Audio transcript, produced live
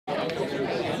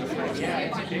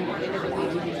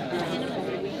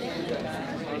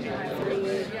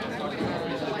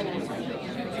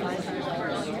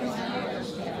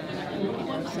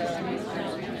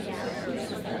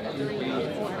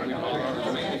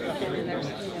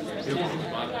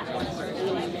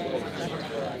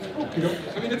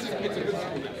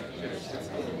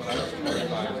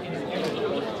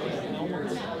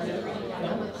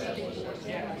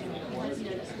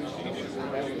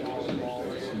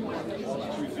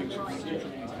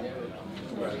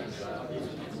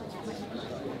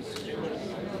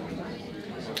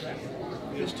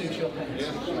This too shall pass.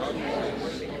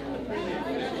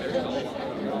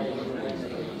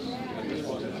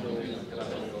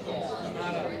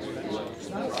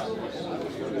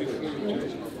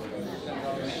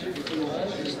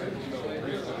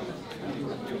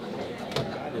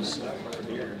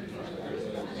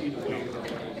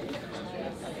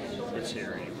 It's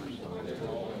here anyway.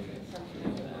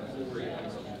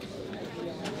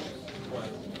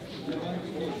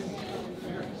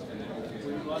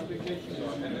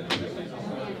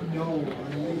 No,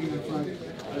 I'm leaving the front.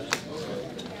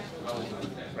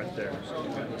 Right there. So you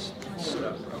got this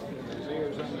stuff.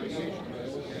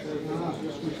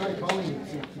 We tried calling him.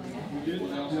 You did?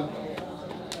 Yeah.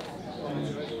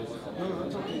 No,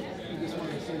 that's okay. I just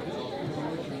wanted to say this.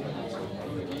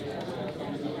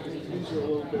 These are a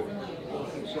little bit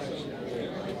concise.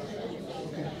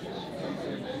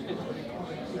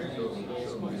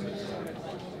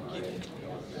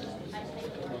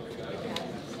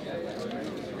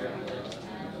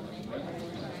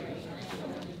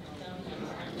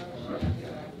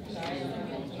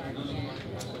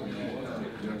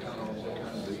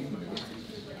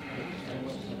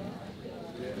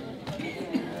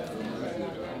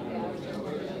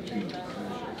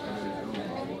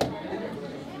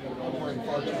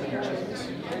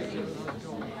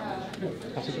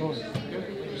 How's it going?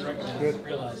 Good.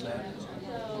 Realize that.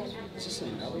 Is this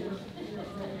an elevator?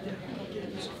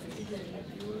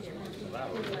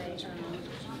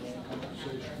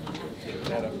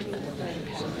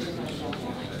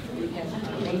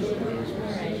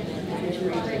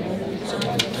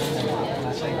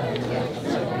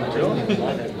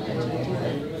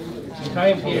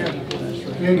 Time here.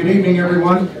 And good evening,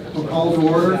 everyone. We'll call to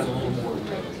order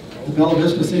the Bella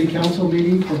Vista City Council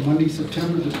meeting for Monday,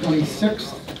 September the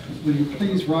 26th. Will you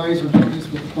please rise and join us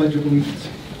with the Pledge of Allegiance?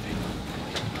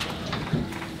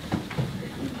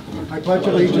 I pledge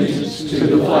allegiance to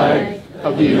the flag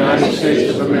of the United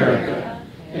States of America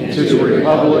and to the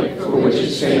republic for which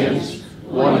it stands,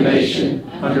 one nation,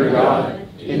 under God,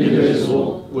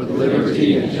 indivisible, with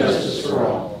liberty and justice for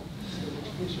all.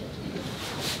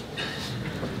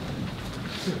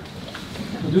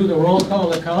 We'll do the roll call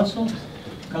of the council.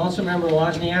 Councilmember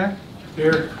Wozniak.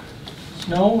 Here.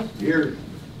 Snow. Here.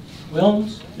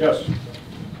 Wilms. Yes.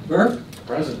 Burke.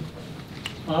 Present.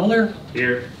 Fowler.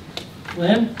 Here.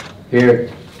 Flynn.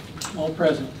 Here. All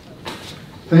present.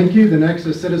 Thank you. The next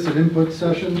is citizen input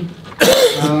session.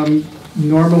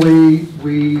 Normally,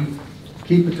 we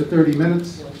keep it to 30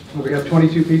 minutes. We have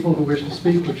 22 people who wish to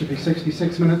speak, which would be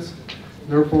 66 minutes.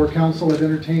 Therefore, council has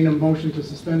entertained a motion to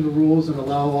suspend the rules and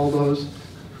allow all those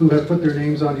who have put their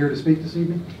names on here to speak this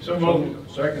evening. So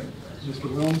moved. Second. Mr.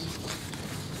 Wilms.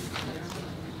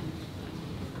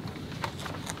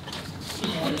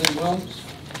 Wilms.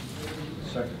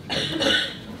 Second.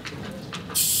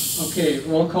 Okay,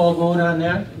 roll call vote on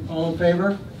that. All in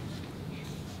favor?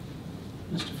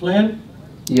 Mr. Flynn.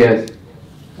 Yes.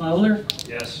 Fowler.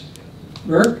 Yes.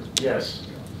 Burke. Yes.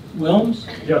 Wilms.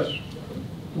 Yes.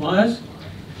 Woz.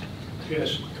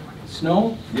 Yes.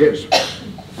 Snow. Yes.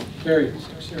 Carried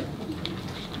 6-0.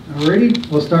 Alrighty,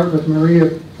 we'll start with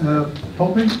Maria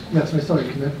Popin. Yes, I saw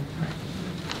you come in.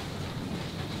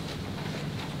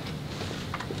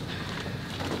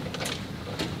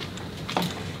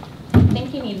 I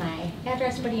think you need my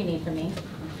address. What do you need from me?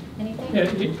 Anything?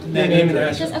 Yeah, name and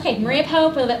address. Just, okay, Maria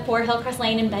Pope. We live at 4 Hillcrest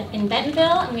Lane in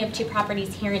Bentonville, and we have 2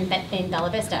 properties here in Bella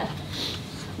Vista.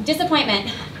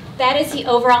 Disappointment. That is the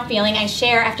overall feeling I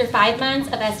share after 5 months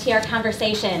of STR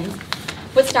conversations.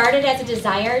 What started as a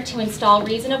desire to install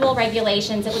reasonable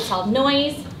regulations that would solve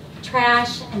noise,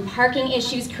 trash, and parking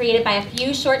issues created by a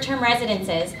few short-term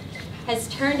residences has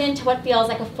turned into what feels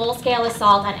like a full-scale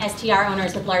assault on STR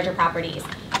owners with larger properties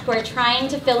who are trying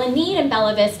to fill a need in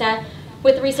Bella Vista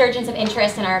with the resurgence of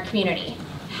interest in our community.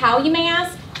 How, you may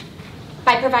ask?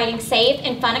 By providing safe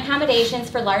and fun accommodations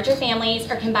for larger families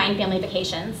or combined family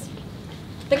vacations.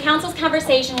 The council's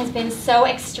conversation has been so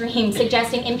extreme,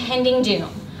 suggesting impending doom.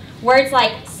 Words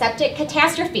like septic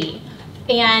catastrophe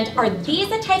and are these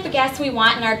the type of guests we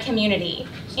want in our community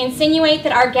insinuate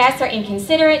that our guests are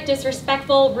inconsiderate,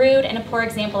 disrespectful, rude, and a poor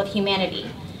example of humanity.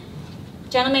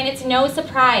 Gentlemen, it's no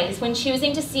surprise when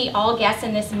choosing to see all guests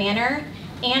in this manner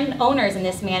and owners in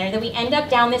this manner that we end up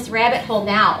down this rabbit hole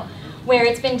now, where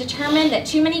it's been determined that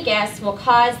too many guests will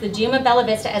cause the doom of Bella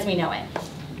Vista as we know it.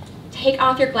 Take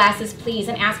off your glasses, please,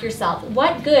 and ask yourself,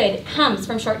 what good comes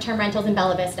from short-term rentals in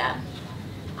Bella Vista?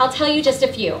 I'll tell you just a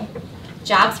few.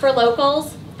 Jobs for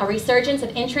locals, a resurgence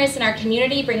of interest in our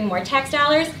community bringing more tax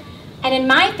dollars, and in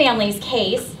my family's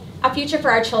case, a future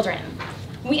for our children.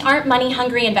 We aren't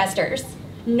money-hungry investors,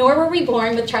 nor were we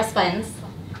born with trust funds.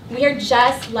 We are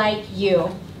just like you.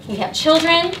 We have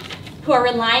children who are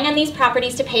relying on these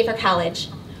properties to pay for college.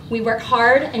 We work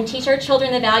hard and teach our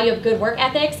children the value of good work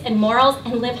ethics and morals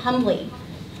and live humbly.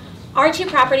 Our 2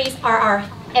 properties are our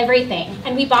everything,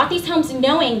 and we bought these homes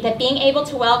knowing that being able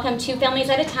to welcome 2 families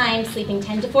at a time, sleeping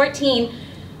 10 to 14,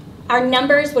 our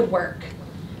numbers would work.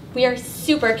 We are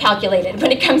super calculated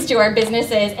when it comes to our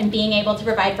businesses and being able to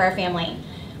provide for our family.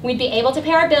 We'd be able to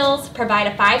pay our bills, provide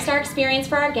a 5-star experience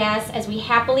for our guests as we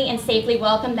happily and safely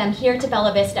welcome them here to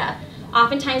Bella Vista,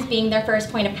 oftentimes being their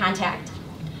first point of contact.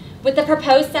 With the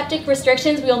proposed septic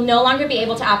restrictions, we will no longer be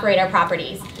able to operate our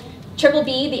properties. Triple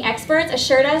B, the experts,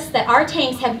 assured us that our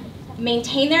tanks have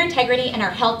maintained their integrity and are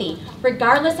healthy,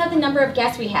 regardless of the number of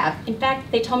guests we have. In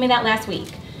fact, they told me that last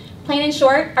week. Plain and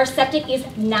short, our septic is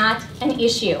not an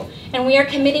issue, and we are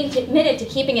committed to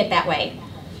keeping it that way.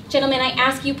 Gentlemen, I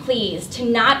ask you please to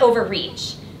not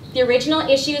overreach. The original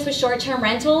issues with short-term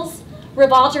rentals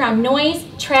revolved around noise,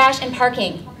 trash, and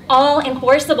parking, all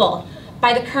enforceable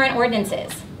by the current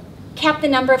ordinances. Cap the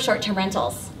number of short-term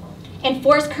rentals,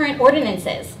 enforce current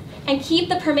ordinances, and keep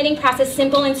the permitting process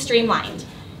simple and streamlined.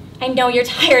 I know you're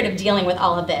tired of dealing with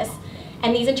all of this,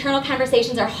 and these internal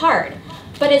conversations are hard,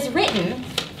 but as written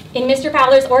in Mr.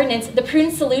 Fowler's ordinance, the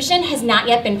prudent solution has not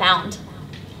yet been found.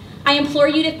 I implore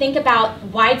you to think about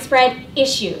widespread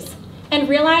issues and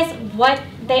realize what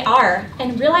they are,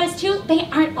 and realize too, they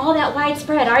aren't all that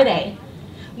widespread, are they?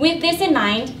 With this in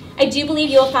mind, I do believe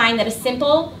you will find that a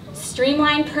simple,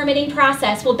 streamlined permitting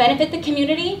process will benefit the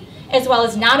community as well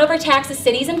as not overtax the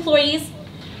city's employees,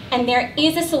 and there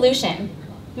is a solution.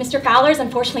 Mr. Fowler's,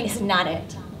 unfortunately, is not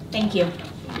it. Thank you.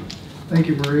 Thank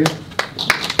you, Maria.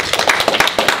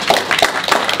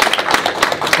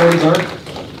 Salazar.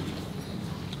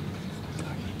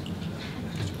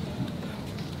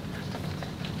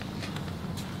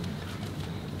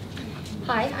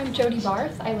 Hi, I'm Jody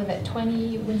Barth. I live at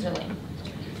 20 Windsor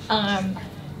Lane.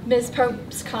 Ms.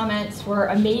 Pope's comments were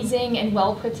amazing and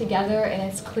well put together, and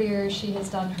it's clear she has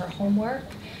done her homework.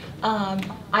 I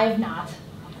have not.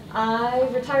 I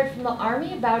retired from the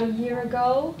Army about a year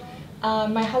ago.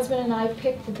 My husband and I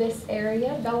picked this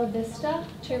area, Bella Vista,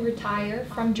 to retire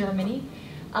from Germany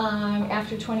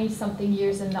after 20-something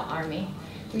years in the Army.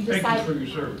 We decided, Thank you for your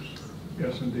service.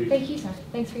 Yes, indeed. Thank you, sir.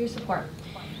 Thanks for your support.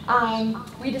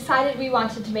 We decided we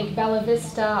wanted to make Bella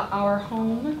Vista our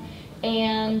home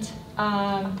and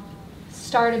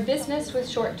start a business with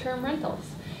short-term rentals.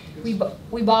 We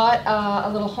bought a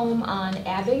little home on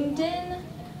Abingdon,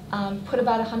 put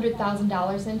about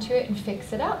 $100,000 into it and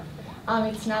fixed it up.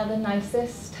 It's now the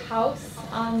nicest house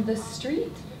on the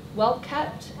street, well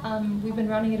kept. We've been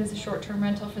running it as a short-term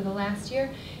rental for the last year,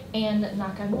 and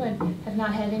knock on wood, have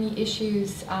not had any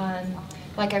issues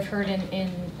like I've heard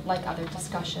in like other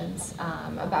discussions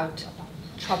about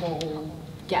trouble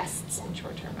guests in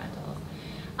short-term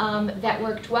rentals. That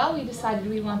worked well. We decided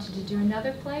we wanted to do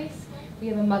another place. We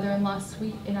have a mother-in-law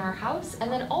suite in our house,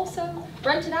 and then also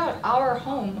rented out our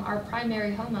home, our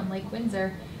primary home on Lake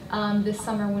Windsor, this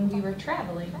summer when we were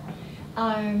traveling.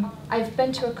 I've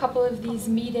been to a couple of these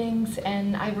meetings,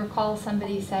 and I recall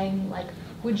somebody saying, like,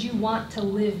 would you want to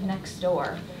live next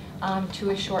door to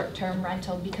a short-term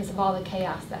rental because of all the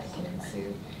chaos that can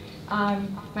ensue?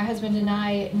 My husband and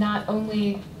I not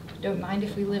only don't mind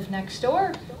if we live next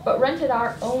door, but rented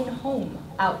our own home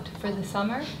out for the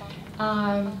summer.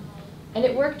 And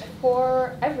it worked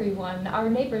for everyone. Our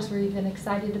neighbors were even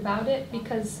excited about it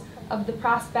because of the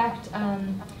prospect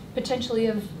potentially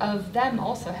of them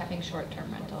also having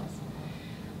short-term rentals.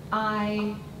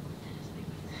 I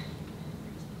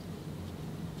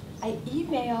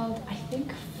emailed, I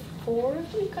think, 4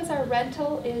 of you, because our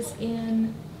rental is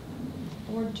in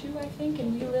Ward 2, I think,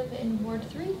 and we live in Ward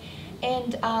 3.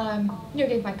 And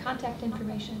gave my contact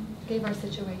information, gave our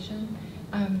situation.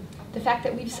 The fact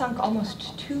that we've sunk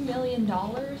almost $2 million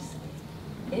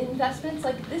in investments,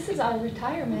 like this is our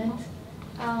retirement.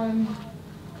 And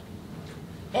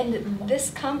this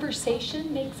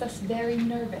conversation makes us very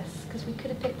nervous because we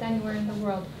could have picked anywhere in the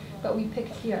world, but we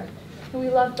picked here. We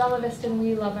love Bella Vista and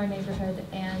we love our neighborhood,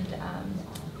 and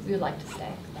we would like to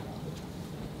stay.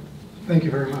 Thank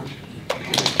you very much.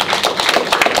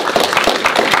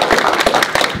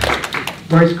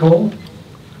 Bryce Cole.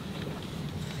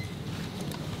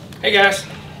 Hey guys.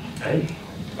 Hey.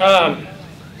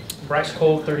 Bryce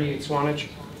Cole, 38 Swanage.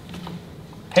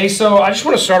 Hey, so I just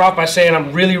want to start off by saying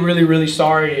I'm really, really, really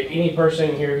sorry to any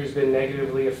person here who's been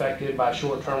negatively affected by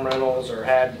short-term rentals or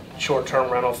had short-term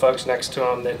rental folks next to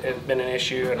them that has been an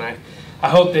issue. And I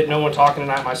hope that no one talking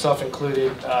tonight, myself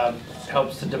included,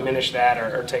 helps to diminish that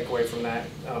or take away from that.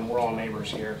 We're all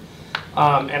neighbors here.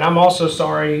 And I'm also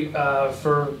sorry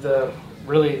for the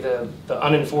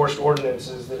unenforced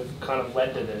ordinances that have kind of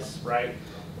led to this, right?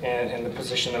 And the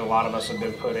position that a lot of us have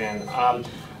been put in.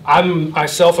 I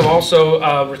myself am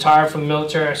also retired from the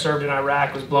military. I served in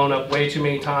Iraq, was blown up way too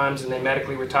many times, and they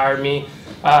medically retired me.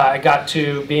 I got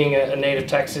to being a native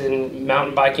Texan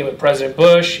mountain biking with President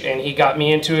Bush, and he got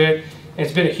me into it. And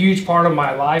it's been a huge part of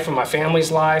my life and my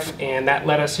family's life, and that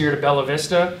led us here to Bella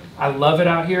Vista. I love it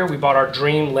out here. We bought our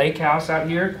dream lake house out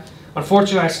here.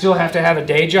 Unfortunately, I still have to have a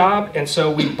day job, and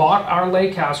so we bought our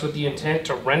lake house with the intent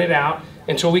to rent it out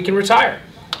until we can retire.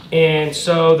 And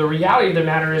so the reality of the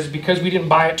matter is, because we didn't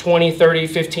buy it 20, 30,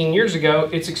 15 years ago,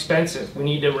 it's expensive. We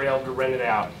need to be able to rent it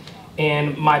out.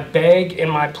 And my beg and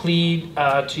my plead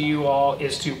to you all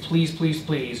is to please, please,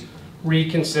 please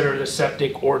reconsider the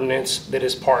septic ordinance that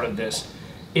is part of this.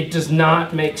 It does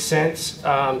not make sense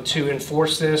to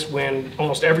enforce this when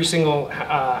almost every single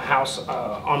house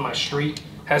on my street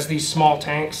has these small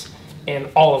tanks, and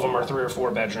all of them are 3 or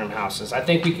 4 bedroom houses. I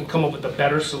think we can come up with a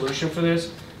better solution for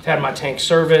this. I've had my tank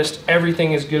serviced.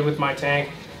 Everything is good with my tank.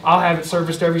 I'll have it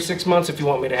serviced every 6 months if you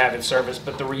want me to have it serviced.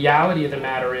 But the reality of the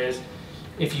matter is,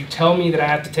 if you tell me that I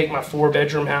have to take my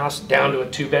 4-bedroom house down to a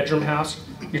 2-bedroom house,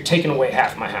 you're taking away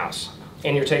half my house.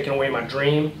 And you're taking away my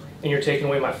dream, and you're taking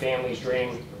away my family's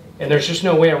dream. And there's just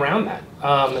no way around that.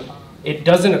 It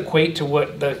doesn't equate to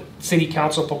what the city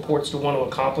council purports to want to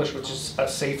accomplish, which is a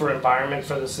safer environment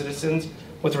for the citizens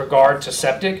with regard to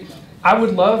septic. I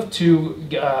would love to,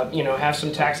 have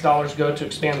some tax dollars go to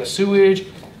expand the sewage,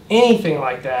 anything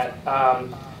like that.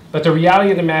 But the reality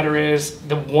of the matter is,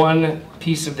 the one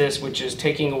piece of this, which is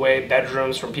taking away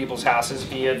bedrooms from people's houses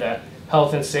via the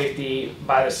health and safety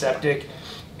by the septic,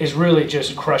 is really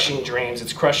just crushing dreams.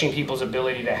 It's crushing people's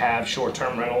ability to have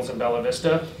short-term rentals in Bella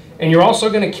Vista. And you're also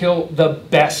going to kill the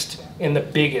best and the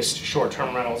biggest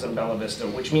short-term rentals in Bella Vista,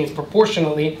 which means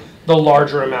proportionally the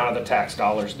larger amount of the tax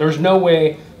dollars. There's no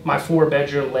way my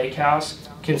 4-bedroom lake house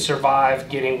can survive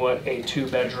getting what a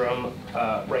 2-bedroom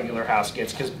regular house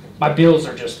gets, because my bills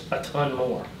are just a ton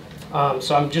more.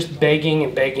 So I'm just begging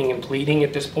and begging and pleading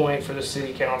at this point for the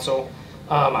city council.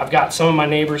 I've got some of my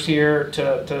neighbors here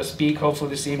to speak hopefully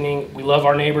this evening. We love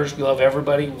our neighbors. We love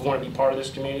everybody. We want to be part of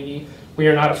this community. We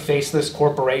are not a faceless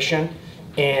corporation.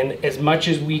 And as much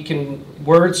as we can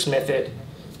wordsmith it,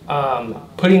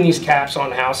 putting these caps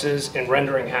on houses and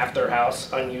rendering half their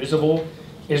house unusable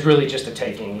is really just a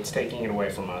taking. It's taking it away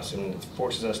from us, and it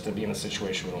forces us to be in a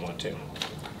situation we don't want to.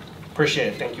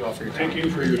 Appreciate it. Thank you all for your time. Thank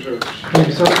you for your service. Thank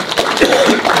you, sir.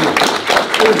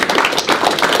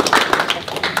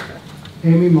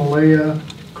 Amy Malaya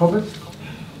Kovitz.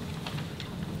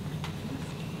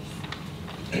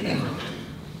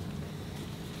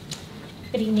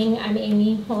 Good evening, I'm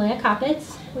Amy Malaya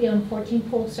Kopitz. We own 14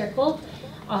 Pool Circle,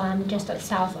 just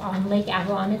south on Lake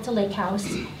Avalon. It's a lake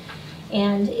house,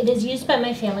 and it is used by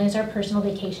my family as our personal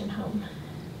vacation home.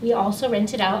 We also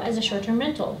rent it out as a short-term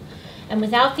rental, and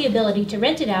without the ability to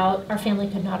rent it out, our family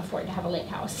could not afford to have a lake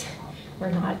house. We're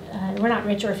not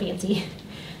rich or fancy.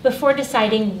 Before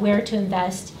deciding where to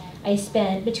invest, I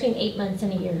spent between 8 months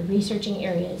and a year researching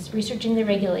areas, researching the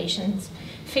regulations,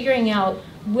 figuring out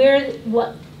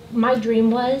what my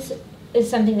dream is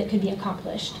something that could be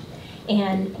accomplished.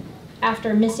 And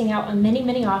after missing out on many,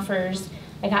 many offers,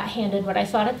 I got handed what I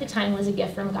thought at the time was a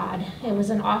gift from God. It was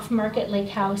an off-market lake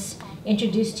house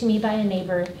introduced to me by a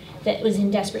neighbor that was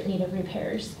in desperate need of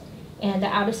repairs. And the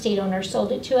out-of-state owner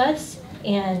sold it to us,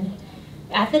 and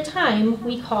at the time,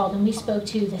 we called and we spoke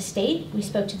to the state, we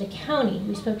spoke to the county,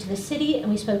 we spoke to the city, and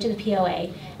we spoke to the POA.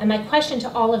 And my question to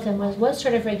all of them was, what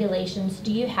sort of regulations do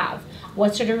you have?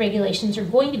 What sort of regulations are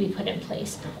going to be put in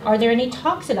place? Are there any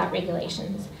talks about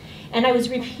regulations? And I was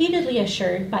repeatedly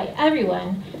assured by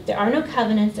everyone, there are no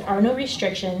covenants, there are no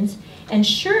restrictions, and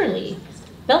surely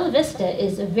Bella Vista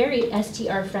is a very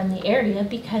STR-friendly area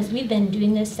because we've been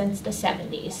doing this since the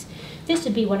 70s. This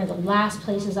would be one of the last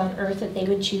places on earth that they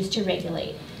would choose to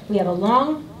regulate. We have a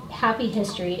long, happy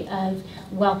history of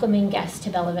welcoming guests to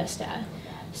Bella Vista.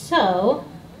 So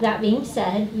That being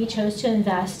said, we chose to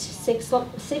invest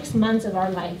six months of our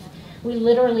life. We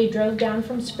literally drove down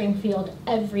from Springfield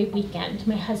every weekend,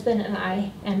 my husband and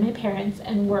I and my parents,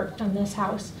 and worked on this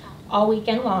house all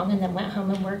weekend long, and then went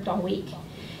home and worked all week.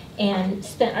 And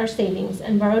spent our savings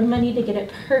and borrowed money to get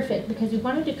it perfect, because we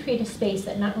wanted to create a space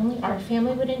that not only our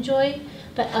family would enjoy,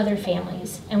 but other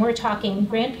families. And we're talking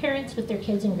grandparents with their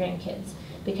kids and grandkids,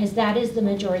 because that is the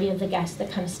majority of the guests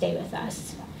that come stay with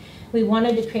us. We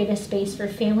wanted to create a space for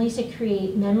families to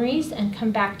create memories and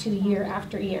come back to year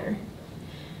after year.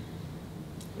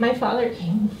 My father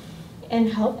came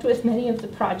and helped with many of the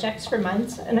projects for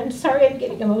months, and I'm sorry I'm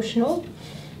getting emotional,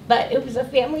 but it was a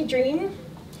family dream.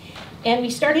 And we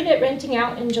started it renting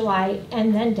out in July,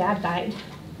 and then Dad died.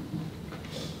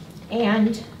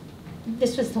 And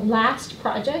this was the last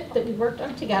project that we worked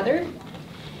on together.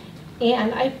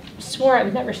 And I swore I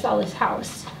would never sell this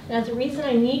house. Now, the reason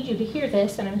I need you to hear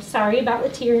this, and I'm sorry about the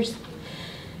tears,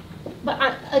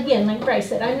 but again, like Bryce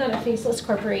said, I'm not a faceless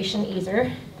corporation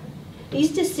either.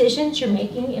 These decisions you're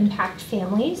making impact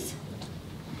families.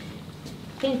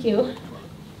 Thank you.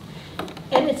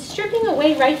 And it's stripping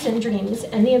away rights and dreams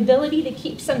and the ability to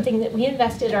keep something that we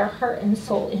invested our heart and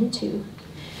soul into.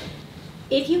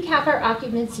 If you cap our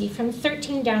occupancy from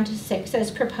 13 down to 6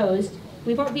 as proposed,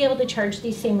 we won't be able to charge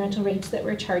these same rental rates that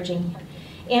we're charging.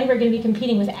 And we're going to be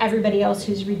competing with everybody else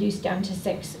who's reduced down to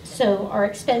 6. So our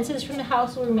expenses from the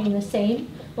house will remain the same,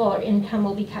 while our income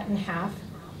will be cut in half.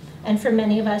 And for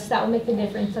many of us, that will make the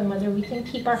difference on whether we can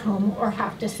keep our home or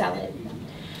have to sell it.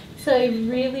 So I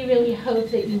really, really hope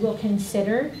that you will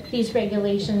consider these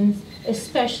regulations,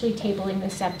 especially tabling the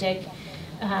septic.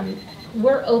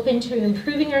 We're open to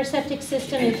improving our septic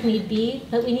system if need be,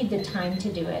 but we need the time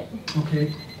to do it.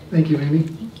 Okay, thank you, Amy.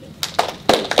 Thank you.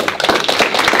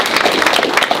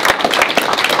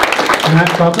 Matt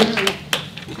Coppins?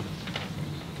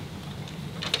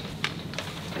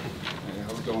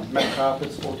 How's it going? Matt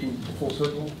Coppins, 14 Full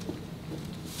Circle.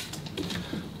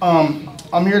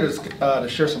 I'm here to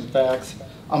share some facts.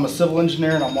 I'm a civil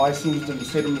engineer and I'm licensed in the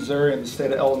state of Missouri and the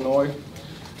state of Illinois.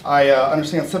 I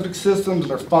understand septic systems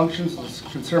and their functions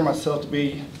and consider myself to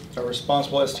be a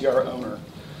responsible STR owner.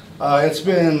 It's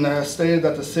been stated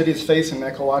that the city is facing an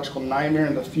ecological nightmare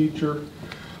in the future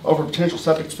over potential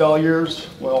septic failures.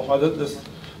 Well, this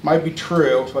might be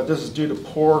true, but this is due to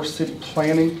poor city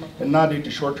planning and not due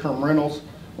to short-term rentals,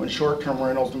 when short-term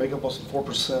rentals make up less than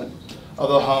 4% of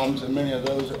the homes, and many of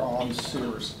those are on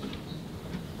sewers.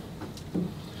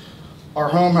 Our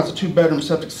home has a 2-bedroom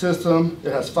septic system.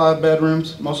 It has 5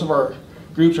 bedrooms. Most of our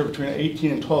groups are between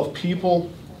 18 and 12 people.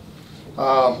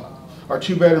 Our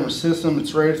 2-bedroom system,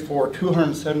 it's rated for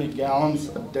 270 gallons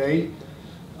a day.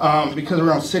 Because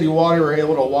we're on city water, we're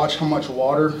able to watch how much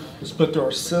water is put through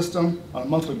our system on a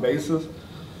monthly basis.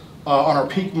 On our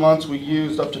peak months, we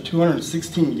used up to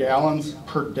 216 gallons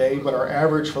per day, but our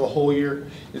average for the whole year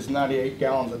is 98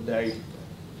 gallons a day.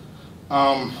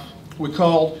 We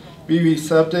called BV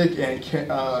Septic and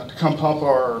to come pump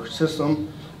our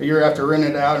system a year after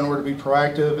renting it out in order to be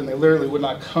proactive, and they literally would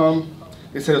not come.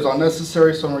 They said it was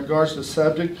unnecessary. So in regards to the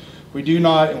septic, we do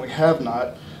not, and we have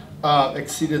not,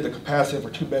 exceeded the capacity of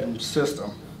our 2-bedroom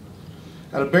system.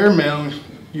 At a bare minimum,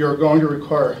 you're going to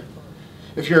require,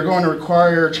 if you're going to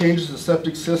require changes to the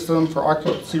septic system for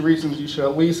occupancy reasons, you should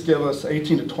at least give us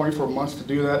 18 to 24 months to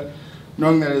do that,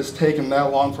 knowing that it has taken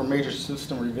that long for major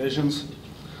system revisions.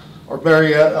 Or better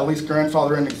yet, at least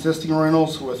grandfather in existing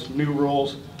rentals with new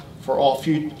rules for all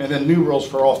future, and then new rules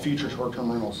for all future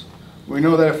short-term rentals. We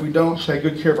know that if we don't take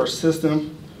good care of our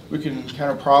system, we can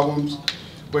encounter problems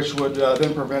which would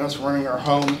then prevent us from running our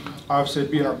home. Obviously,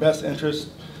 it'd be in our best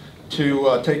interest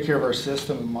to take care of our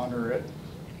system and monitor it.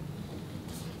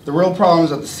 The real problem is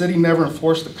that the city never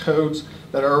enforced the codes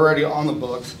that are already on the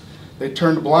books. They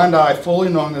turned a blind eye, fully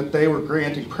knowing that they were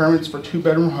granting permits for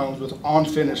 2-bedroom homes with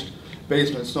unfinished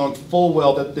basements, knowing full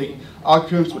well that the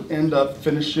occupants would end up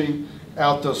finishing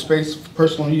out those spaces for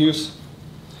personal use.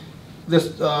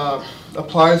 This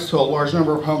applies to a large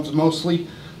number of homes, mostly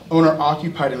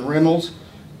owner-occupied and rentals,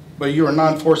 but you are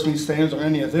not enforcing these standards on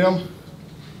any of them.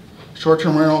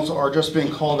 Short-term rentals are just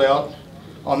being called out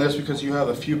on this because you have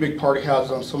a few big party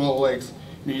houses on some of the lakes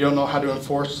and you don't know how to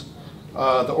enforce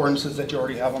the ordinances that you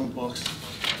already have on the books.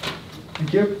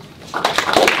 Thank you.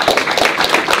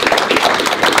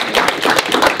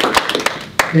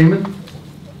 Damon?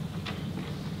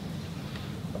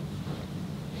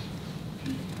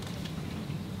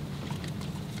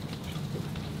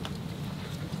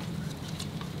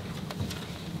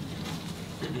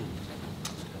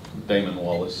 Damon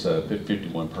Wallace,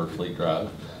 51 Purfleet Drive.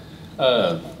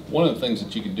 One of the things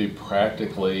that you can do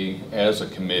practically as a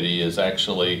committee is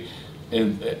actually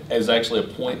as actually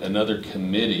appoint another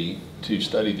committee to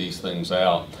study these things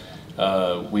out.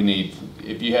 We need,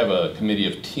 if you have a committee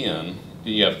of 10,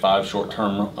 you have 5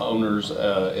 short-term owners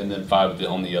and then 5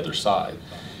 on the other side.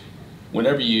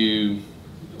 Whenever you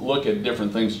look at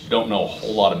different things you don't know a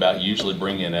whole lot about, you usually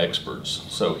bring in experts.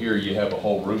 So here you have a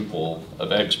whole room full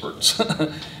of experts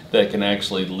that can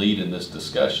actually lead in this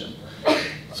discussion.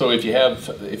 So if you have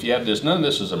this, none of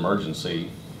this is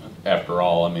emergency after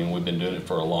all. I mean, we've been doing it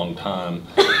for a long time.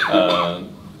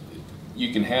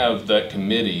 You can have that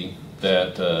committee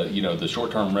that, you know, the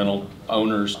short-term rental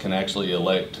owners can actually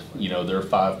elect, you know, their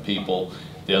 5 people.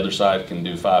 The other side can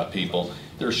do 5 people.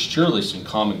 There's surely some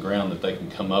common ground that they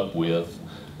can come up with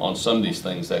on some of these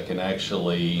things that can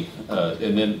actually,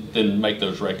 and then make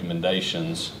those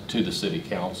recommendations to the city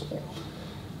council.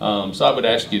 So I would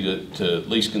ask you to at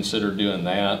least consider doing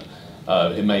that.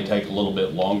 It may take a little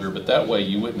bit longer, but that way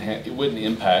you it wouldn't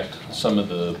impact some of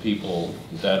the people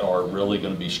that are really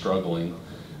going to be struggling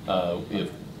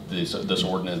if this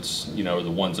ordinance, you know,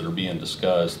 the ones that are being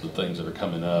discussed, the things that are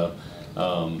coming up,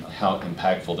 how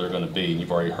impactful they're going to be. And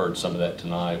you've already heard some of that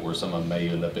tonight, where some of them may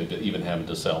end up even having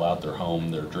to sell out their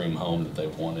home, their dream home that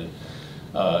they've wanted.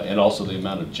 And also the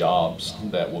amount of jobs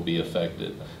that will be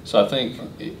affected. So I think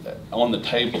on the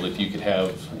table, if you could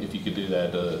do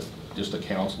that, just a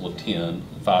council of 10,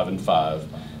 5 and 5,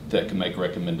 that can make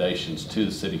recommendations to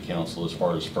the city council as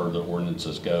far as further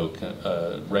ordinances go,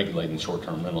 regulating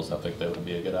short-term rentals, I think that would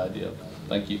be a good idea.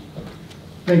 Thank you.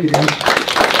 Thank you, Dan.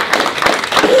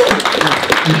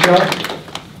 Michelle?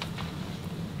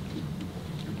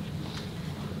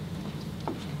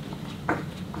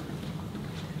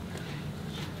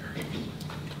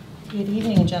 Good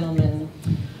evening, gentlemen.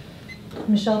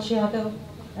 Michelle Chiaco,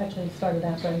 actually started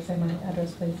after I say my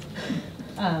address, please.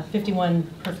 51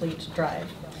 Purfleet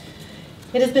Drive.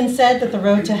 It has been said that the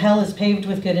road to hell is paved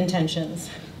with good intentions.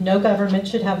 No government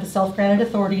should have the self-granted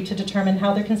authority to determine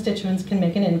how their constituents can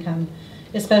make an income,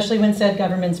 especially when said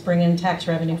governments bring in tax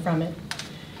revenue from it.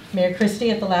 Mayor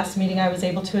Christie, at the last meeting I was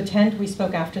able to attend, we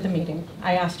spoke after the meeting.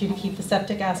 I asked you to keep the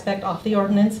septic aspect off the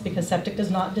ordinance because septic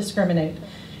does not discriminate.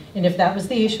 And if that was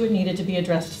the issue, it needed to be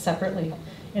addressed separately.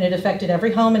 And it affected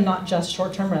every home and not just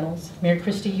short-term rentals. Mayor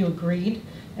Christie, you agreed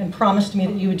and promised me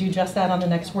that you would do just that on the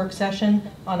next work session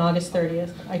on August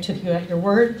 30th. I took you at your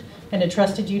word and had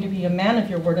trusted you to be a man of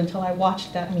your word until I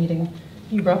watched that meeting.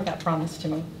 You broke that promise to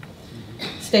me.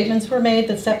 Statements were made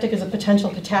that septic is a potential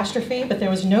catastrophe, but there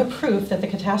was no proof that the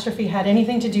catastrophe had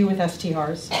anything to do with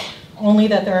STRs, only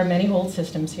that there are many old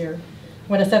systems here.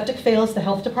 When a septic fails, the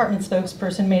health department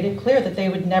spokesperson made it clear that they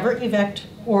would never evict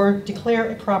or declare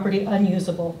a property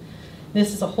unusable.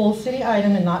 This is a whole city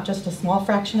item and not just a small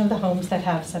fraction of the homes that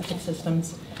have septic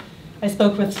systems. I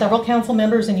spoke with several council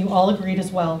members and you all agreed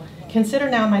as well. Consider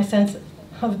now my sense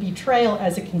of betrayal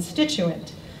as a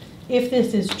constituent. If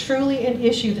this is truly an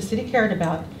issue the city cared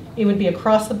about, it would be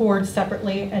across the board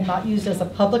separately and not used as a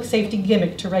public safety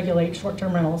gimmick to regulate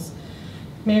short-term rentals.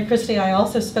 Mayor Christie, I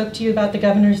also spoke to you about the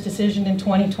governor's decision in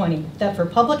 2020 that for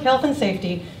public health and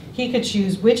safety, he could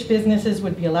choose which businesses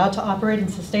would be allowed to operate and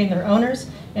sustain their owners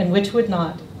and which would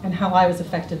not, and how I was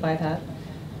affected by that.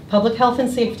 Public health and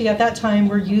safety at that time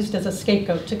were used as a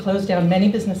scapegoat to close down many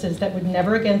businesses that would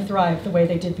never again thrive the way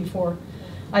they did before.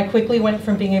 I quickly went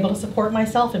from being able to support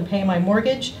myself and pay my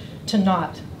mortgage to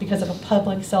not because of a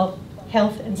public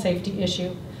health and safety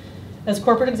issue. As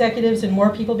corporate executives and more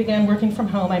people began working from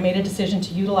home, I made a decision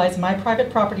to utilize my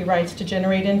private property rights to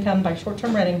generate income by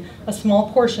short-term renting a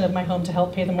small portion of my home to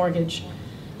help pay the mortgage.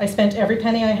 I spent every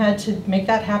penny I had to make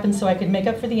that happen so I could make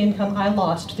up for the income I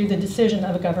lost through the decision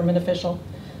of a government official.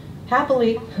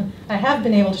 Happily, I have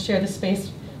been able to share the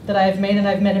space that I have made, and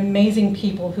I've met amazing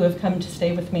people who have come to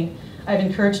stay with me. I've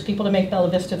encouraged people to make Bella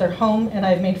Vista their home, and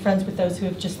I've made friends with those who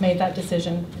have just made that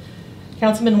decision.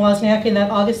 Councilman Wozniak, in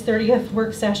that August 30th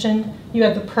work session, you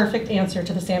had the perfect answer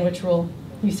to the sandwich rule.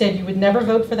 You said you would never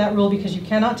vote for that rule because you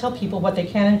cannot tell people what they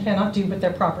can and cannot do with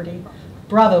their property.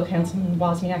 Bravo, Councilman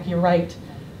Wozniak, you're right.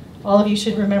 All of you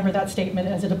should remember that statement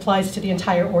as it applies to the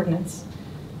entire ordinance.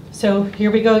 So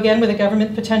here we go again with the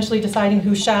government potentially deciding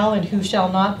who shall and who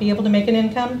shall not be able to make an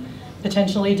income,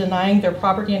 potentially denying their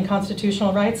property and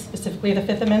constitutional rights, specifically the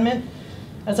Fifth Amendment.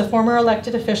 As a former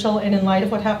elected official and in light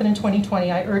of what happened in 2020,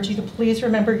 I urge you to please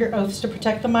remember your oaths to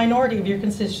protect the minority of your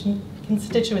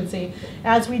constituency,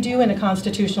 as we do in a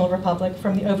constitutional republic,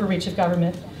 from the overreach of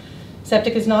government.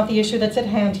 Septic is not the issue that's at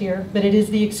hand here, but it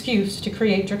is the excuse to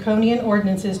create draconian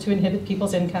ordinances to inhibit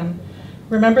people's income.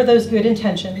 Remember those good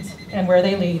intentions and where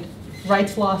they lead.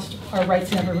 Rights lost are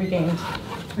rights never regained.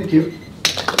 Thank you.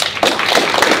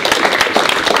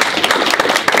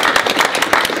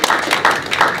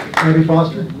 Debbie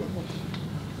Foster.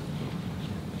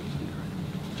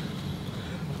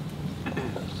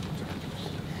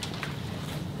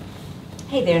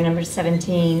 Hey there, number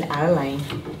 17, Ida Lane.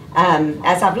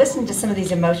 As I've listened to some of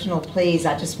these emotional pleas,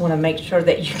 I just want to make sure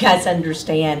that you guys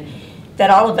understand that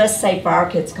all of us save for our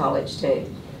kids' college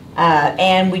too.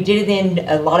 And we did it in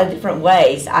a lot of different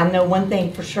ways. I know one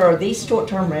thing for sure, these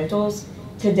short-term rentals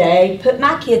today put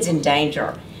my kids in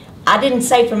danger. I didn't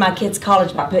save for my kids'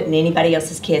 college by putting anybody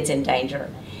else's kids in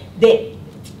danger. That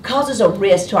causes a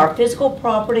risk to our physical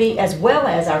property as well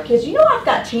as our kids. You know, I've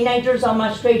got teenagers on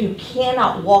my street who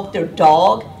cannot walk their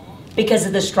dog because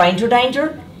of the stranger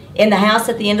danger in the house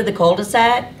at the end of the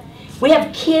cul-de-sac. We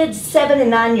have kids 7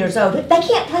 and 9 years old. They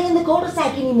can't play in the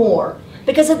cul-de-sac anymore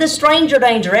because of the stranger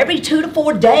danger. Every 2 to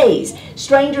 4 days,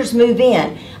 strangers move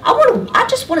in. I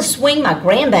just want to swing my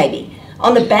grandbaby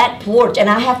on the back porch, and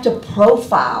I have to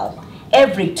profile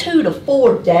every 2 to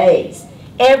 4 days.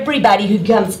 Everybody who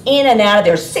comes in and out of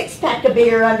their 6-pack of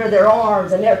beer under their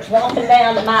arms and they're tromping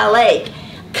down to my lake.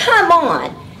 Come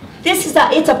on.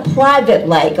 It's a private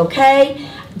lake, okay?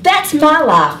 That's my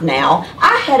life now.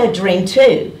 I had a dream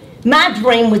too. My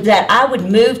dream was that I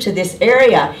would move to this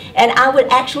area and I would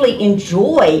actually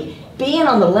enjoy being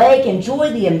on the lake,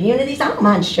 enjoy the amenities. I don't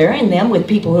mind sharing them with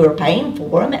people who are paying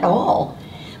for them at all.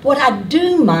 What I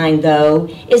do mind, though,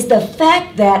 is the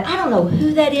fact that I don't know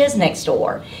who that is next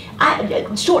door.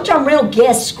 Short-term rental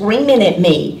guests screaming at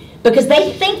me because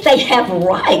they think they have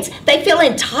rights. They feel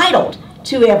entitled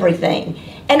to everything.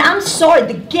 And I'm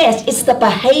sorry, the guest, it's the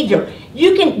behavior.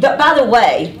 By the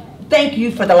way, thank you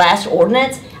for the last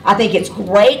ordinance. I think it's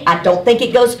great. I don't think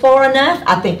it goes far enough.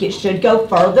 I think it should go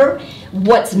further.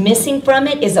 What's missing from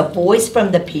it is a voice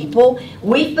from the people.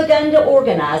 We've begun to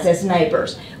organize as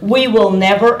neighbors. We will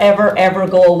never, ever, ever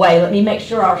go away. Let me make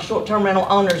sure our short-term rental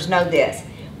owners know this.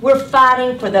 We're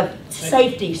fighting for the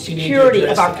safety, security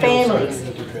of our families.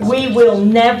 We will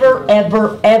never,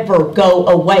 ever, ever go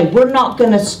away. We're not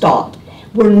going to stop.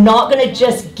 We're not going to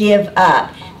just give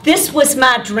up. This was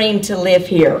my dream to live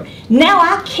here. Now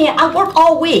I can't. I work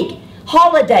all week,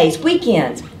 holidays,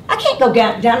 weekends. I can't go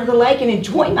down to the lake and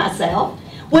enjoy myself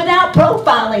without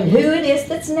profiling who it is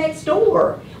that's next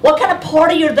door. What kind of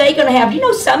party are they going to have? You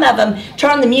know, some of them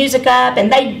turn the music up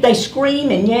and they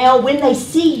scream and yell. When they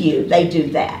see you, they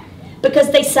do that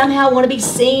because they somehow want to be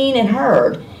seen and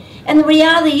heard. And the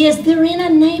reality is they're in a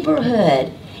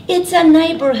neighborhood. It's a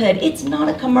neighborhood. It's not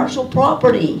a commercial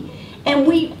property. And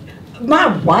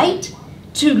my right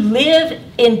to live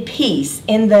in peace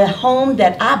in the home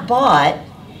that I bought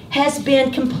has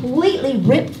been completely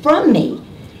ripped from me.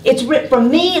 It's ripped from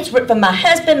me, it's ripped from my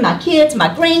husband, my kids, my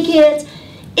grandkids.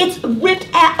 It's ripped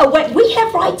away. We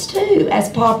have rights too as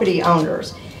property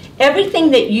owners.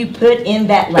 Everything that you put in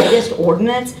that latest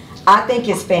ordinance, I think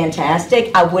is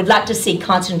fantastic. I would like to see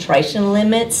concentration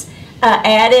limits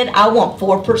added. I want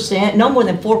 4%, no more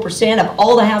than 4% of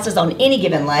all the houses on any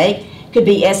given lake could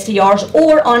be STRs,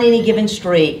 or on any given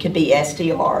street could be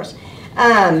STRs.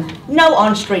 No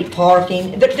on-street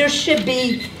parking. There should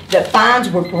be, the fines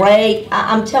were great.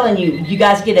 I'm telling you, you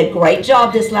guys did a great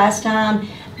job this last time,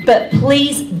 but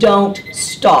please don't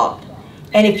stop.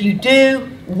 And if you do,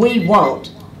 we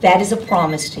won't. That is a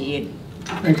promise to you.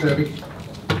 Thanks, Debbie.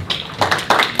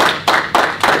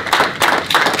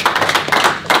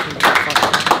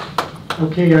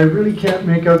 Okay, I really can't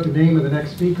make out the name of the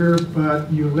next speaker,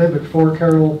 but you live at 4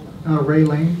 Carroll Ray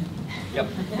Lane. Yep.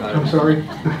 I'm sorry.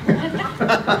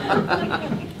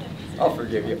 I'll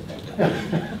forgive you.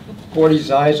 40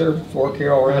 Zizer, 4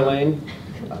 Carroll Ray Lane.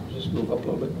 I'll just move up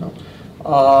a little bit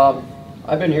now.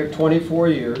 I've been here 24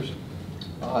 years.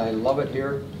 I love it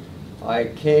here.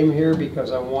 I came here because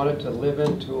I wanted to live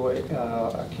into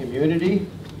a community,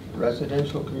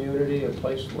 residential community, a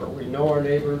place where we know our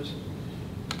neighbors,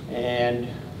 and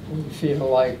we feel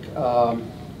like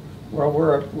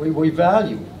we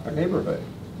value our neighborhood.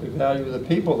 We value the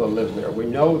people that live there. We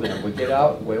know them. We get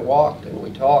out, we walked, and we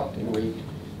talked, and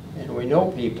we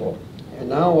know people. And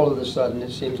now all of a sudden,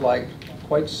 it seems like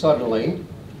quite suddenly,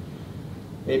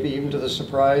 maybe even to the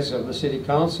surprise of the city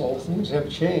council, things have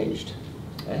changed.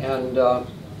 And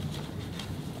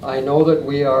I know that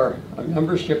we are a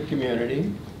membership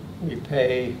community. We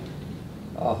pay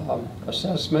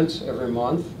assessments every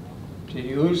month to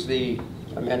use the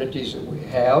amenities that we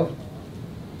have.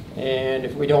 And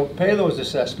if we don't pay those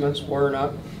assessments, we're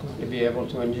not going to be able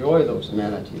to enjoy those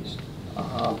amenities.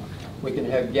 We can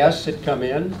have guests that come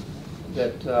in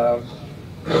that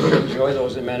enjoy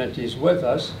those amenities with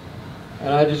us.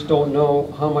 And I just don't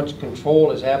know how much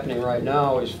control is happening right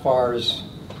now as far as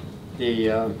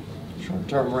the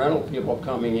short-term rental people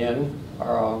coming in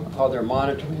how they're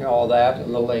monitoring all that,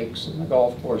 and the lakes and the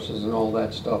golf courses and all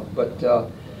that stuff. But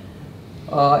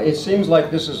it seems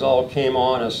like this has all came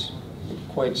on us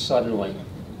quite suddenly.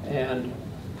 And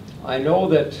I know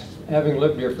that having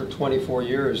lived here for 24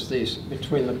 years,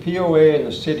 between the POA and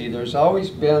the city, there's always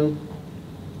been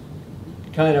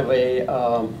kind of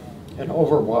an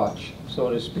overwatch, so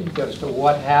to speak, as to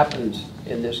what happens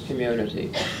in this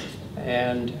community.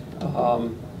 And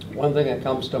one thing that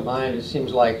comes to mind, it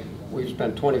seems like we've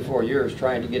spent 24 years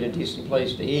trying to get a decent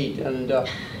place to eat, and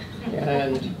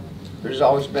there's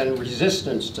always been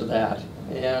resistance to that.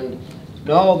 And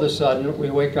now all of a sudden, we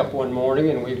wake up one morning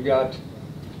and we've got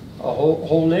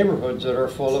whole neighborhoods that are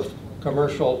full of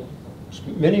commercial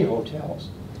mini hotels.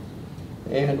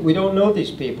 And we don't know these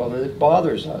people, and it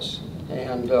bothers us.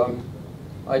 And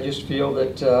I just feel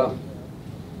that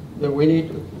that we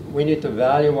need to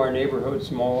value our neighborhoods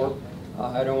more.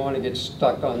 I don't want to get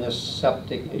stuck on this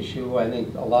septic issue. I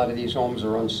think a lot of these homes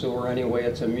are on sewer anyway.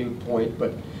 It's a moot point,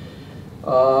 but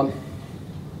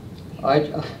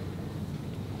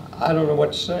I don't know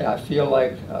what to say. I feel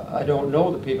like I don't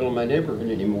know the people in my neighborhood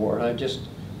anymore. And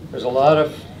there's a lot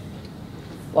of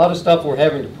stuff we're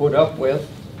having to put up with.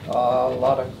 A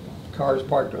lot of cars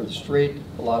parked on the street,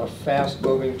 a lot of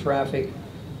fast-moving traffic,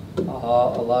 a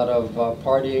lot of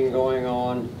partying going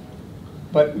on.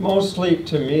 But mostly,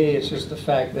 to me, it's just the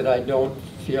fact that I don't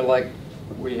feel like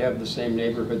we have the same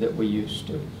neighborhood that we used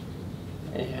to.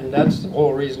 And that's the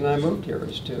whole reason I moved here,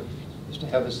 is to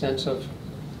have a sense of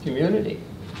community,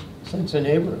 sense of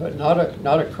neighborhood, not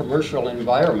a commercial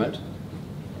environment.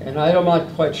 And I'm not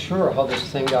quite sure how this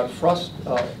thing got thrust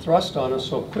on us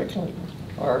so quickly.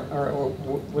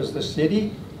 Was the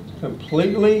city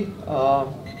completely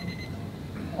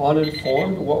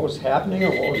uninformed of what was happening or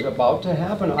what was about to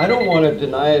happen? I don't want to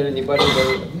deny anybody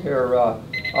their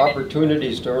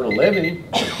opportunities to earn a living,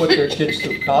 put their kids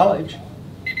through college,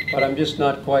 but I'm just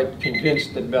not quite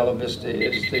convinced that Bella Vista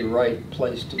is the right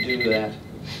place to do that.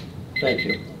 Thank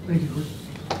you. Thank you.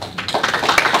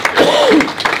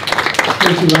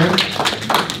 Tracy Lamb.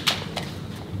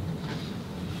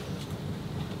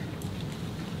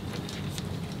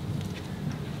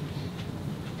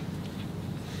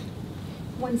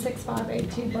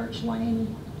 16582 Birch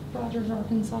Lane, Rogers,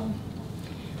 Arkansas.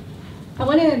 I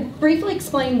want to briefly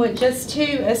explain what just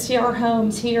 2 STR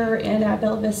homes here in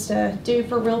Bella Vista do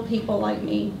for real people like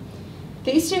me.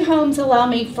 These 2 homes allow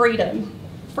me freedom.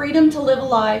 Freedom to live a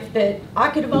life that I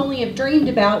could have only have dreamed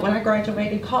about when I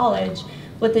graduated college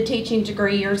with a teaching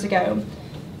degree years ago.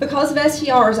 Because of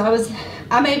STRs,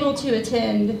 I'm able to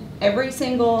attend every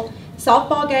single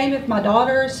softball game of my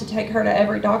daughters, to take her to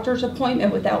every doctor's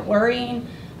appointment without worrying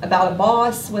about a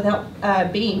boss, without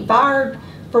being fired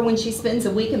for when she spends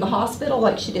a week in the hospital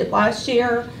like she did last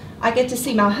year. I get to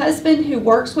see my husband, who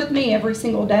works with me every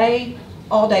single day,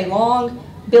 all day long,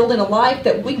 building a life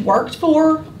that we worked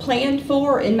for, planned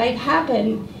for, and made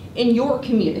happen in your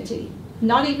community,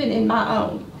 not even in my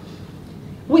own.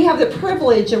 We have the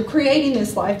privilege of creating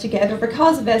this life together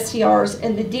because of STRs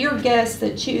and the dear guests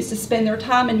that choose to spend their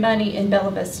time and money in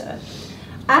Bella Vista.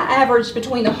 I average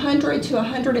between 100 to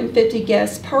 150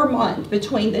 guests per month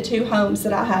between the 2 homes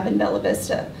that I have in Bella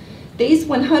Vista. These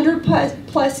 100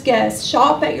 plus guests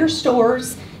shop at your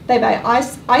stores, they buy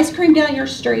ice cream down your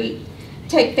street,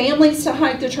 take families to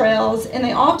hike the trails, and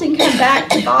they often come back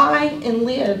to buy and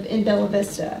live in Bella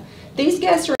Vista. These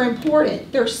guests are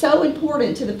important. They're so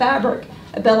important to the fabric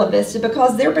of Bella Vista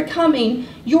because they're becoming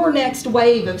your next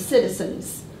wave of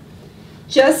citizens.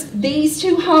 Just these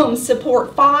 2 homes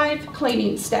support 5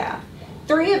 cleaning staff.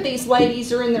 3 of these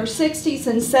ladies are in their 60s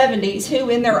and 70s who,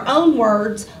 in their own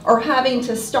words, are having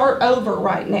to start over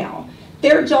right now.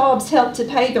 Their jobs help to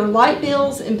pay their light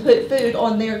bills and put food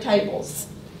on their tables.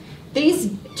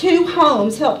 These 2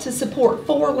 homes help to support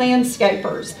 4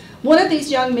 landscapers. One of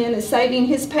these young men is saving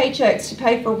his paychecks to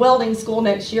pay for welding school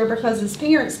next year because his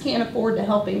parents can't afford to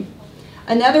help him.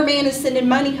 Another man is sending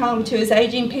money home to his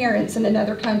aging parents in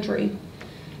another country.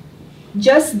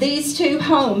 Just these 2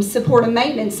 homes support a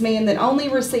maintenance man that only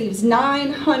receives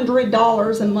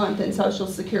 $900 a month in Social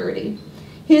Security.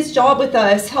 His job with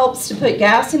us helps to put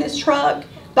gas in his truck,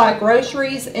 buy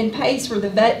groceries, and pays for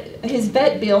his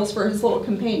vet bills for his little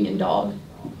companion dog.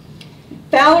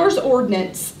 Fowler's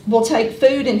ordinance will take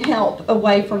food and help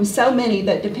away from so many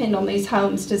that depend on these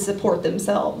homes to support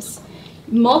themselves.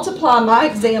 Multiply my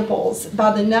examples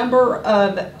by the number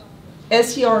of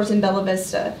STRs in Bella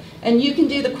Vista, and you can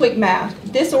do the quick math.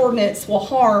 This ordinance will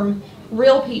harm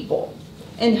real people.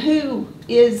 And who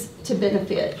is to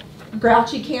benefit?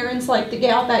 Grouchy Karens like the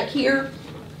gal back here?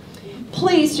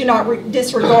 Please do not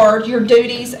disregard your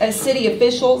duties as city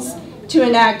officials to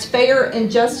enact fair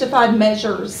and justified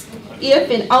measures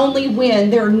if and only when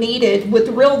they're needed with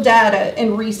real data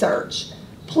and research.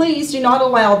 Please do not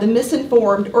allow the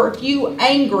misinformed or a few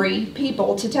angry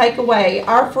people to take away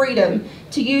our freedom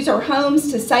to use our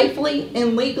homes to safely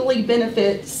and legally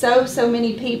benefit so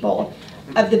many people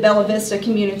of the Bella Vista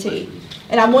community.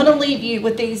 And I want to leave you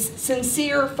with these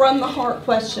sincere, from the heart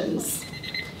questions.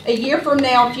 A year from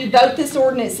now, if you vote this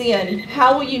ordinance in,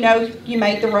 how will you know you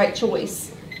made the right choice?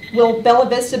 Will Bella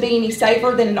Vista be any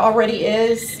safer than it already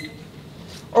is?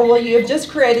 Or will you have just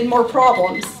created more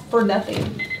problems for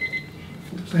nothing?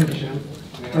 Thank you, Shannon.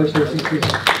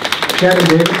 Shannon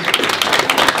Davis.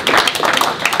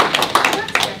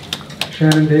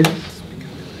 Shannon Davis.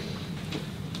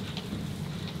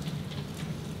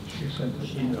 She sent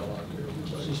this email out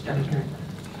there. She's Okay.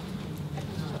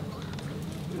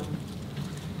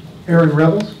 Aaron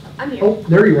Rebels. I'm here. Oh,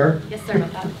 there you are. Yes, sorry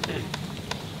about that.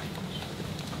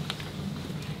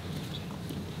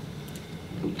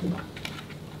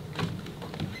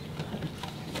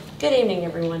 Good evening,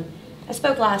 everyone. I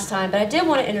spoke last time, but I did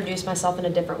want to introduce myself in a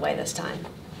different way this time.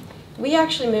 We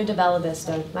actually moved to Bella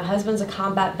Vista. My husband's a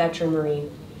combat veteran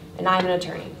Marine, and I'm an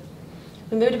attorney.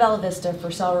 We moved to Bella Vista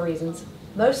for several reasons,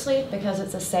 mostly because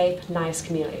it's a safe, nice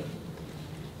community.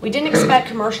 We didn't expect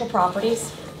commercial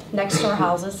properties next to our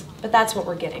houses, but that's what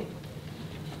we're getting.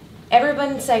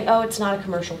 Everyone's saying, oh, it's not a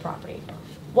commercial property.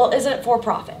 Well, is it for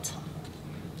profit?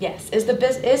 Yes. Is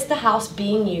the house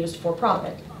being used for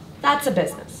profit? That's a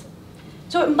business.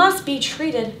 So it must be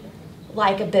treated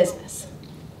like a business.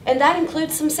 And that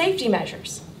includes some safety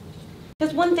measures.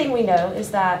 Because one thing we know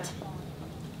is that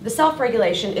the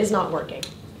self-regulation is not working.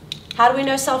 How do we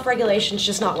know self-regulation is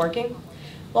just not working?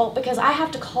 Well, because I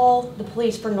have to call the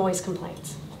police for noise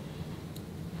complaints.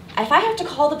 If I have to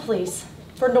call the police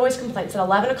for noise complaints at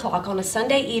 11 o'clock on a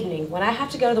Sunday evening when I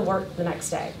have to go to work the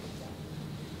next day,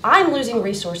 I'm losing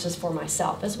resources for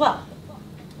myself as well.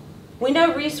 We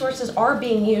know resources are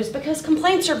being used because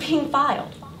complaints are being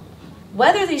filed.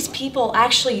 Whether these people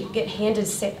actually get handed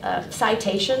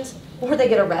citations or they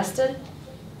get arrested,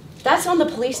 that's on the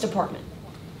police department.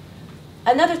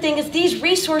 Another thing is these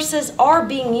resources are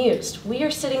being used. We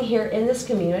are sitting here in this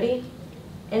community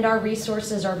and our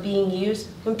resources are being used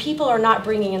when people are not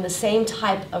bringing in the same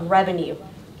type of revenue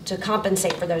to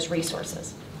compensate for those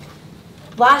resources.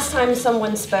 Last time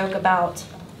someone spoke about,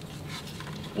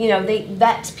 they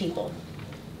vet people.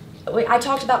 I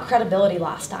talked about credibility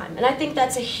last time, and I think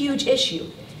that's a huge issue.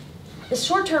 The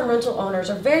short-term rental owners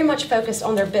are very much focused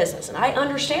on their business, and I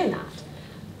understand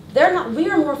that. We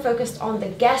are more focused on the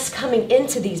guests coming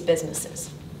into these businesses.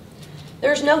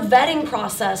 There's no vetting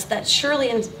process that's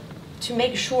surely to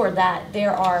make sure that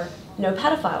there are no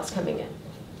pedophiles coming in.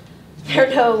 There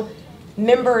are no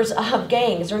members of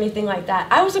gangs or anything like that.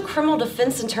 I was a criminal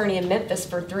defense attorney in Memphis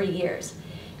for 3 years.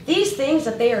 These things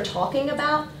that they are talking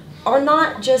about are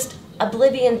not just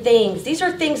oblivion things. These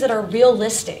are things that are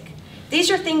realistic.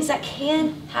 These are things that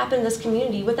can happen in this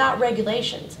community without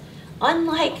regulations.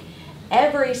 Unlike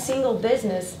every single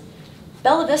business,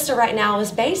 Bella Vista right now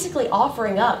is basically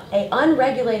offering up an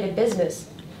unregulated business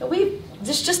that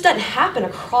this just doesn't happen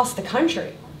across the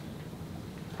country.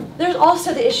 There's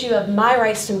also the issue of my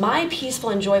rights to my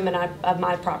peaceful enjoyment of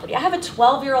my property. I have a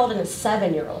 12-year-old and a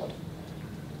 7-year-old.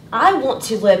 I want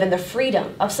to live in the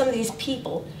freedom of some of these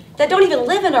people that don't even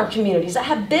live in our communities, that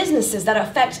have businesses that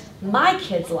affect my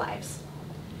kids' lives.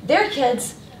 Their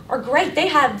kids are great. They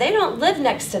don't live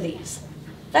next to these.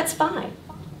 That's fine.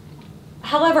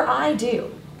 However, I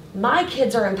do. My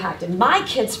kids are impacted. My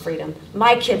kids' freedom,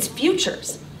 my kids'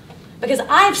 futures. Because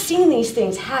I've seen these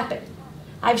things happen.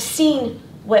 I've seen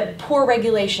what poor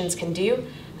regulations can do.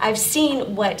 I've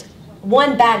seen what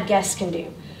one bad guest can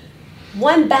do.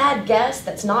 One bad guest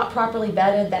that's not properly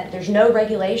vetted, that there's no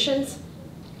regulations,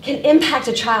 can impact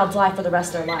a child's life for the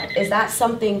rest of their life. Is that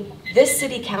something this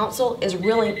city council is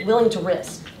willing to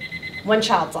risk? One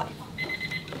child's life.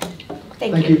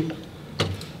 Thank you.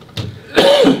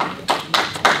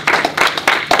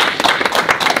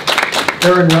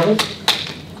 Aaron Rebels.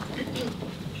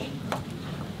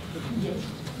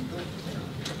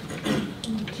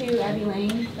 To Abby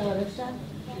Lane, Bella Vista.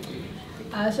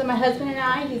 So my husband and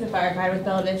I, he's a firefighter with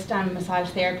Bella Vista, I'm a massage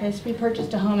therapist. We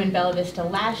purchased a home in Bella Vista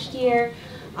last year.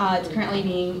 It's currently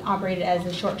being operated as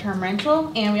a short-term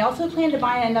rental, and we also plan to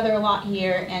buy another lot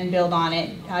here and build on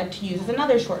it to use as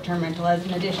another short-term rental as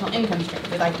an additional income stream.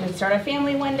 We'd like to start a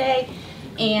family one day,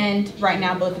 and right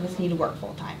now both of us need to work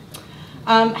full-time.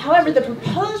 However, the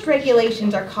proposed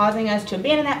regulations are causing us to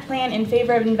abandon that plan in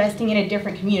favor of investing in a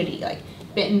different community, like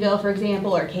Bentonville, for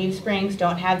example, or Cave Springs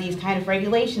don't have these kind of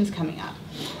regulations coming up.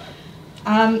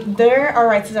 There are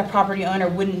rights as a property owner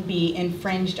wouldn't be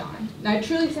infringed on. Now, I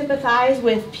truly sympathize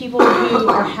with people who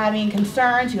are having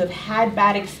concerns, who have had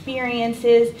bad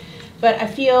experiences, but I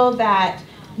feel that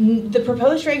the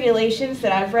proposed regulations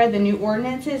that I've read, the new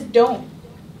ordinances, don't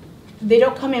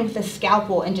come in with a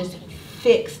scalpel and just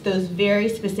fix those very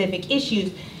specific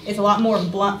issues. It's a lot more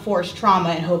blunt force trauma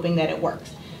and hoping that it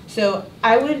works. So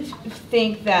I would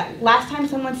think that last time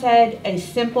someone said a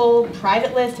simple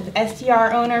private list of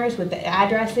STR owners with the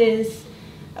addresses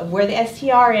of where the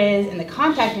STR is and the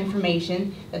contact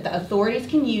information that the authorities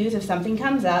can use if something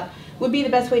comes up would be the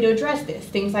best way to address this.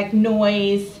 Things like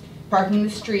noise, parking in the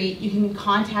street, you can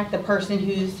contact the person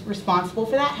who's responsible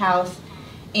for that house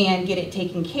and get it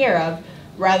taken care of,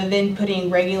 rather than putting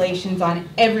regulations on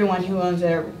everyone who owns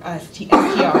a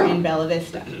STR in Bella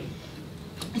Vista.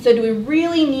 So do we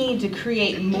really need to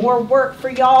create more work for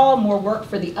y'all, more work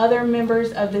for the other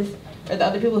members of this, or the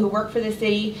other people who work for the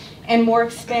city, and more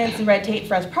expense and red tape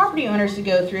for us property owners to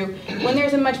go through when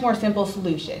there's a much more simple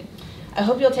solution? I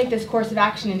hope you'll take this course of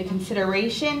action into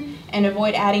consideration and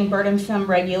avoid adding burdensome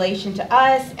regulation to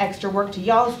us, extra work to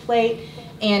y'all's plate,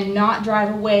 and not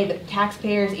drive away the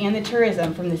taxpayers and the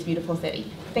tourism from this beautiful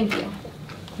city. Thank you.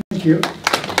 Thank you.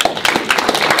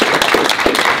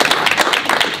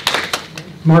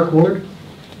 Mark Woolard.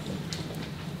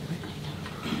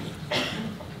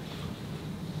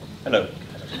 Hello.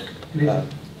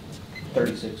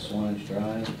 36 Swanage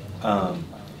Drive. I'm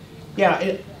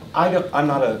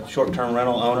not a short-term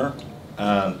rental owner.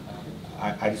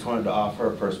 I just wanted to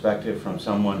offer a perspective from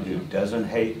someone who doesn't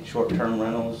hate short-term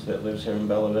rentals that lives here in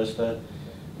Bella Vista.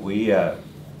 We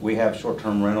have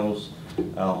short-term rentals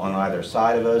on either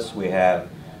side of us. We have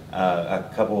a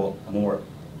couple more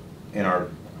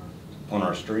on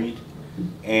our street,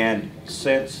 and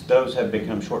since those have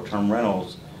become short-term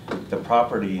rentals, the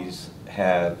properties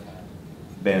have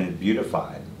been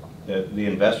beautified. The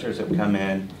investors have come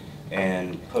in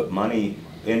and put money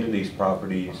into these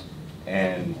properties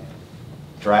and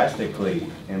drastically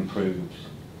improved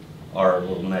our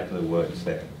little neck of the woods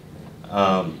there.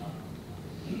 Not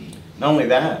only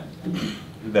that,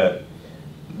 the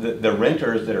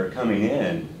renters that are coming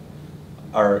in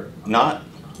are not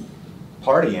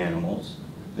party animals.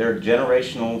 They're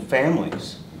generational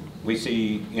families. We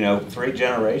see, 3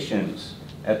 generations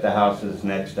at the houses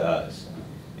next to us,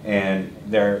 and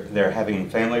they're having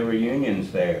family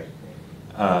reunions there.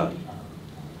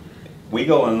 We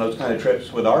go on those kind of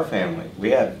trips with our family.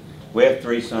 We have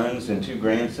 3 sons and 2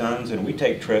 grandsons, and we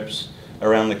take trips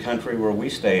around the country where we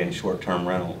stay in short-term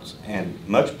rentals, and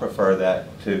much prefer that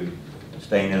to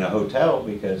staying in a hotel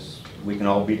because we can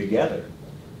all be together.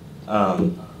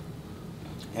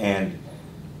 And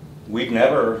we've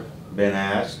never been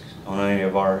asked on any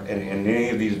of in any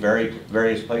of these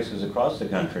various places across the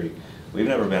country, we've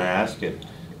never been asked if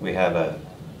we have a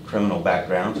criminal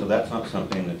background, so that's not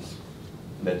something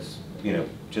that's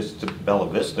just to Bella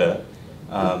Vista.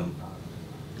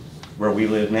 Where we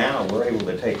live now, we're able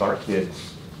to take our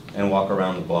kids and walk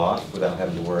around the block without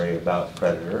having to worry about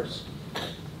predators.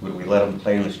 Would we let them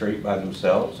play in the street by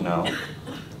themselves? No.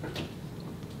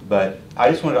 But I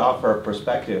just wanted to offer a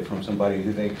perspective from somebody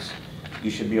who thinks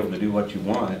you should be able to do what you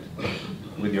want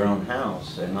with your own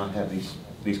house and not have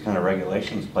these kind of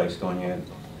regulations placed on you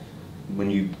when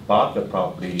you bought the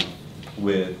property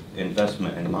with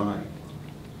investment in mind.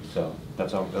 So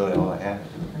that's really all I have.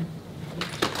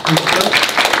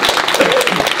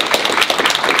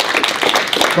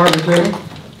 Barbara Taylor.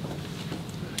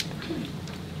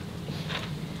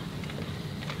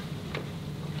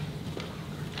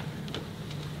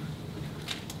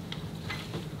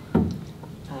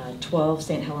 Uh, 12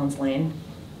 St. Helens Lane.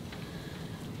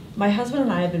 My husband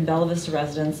and I have been Bella Vista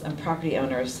residents and property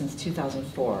owners since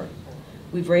 2004.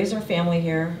 We've raised our family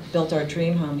here, built our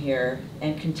dream home here,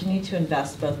 and continue to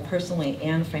invest both personally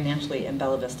and financially in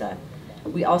Bella Vista.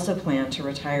 We also plan to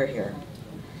retire here.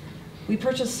 We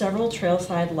purchased several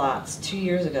trailside lots 2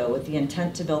 years ago with the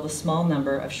intent to build a small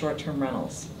number of short-term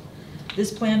rentals.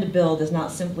 This plan to build is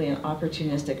not simply an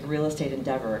opportunistic real estate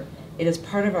endeavor. It is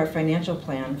part of our financial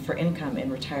plan for income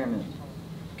in retirement.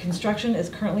 Construction is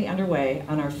currently underway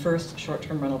on our first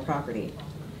short-term rental property.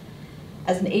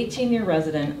 As an 18-year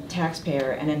resident,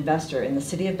 taxpayer, and investor in the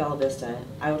city of Bella Vista,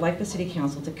 I would like the City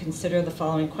Council to consider the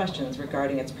following questions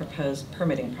regarding its proposed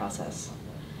permitting process.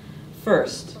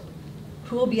 First,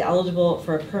 who will be eligible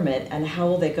for a permit and how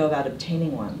will they go about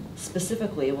obtaining one?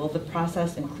 Specifically, will the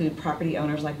process include property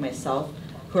owners like myself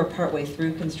who are partway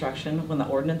through construction when the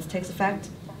ordinance takes effect?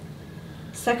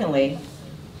 Secondly,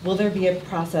 will there be a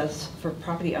process for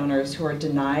property owners who are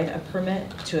denied a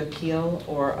permit to appeal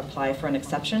or apply for an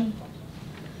exception?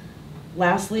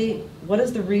 Lastly, what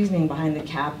is the reasoning behind the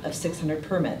cap of 600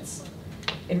 permits?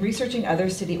 In researching other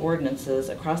city ordinances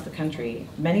across the country,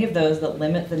 many of those that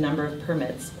limit the number of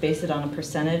permits base it on a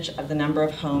percentage of the number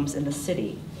of homes in the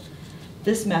city.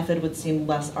 This method would seem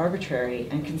less arbitrary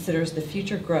and considers the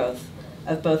future growth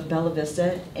of both Bella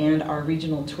Vista and our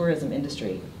regional tourism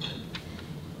industry.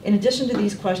 In addition to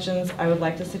these questions, I would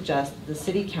like to suggest the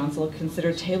City Council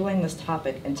consider tabling this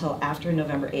topic until after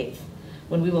November 8th,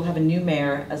 when we will have a new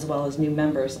mayor as well as new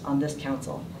members on this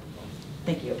council.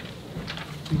 Thank you.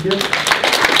 Thank you.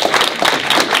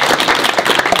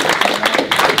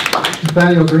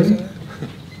 Nathaniel Green.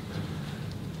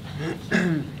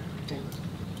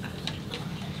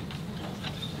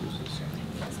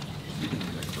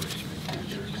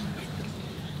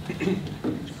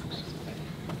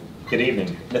 Good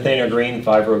evening. Nathaniel Green,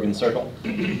 5 Rogan Circle.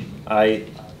 I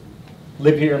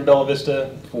live here in Bella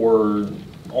Vista for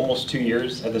almost 2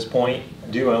 years at this point.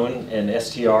 Do own an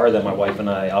STR that my wife and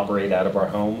I operate out of our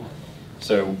home.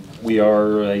 So we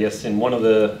are, I guess, in one of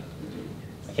the,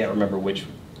 I can't remember which,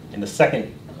 in the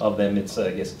second of them, it's,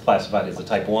 I guess, classified as a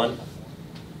type 1,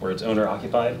 where it's owner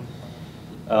occupied.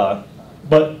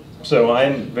 So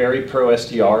I'm very pro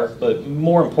STR, but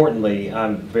more importantly,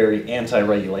 I'm very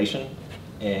anti-regulation.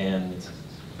 And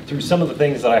through some of the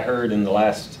things that I heard in the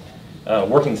last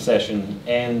working session,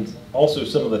 and also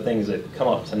some of the things that come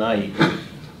up tonight,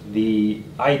 the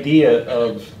idea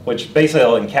of, which basically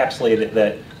I'll encapsulate it,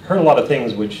 that heard a lot of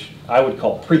things which I would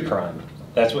call pre-crime.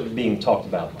 That's what's being talked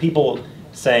about. People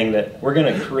saying that we're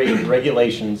going to create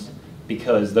regulations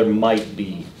because there might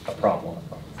be a problem.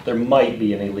 There might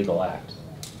be an illegal act.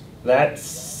 That's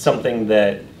something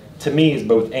that, to me, is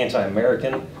both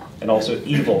anti-American and also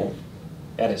evil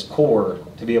at its core,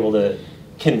 to be able to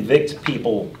convict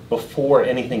people before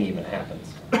anything even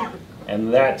happens.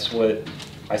 And that's what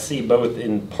I see both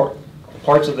in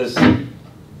parts of this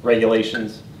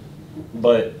regulations,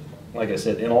 but like I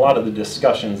said, in a lot of the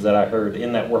discussions that I heard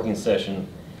in that working session,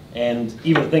 and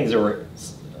even things that were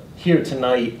here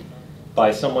tonight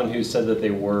by someone who said that they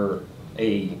were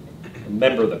a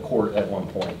member of the court at one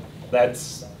point.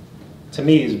 That's, to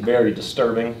me, is very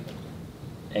disturbing,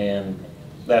 and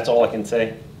that's all I can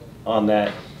say on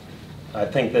that. I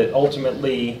think that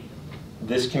ultimately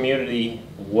this community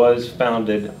was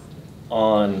founded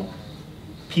on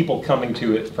people coming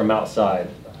to it from outside.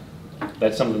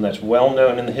 That's something that's well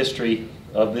known in the history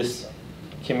of this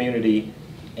community,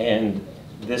 and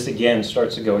this again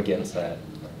starts to go against that.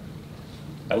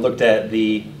 I looked at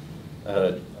the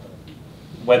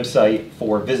website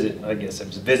for Visit, I guess it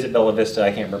was Visit Bella Vista,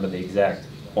 I can't remember the exact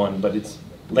one, but it's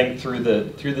linked through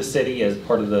the city as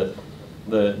part of the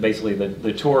basically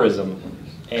the tourism,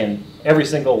 and every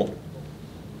single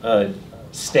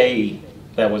stay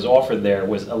that was offered there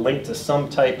was a link to some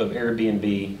type of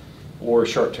Airbnb or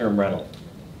short-term rental.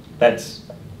 That's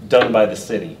done by the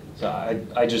city. So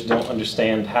I just don't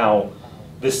understand how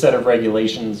this set of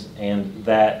regulations and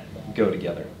that go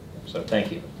together. So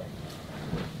thank you.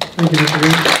 Thank you, Mr.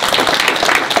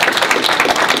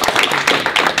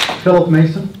 Green. Philip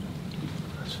Mason.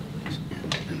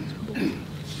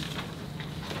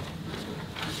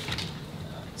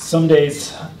 Some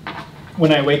days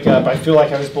when I wake up, I feel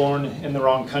like I was born in the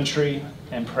wrong country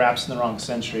and perhaps in the wrong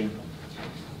century.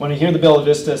 When I hear the Bella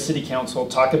Vista City Council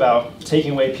talk about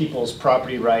taking away people's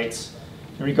property rights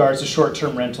in regards to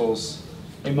short-term rentals,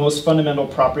 a most fundamental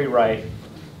property right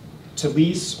to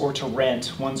lease or to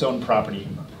rent one's own property,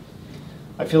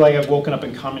 I feel like I've woken up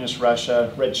in communist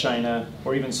Russia, Red China,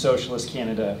 or even socialist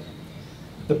Canada.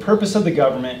 The purpose of the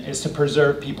government is to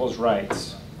preserve people's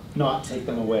rights, not take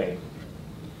them away.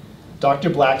 Dr.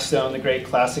 Blackstone, the great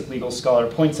classic legal scholar,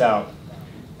 points out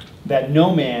that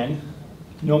no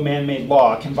man-made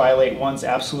law can violate one's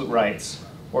absolute rights,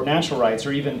 or natural rights,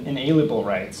 or even inalienable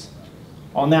rights.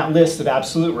 On that list of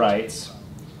absolute rights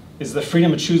is the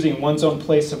freedom of choosing one's own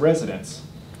place of residence,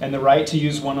 and the right to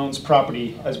use one's own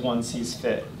property as one sees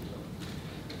fit.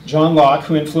 John Locke,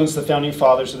 who influenced the founding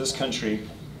fathers of this country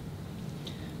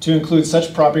to include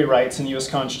such property rights in the U.S.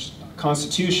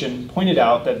 Constitution, pointed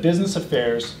out that business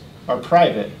affairs are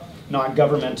private, not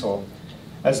governmental,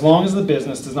 as long as the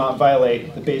business does not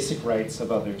violate the basic rights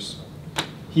of others.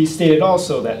 He stated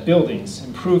also that buildings,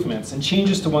 improvements, and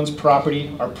changes to one's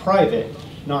property are private,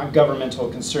 not governmental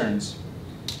concerns,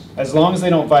 as long as they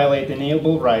don't violate the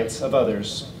inalienable rights of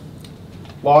others.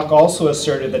 Locke also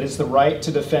asserted that it's the right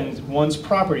to defend one's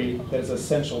property that is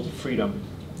essential to freedom.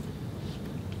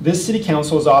 This city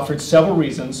council has offered several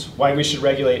reasons why we should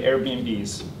regulate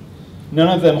Airbnbs. None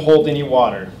of them hold any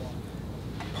water.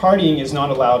 Partying is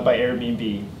not allowed by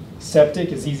Airbnb. Septic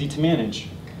is easy to manage.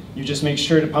 You just make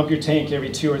sure to pump your tank every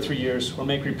 2 or 3 years or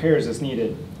make repairs as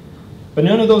needed. But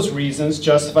none of those reasons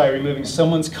justify removing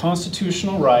someone's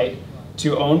constitutional right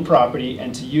to own property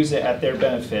and to use it at their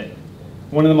benefit.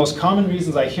 One of the most common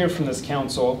reasons I hear from this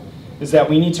council is that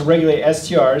we need to regulate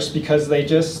STRs because they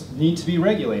just need to be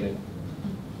regulated.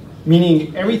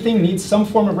 Meaning everything needs some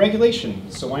form of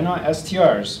regulation, so why not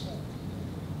STRs?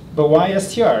 But why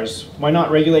STRs? Why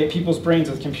not regulate people's brains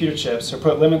with computer chips or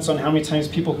put limits on how many times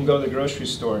people can go to the grocery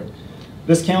store?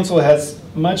 This council has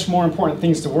much more important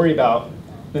things to worry about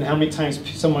than how many times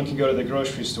someone can go to the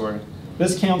grocery store.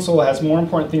 This council has more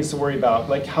important things to worry about,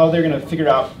 like how they're going to figure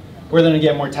out where they're going to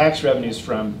get more tax revenues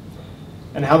from,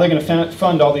 and how they're going to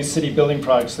fund all these city building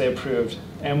projects they approved,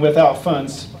 and without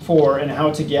funds for, and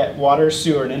how to get water,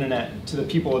 sewer, and internet to the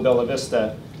people of Bella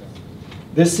Vista.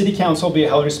 This city council will be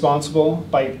held responsible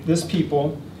by this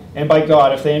people and by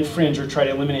God if they infringe or try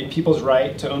to eliminate people's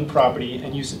right to own property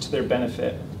and use it to their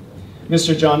benefit.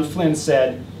 Mr. John Flynn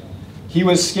said he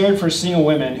was scared for single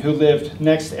women who lived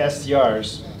next to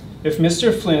STRs. If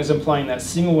Mr. Flynn is implying that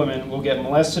single women will get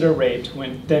molested or raped,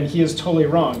 then he is totally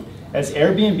wrong, as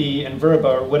Airbnb and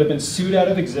Verba would have been sued out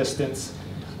of existence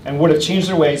and would have changed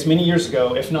their ways many years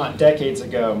ago, if not decades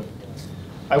ago.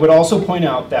 I would also point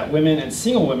out that women and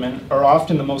single women are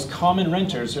often the most common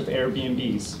renters of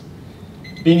Airbnbs.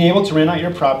 Being able to rent out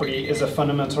your property is a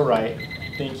fundamental right.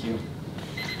 Thank you.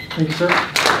 Thank you, sir.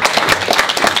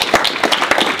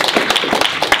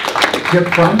 Kip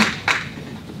Fromm.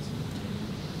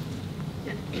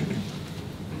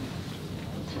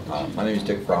 My name is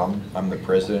Dick Fromm. I'm the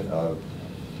president of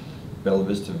Bella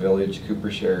Vista Village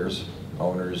Cooper Shares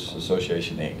Owners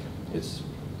Association, Inc. It's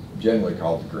generally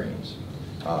called the Greens.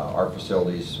 Our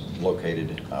facility's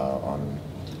located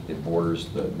it borders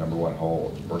the #1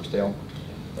 hole of Burksdale,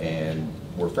 and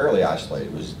we're fairly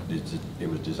isolated. It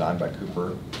was designed by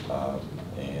Cooper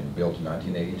and built in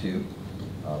 1982.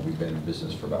 We've been in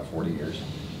business for about 40 years.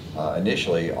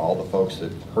 Initially, all the folks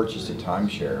that purchased a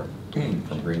timeshare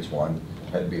from Greens One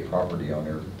had to be a property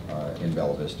owner in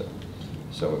Bella Vista.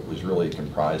 So it was really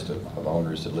comprised of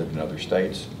owners that lived in other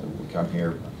states that would come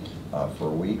here for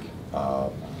a week.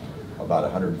 About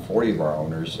 140 of our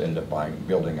owners ended up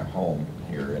building a home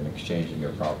here and exchanging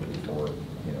their property for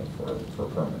a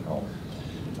permanent home.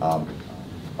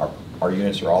 Our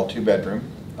units are all 2-bedroom.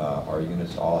 Our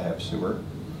units all have sewer.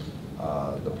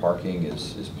 The parking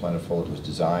is plentiful. It was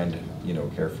designed,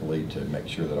 carefully to make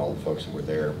sure that all the folks that were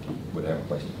there would have a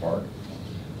place to park.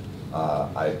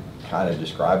 I kind of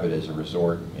describe it as a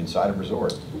resort inside a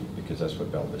resort, because that's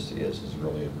what Bella Vista is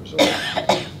really a resort.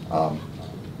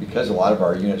 Because a lot of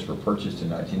our units were purchased in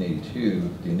 1982,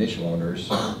 the initial owners,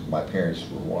 my parents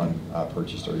were one,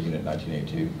 purchased our unit in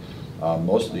 1982.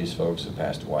 Most of these folks have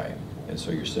passed away, and so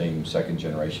you're seeing second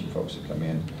generation folks that come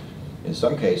in. In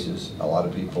some cases, a lot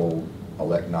of people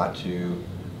elect not to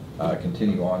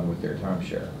continue on with their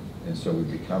timeshare. And so we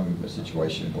become a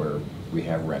situation where we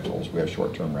have rentals, we have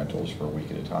short-term rentals for a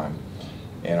week at a time.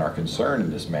 And our concern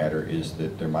in this matter is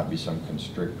that there might be some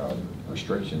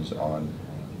restrictions on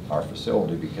our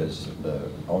facility, because the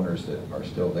owners that are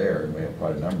still there, and we have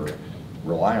quite a number,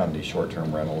 rely on these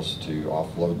short-term rentals to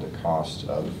offload the cost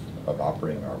of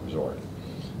operating our resort.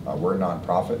 We're a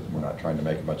nonprofit, we're not trying to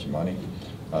make a bunch of money.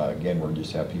 Again, we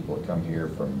just have people that come here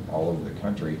from all over the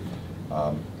country.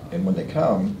 And when they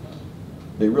come,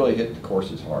 they really hit the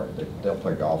courses hard. They'll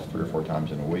play golf 3 or 4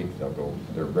 times in a week.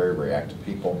 They're very, very active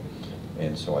people.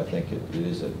 And so I think it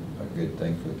is a good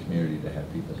thing for the community to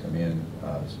have people come in,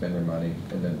 spend their money,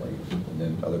 and then leave. And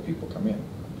then other people come in.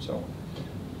 So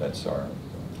that's our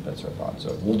thought. So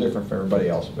a little different for everybody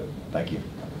else, but thank you.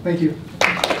 Thank you.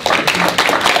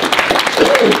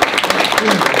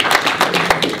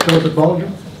 Joseph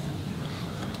Bollinger.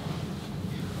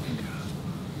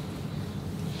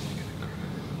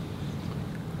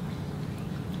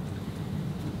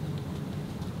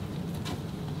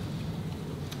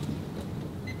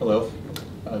 Hello,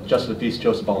 Justice of the Peace,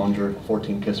 Joseph Bollinger,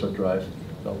 14 Kissler Drive,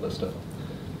 Bella Vista.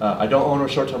 I don't own a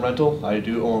short-term rental. I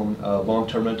do own a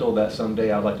long-term rental that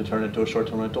someday I'd like to turn into a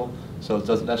short-term rental, so it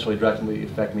doesn't necessarily directly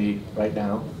affect me right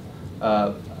now.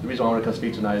 The reason why I want to come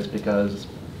speak tonight is because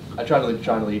I try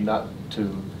to not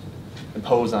to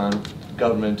impose on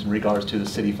government in regards to the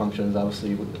city functions.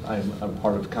 Obviously, I'm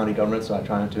part of county government, so I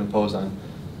try not to impose on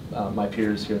my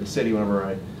peers here at the city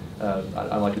whenever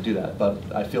I like to do that. But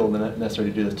I feel necessary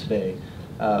to do this today.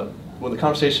 When the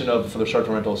conversation for the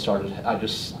short-term rental started,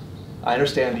 I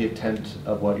understand the intent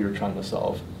of what you're trying to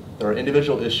solve. There are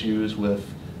individual issues with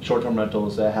short-term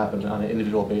rentals that happen on an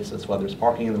individual basis, whether it's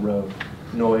parking in the road,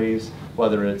 noise,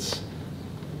 whether it's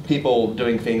people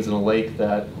doing things in the lake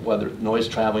that, whether noise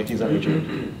traveling, things of that nature.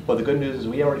 But the good news is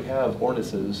we already have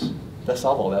ordinances that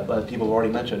solve all that, but people have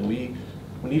already mentioned. We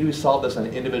need to resolve this on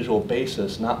an individual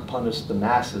basis, not punish the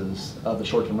masses of the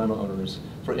short-term rental owners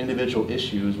for individual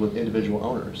issues with individual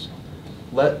owners.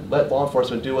 Let law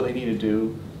enforcement do what they need to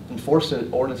do, enforce the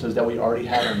ordinances that we already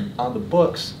have on the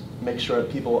books, make sure that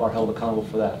people are held accountable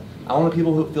for that. I want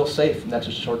people who feel safe next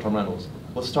to short-term rentals.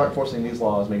 Let's start enforcing these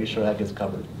laws, making sure that gets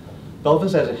covered. Bella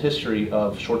Vista has a history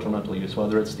of short-term rental use,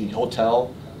 whether it's the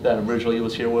hotel that originally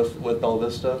was here with Bella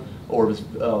Vista, or it was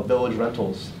Village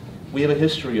Rentals. We have a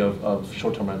history of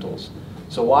short-term rentals.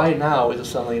 So why now is it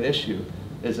suddenly an issue?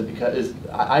 Is it because,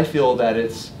 I feel that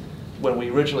it's, when we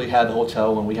originally had the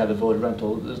hotel, when we had the Village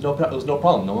Rental, there was no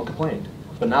problem, no one complained.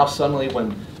 But now suddenly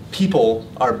when people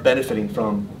are benefiting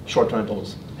from short-term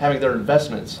rentals, having their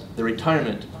investments, their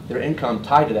retirement, their income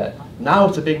tied to that, now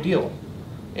it's a big deal.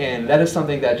 And that is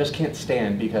something that just can't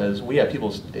stand, because we have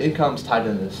people's incomes tied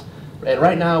to this. And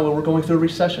right now we're going through a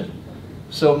recession.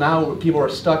 So now people are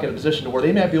stuck in a position where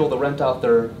they may not be able to rent out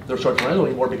their short-term rental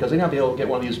anymore because they may not be able to get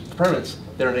one of these permits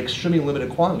that are in extremely limited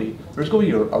quantity. There's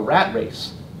going to be a rat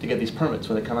race to get these permits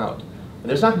when they come out. And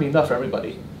there's not going to be enough for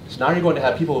everybody. So now you're going to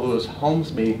have people whose homes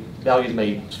values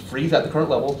may freeze at the current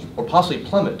level or possibly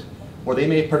plummet, where they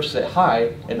may purchase it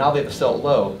high and now they have to sell it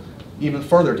low, even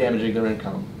further damaging their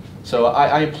income. So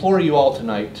I implore you all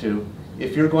tonight to,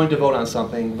 if you're going to vote on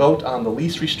something, vote on the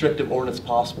least restrictive ordinance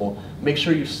possible. Make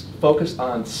sure you focus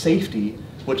on safety,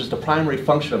 which is the primary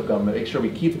function of government. Make sure we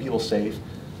keep the people safe.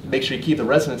 Make sure you keep the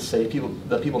residents safe,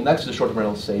 the people next to the short-term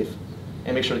rentals safe,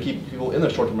 and make sure to keep people in the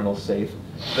short-term rentals safe.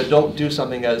 But don't do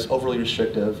something that is overly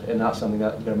restrictive and not something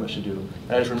that the government should do.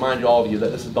 And I just remind you, all of you,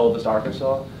 that this is Bella Vista,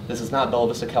 Arkansas. This is not Bella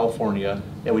Vista, California,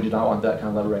 and we do not want that kind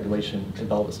of level of regulation in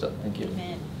Bella Vista. Thank you.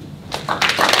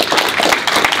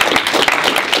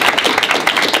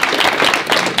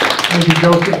 Thank you,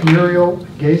 Joseph. Muriel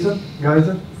Geiser?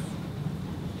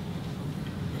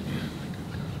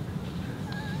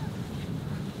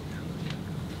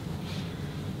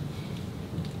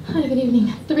 Hi, good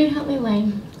evening. 3 Huntley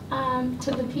Lane.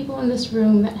 To the people in this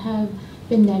room that have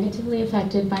been negatively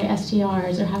affected by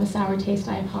STRs or have a sour taste,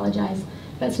 I apologize.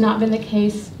 That's not been the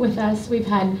case with us. We've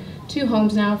had 2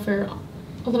 homes now for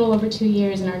a little over 2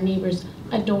 years, and our neighbors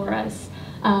adore us.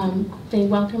 They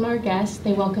welcome our guests,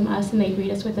 they welcome us, and they greet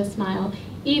us with a smile,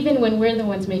 even when we're the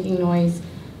ones making noise,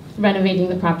 renovating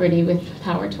the property with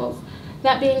power tools.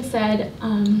 That being said,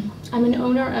 I'm an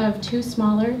owner of 2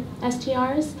 smaller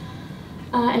STRs,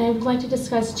 and I would like to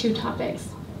discuss 2 topics.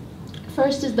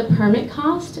 First is the permit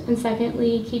cost, and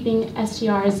secondly, keeping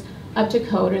STRs up to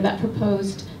code, or that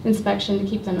proposed inspection to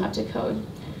keep them up to code.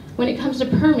 When it comes to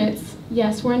permits,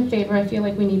 yes, we're in favor. I feel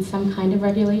like we need some kind of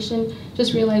regulation.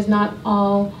 Just realize not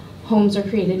all homes are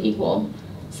created equal.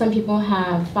 Some people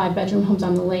have 5-bedroom homes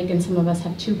on the lake, and some of us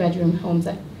have 2-bedroom homes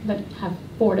that have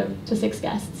 4 to 6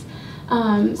 guests.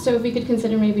 So if we could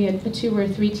consider maybe a 2 or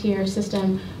 3-tier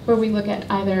system where we look at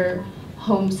either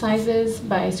home sizes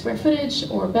by square footage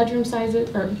or bedroom sizes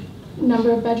or number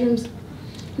of bedrooms,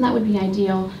 that would be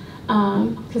ideal.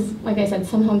 Because like I said,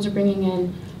 some homes are bringing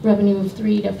in revenue of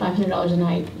 $300 to $500 a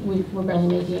night. We're barely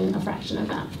making a fraction of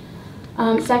that.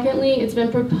 Secondly, it's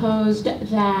been proposed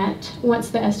that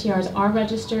once the STRs are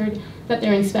registered, that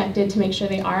they're inspected to make sure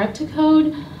they are up to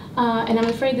code. And I'm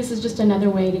afraid this is just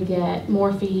another way to get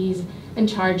more fees and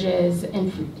charges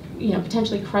and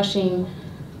potentially crushing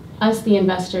us, the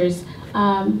investors.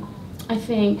 I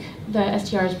think the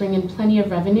STRs bring in plenty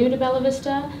of revenue to Bella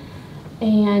Vista,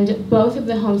 and both of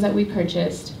the homes that we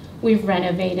purchased, we've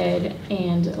renovated,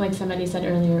 and like somebody said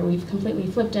earlier, we've completely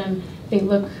flipped them. They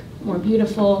look more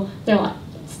beautiful. They're a lot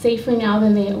safer now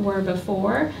than they were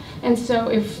before. And so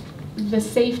if the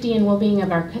safety and well-being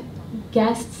of our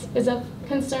guests is of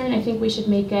concern, I think we should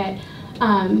make it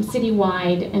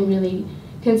citywide and really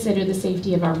consider the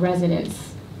safety of our residents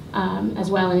as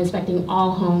well, and inspecting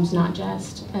all homes, not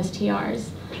just STRs.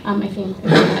 I think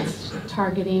that's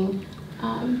targeting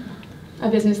a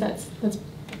business that's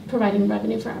providing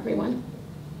revenue for everyone.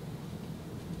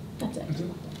 That's it.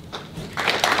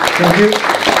 Thank you.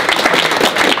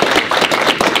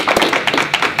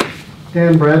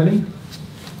 Dan Bradley.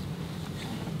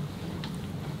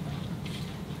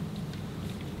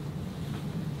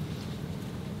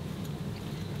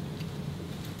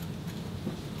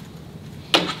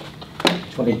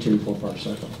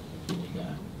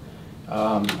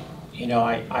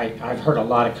 I've heard a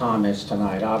lot of comments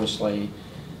tonight. Obviously,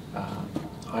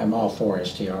 I'm all for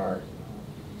STR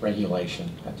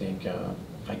regulation. I think,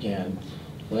 again,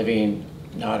 living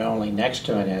not only next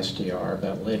to an STR,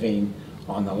 but living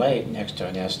on the lake next to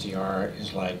an STR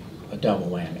is like a double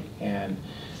whammy. And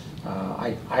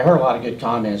I heard a lot of good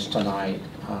comments tonight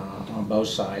on both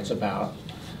sides about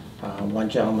one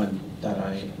gentleman that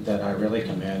I really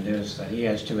commend is that he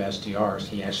has 2 STRs.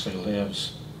 He actually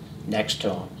lives next to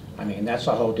them. I mean, that's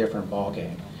a whole different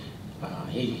ballgame.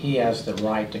 He has the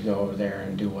right to go over there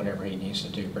and do whatever he needs to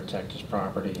do to protect his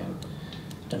property and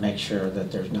to make sure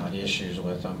that there's not issues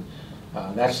with them.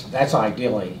 That's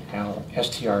ideally how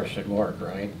STR should work,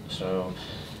 right? So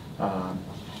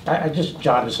I just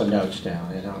jotted some notes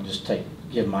down, and I'll just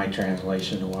give my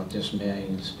translation of what this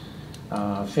means.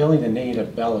 Feeling the need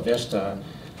of Bella Vista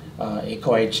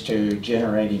equates to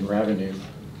generating revenue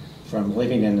from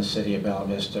living in the city of Bella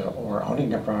Vista or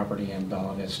owning a property in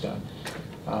Bella Vista.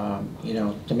 You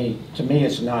know, to me,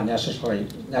 it's not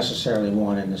necessarily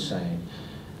one and the same.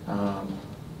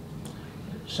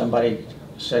 Somebody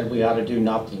said we ought to do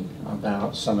nothing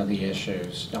about some of the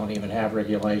issues. Don't even have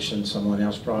regulations. Someone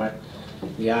else brought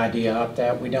the idea up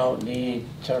that we don't need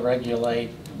to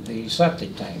regulate the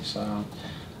septic tanks.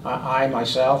 I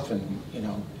myself and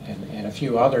and a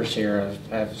few others here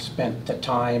have spent the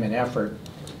time and effort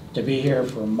to be here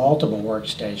for multiple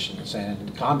workstations,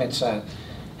 and comments that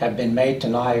have been made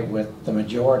tonight with the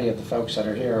majority of the folks that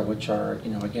are here, which are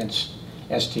against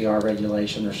STR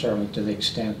regulation, or certainly to the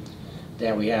extent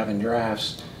that we have in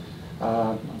drafts.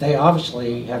 They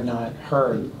obviously have not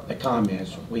heard the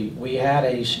comments. We had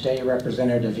a state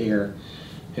representative here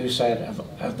who said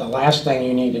the last thing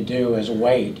you need to do is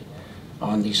wait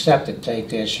on the septic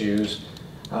tank issues.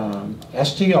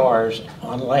 STRs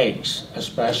on lakes,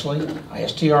 especially,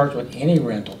 STRs with any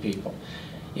rental people.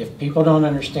 If people don't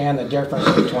understand the difference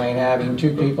between having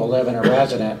 2 people live in a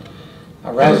residence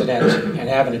and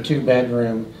having a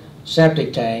 2-bedroom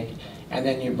septic tank, and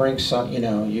then you bring some,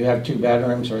 you have 2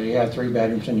 bedrooms or you have 3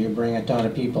 bedrooms and you bring a ton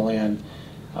of people in,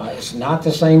 it's not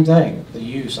the same thing. The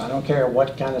use, I don't care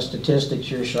what kind of statistics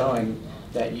you're showing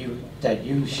that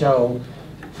you show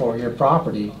for your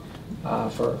property,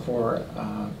 for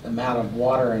the amount of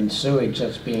water and sewage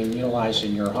that's being utilized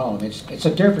in your home. It's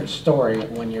a different story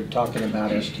when you're talking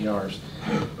about STRs.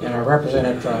 And our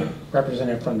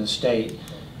representative from the state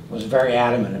was very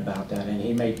adamant about that, and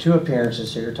he made 2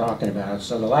 appearances here talking about it.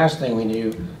 So the last thing we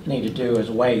need to do is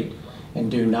wait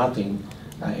and do nothing.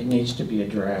 It needs to be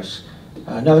addressed.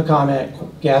 Another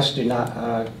comment: guests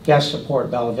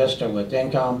support Bella Vista with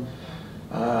income.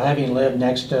 Having lived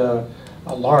next to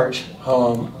a large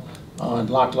home on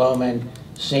Loch Lomond,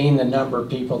 seeing the number of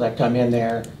people that come in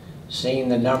there, seeing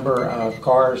the number of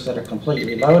cars that are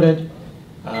completely loaded,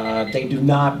 they do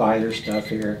not buy their stuff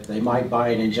here. They might buy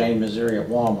it in Jane, Missouri at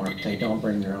Walmart. They don't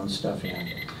bring their own stuff in.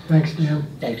 Thanks, Dan.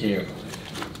 Thank you.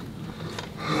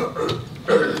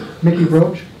 Mickey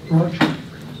Roach.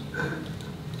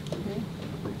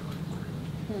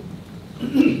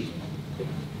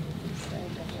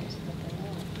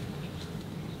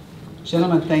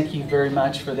 Gentlemen, thank you very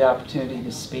much for the opportunity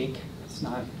to speak. It's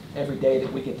not every day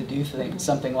that we get to do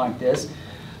something like this.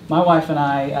 My wife and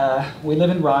I, we live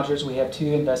in Rogers. We have 2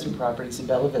 investment properties in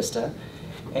Bella Vista,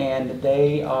 and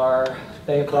they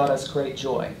have brought us great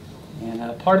joy.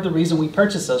 And part of the reason we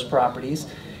purchased those properties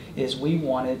is we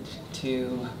wanted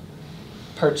to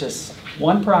purchase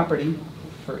 1 property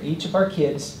for each of our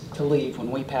kids to leave when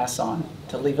we pass on,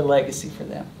 to leave a legacy for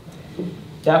them.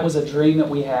 That was a dream that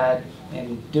we had,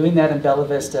 and doing that in Bella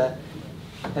Vista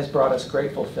has brought us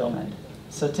great fulfillment.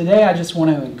 So today I just want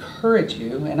to encourage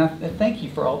you, and I thank you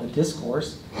for all the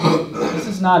discourse. This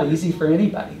is not easy for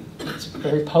anybody. It's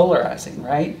very polarizing,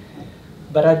 right?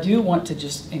 But I do want to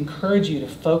just encourage you to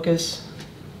focus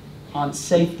on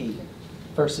safety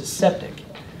versus septic.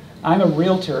 I'm a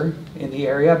realtor in the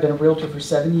area. I've been a realtor for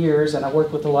 7 years, and I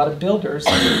work with a lot of builders.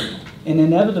 And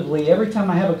inevitably, every time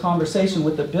I have a conversation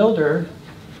with a builder,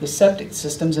 the septic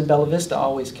systems in Bella Vista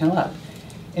always come up.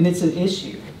 And it's an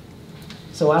issue.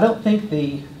 So I don't think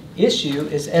the issue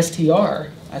is STR.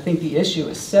 I think the issue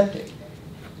is septic.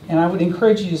 And I would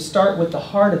encourage you to start with the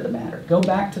heart of the matter. Go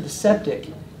back to the septic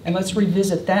and let's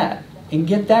revisit that and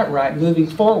get that right moving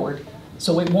forward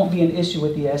so it won't be an issue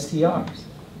with the STRs.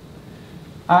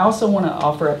 I also want to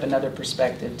offer up another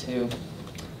perspective too.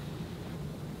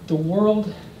 The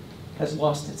world has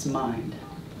lost its mind.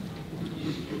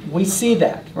 We see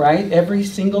that, right? Every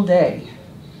single day.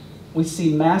 We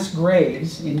see mass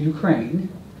graves in Ukraine.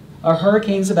 A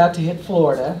hurricane's about to hit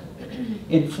Florida.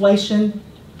 Inflation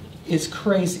is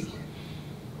crazy.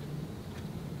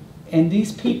 And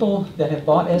these people that have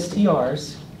bought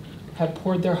STRs have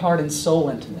poured their heart and soul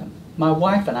into them. My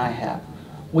wife and I have.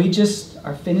 We just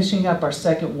are finishing up our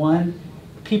second one.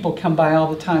 People come by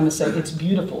all the time and say, it's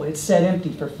beautiful. It's sat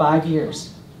empty for 5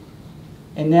 years.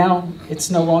 And now it's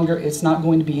not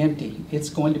going to be empty. It's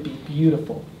going to be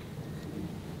beautiful.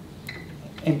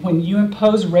 And when you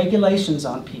impose regulations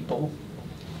on people,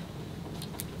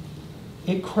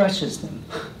 it crushes them.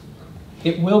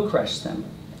 It will crush them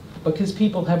because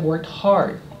people have worked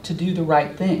hard to do the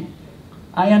right thing.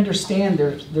 I understand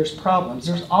there's problems.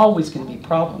 There's always going to be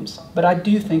problems. But I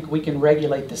do think we can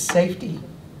regulate the safety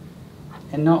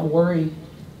and not worry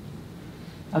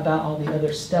about all the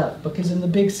other stuff. Because in the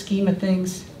big scheme of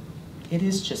things, it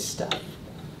is just stuff.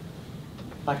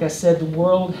 Like I said, the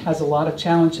world has a lot of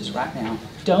challenges right now.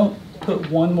 Don't put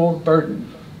one more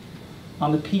burden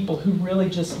on the people who really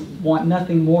just want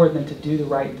nothing more than to do the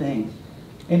right thing.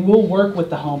 And we'll work with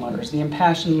the homeowners. The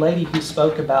impassioned lady who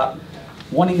spoke about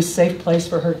wanting a safe place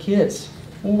for her kids.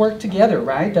 We'll work together,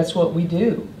 right? That's what we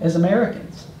do as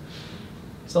Americans.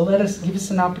 So give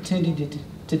us an opportunity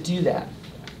to do that.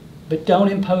 But don't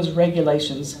impose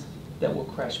regulations that will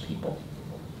crush people.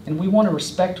 And we want to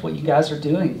respect what you guys are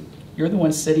doing. You're the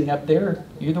one sitting up there.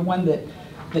 You're the one that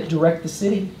direct the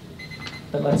city.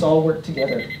 But let's all work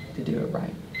together to do it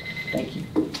right. Thank you.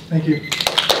 Thank you.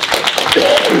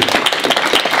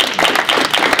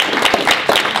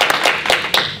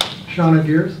 Shauna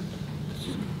Gears.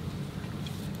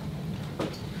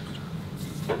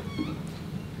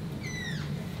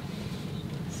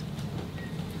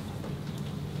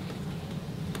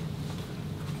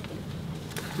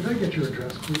 Could I get your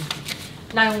address, please?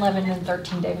 911 and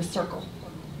 13 Davis Circle.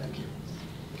 Thank you.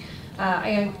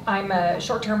 I'm a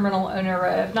short-term rental owner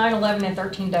of 911 and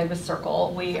 13 Davis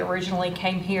Circle. We originally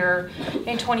came here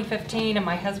in 2015, and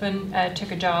my husband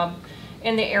took a job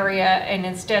in the area, and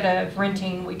instead of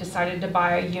renting, we decided to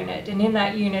buy a unit. And in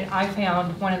that unit, I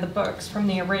found one of the books from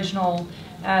the original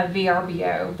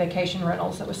VRBO, Vacation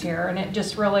Rentals, that was here, and it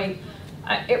just really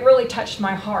touched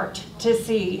my heart to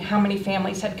see how many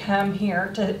families had come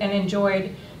here and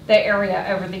enjoyed the area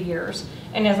over the years.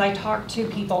 And as I talk to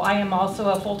people, I am also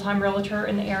a full-time realtor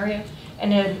in the area,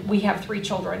 and then we have 3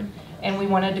 children, and we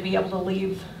wanted to be able to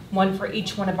leave one for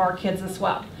each one of our kids as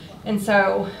well. And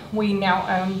so we now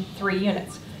own 3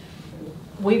 units.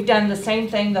 We've done the same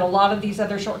thing that a lot of these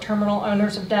other short-term rental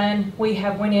owners have done. We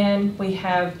have went in, we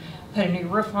have put a new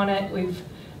roof on it, we've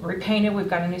repainted, we've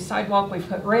got a new sidewalk, we've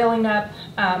put railing up.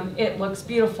 It looks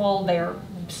beautiful. They're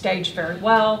staged very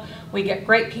well. We get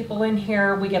great people in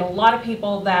here. We get a lot of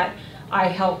people that I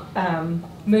help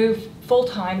move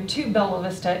full-time to Bella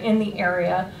Vista in the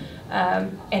area,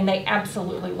 and they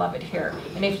absolutely love it here.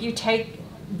 And if you take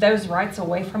those rights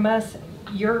away from us,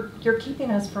 you're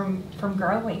keeping us from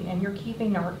growing, and you're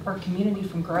keeping our community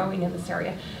from growing in this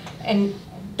area. And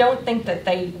don't think that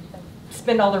they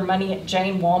spend all their money at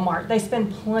Jane Walmart. They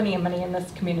spend plenty of money in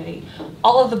this community.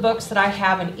 All of the books that I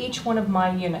have in each one of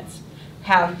my units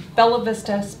have Bella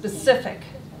Vista specific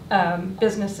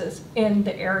businesses in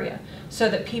the area, so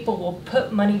that people will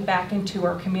put money back into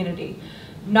our community.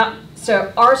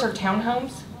 So ours are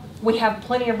townhomes. We have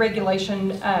plenty of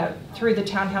regulation through the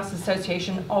Townhouse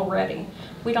Association already.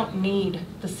 We don't need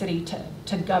the city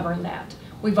to govern that.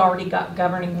 We've already got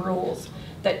governing rules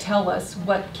that tell us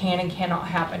what can and cannot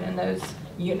happen in those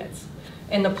units.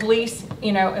 And the police,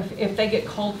 you know, if they get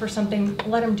called for something,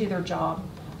 let them do their job.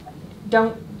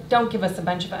 Don't give us a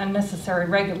bunch of unnecessary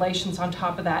regulations on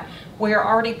top of that. We are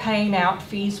already paying out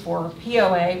fees for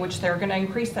POA, which they're going to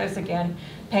increase those again,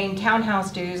 paying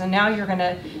townhouse dues, and now you're going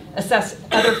to assess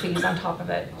other fees on top of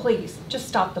it. Please, just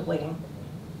stop the bleeding.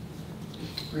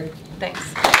 Great.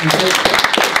 Thanks.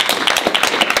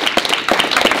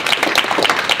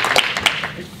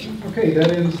 Okay,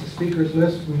 that ends the speakers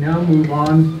list. We now move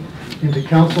on into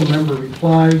council member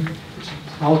reply.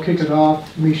 I'll kick it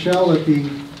off. Michelle, at the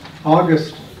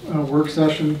August work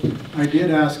session, I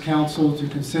did ask council to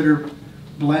consider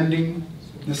blending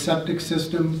the septic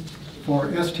system for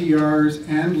STRs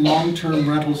and long-term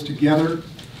rentals together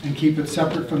and keep it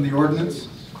separate from the ordinance.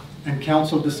 And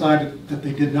council decided that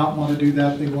they did not want to do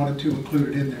that. They wanted to include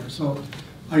it in there. So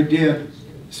I did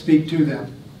speak to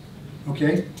them.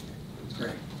 Okay?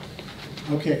 Great.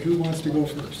 Okay, who wants to go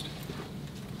first?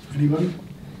 Anybody?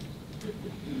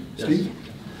 Yes. Steve?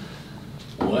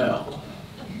 Well,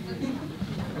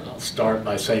 I'll start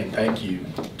by saying thank you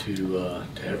to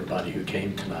everybody who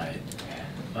came tonight.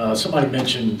 Somebody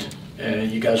mentioned,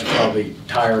 you guys are probably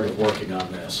tired of working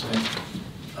on this.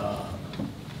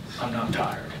 I'm not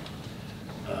tired.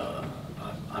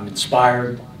 I'm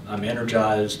inspired, I'm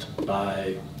energized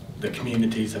by the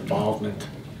community's involvement.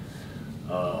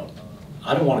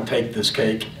 I don't want to take this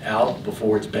cake out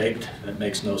before it's baked. That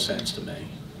makes no sense to me.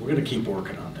 We're going to keep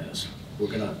working on this. We're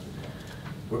going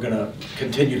to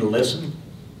continue to listen.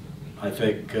 I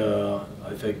think the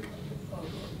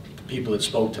people that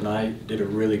spoke tonight did a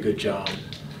really good job.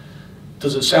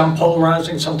 Does it sound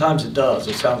polarizing? Sometimes it does.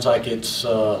 It sounds like it's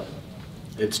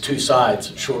two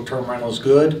sides. Short-term rental is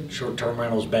good, short-term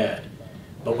rental is bad.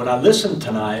 But when I listened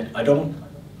tonight, I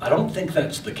don't think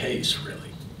that's the case, really.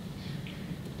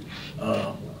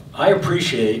 I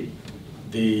appreciate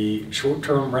the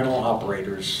short-term rental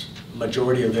operators.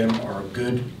 Majority of them are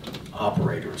good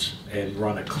operators and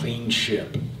run a clean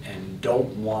ship and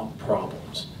don't want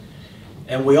problems.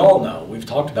 And we all know, we've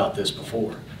talked about this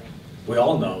before, we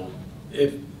all know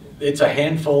if it's a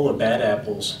handful of bad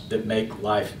apples that make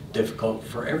life difficult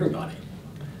for everybody.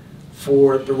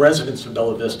 For the residents of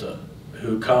Bella Vista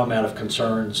who come out of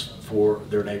concerns for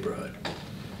their neighborhood.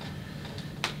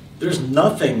 There's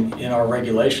nothing in our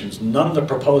regulations, none of the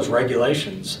proposed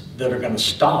regulations that are going to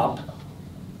stop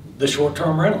the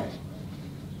short-term rental.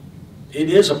 It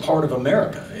is a part of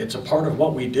America. It's a part of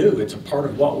what we do. It's a part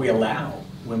of what we allow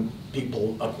when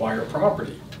people acquire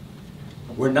property.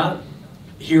 We're not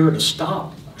here to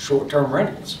stop short-term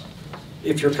rentals.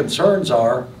 If your concerns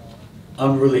are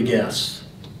unruly guests,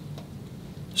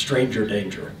 stranger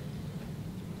danger,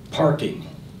 parking,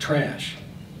 trash,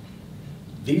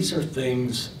 these are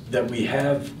things that we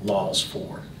have laws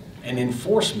for, and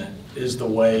enforcement is the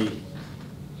way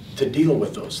to deal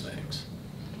with those things.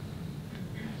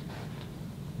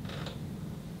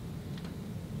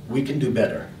 We can do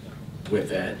better with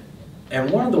that. And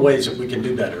one of the ways that we can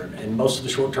do better, and most of the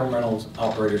short-term rental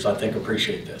operators I think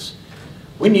appreciate this,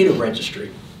 we need a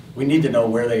registry. We need to know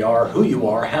where they are, who you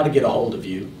are, how to get a hold of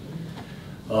you.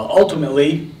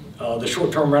 Ultimately, the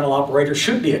short-term rental operator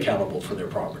should be accountable for their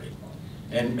property.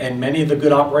 And many of the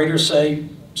good operators say,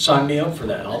 sign me up for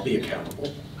that, I'll be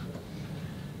accountable.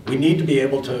 We need to be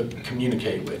able to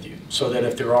communicate with you so that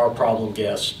if there are problem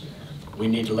guests, we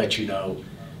need to let you know.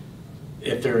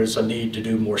 If there is a need to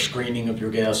do more screening of your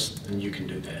guests, then you can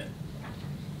do that.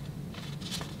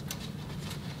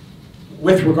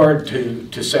 With regard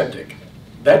to septic,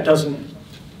 that doesn't,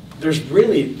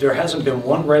 there hasn't been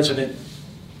one resident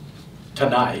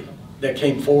tonight that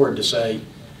came forward to say,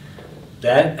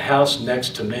 that house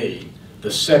next to me,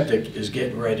 the septic is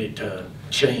getting ready to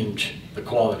change the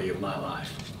quality of my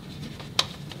life.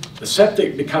 The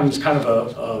septic becomes kind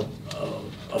of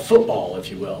a football, if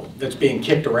you will, that's being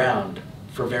kicked around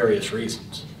for various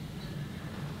reasons.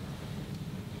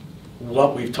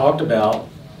 What we've talked about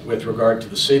with regard to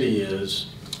the city is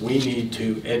we need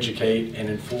to educate and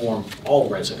inform all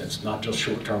residents, not just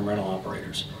short-term rental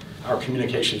operators. Our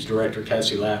communications director,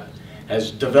 Cassie Lapp,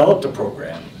 has developed a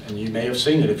program, and you may have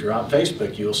seen it. If you're on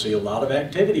Facebook, you'll see a lot of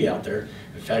activity out there.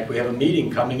 In fact, we have a meeting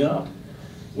coming up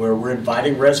where we're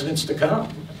inviting residents to come,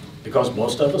 because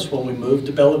most of us, when we moved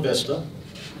to Bella Vista,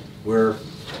 we're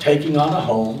taking on a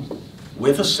home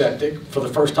with a septic for the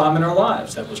first time in our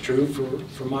lives. That was true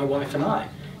for my wife and I.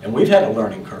 And we've had a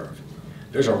learning curve.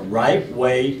 There's a right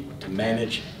way to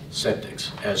manage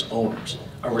septics as owners,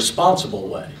 a responsible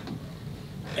way.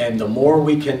 And the more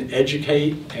we can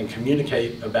educate and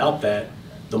communicate about that,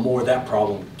 the more that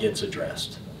problem gets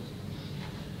addressed.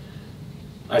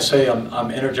 I say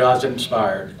I'm energized and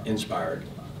inspired.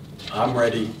 I'm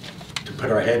ready to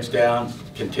put our heads down,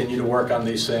 continue to work on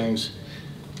these things.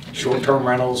 Short-term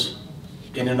rentals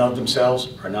in and of themselves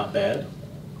are not bad.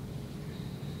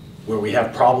 Where we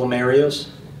have problem areas,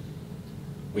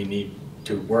 we need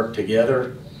to work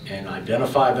together and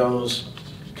identify those,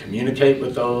 communicate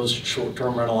with those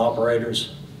short-term rental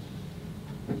operators.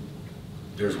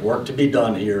 There's work to be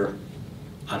done here.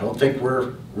 I don't think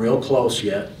we're real close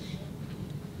yet.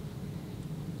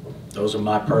 Those are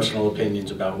my personal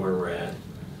opinions about where we're at.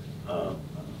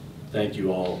 Thank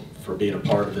you all for being a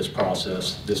part of this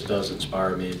process. This does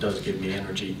inspire me. It does give me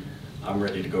energy. I'm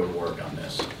ready to go to work on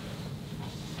this.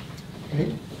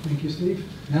 Okay, thank you, Steve.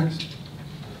 Next.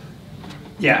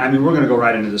 Yeah, I mean, we're going to go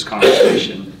right into this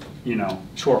conversation,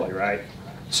 shortly, right?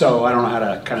 So I don't know how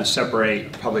to kind of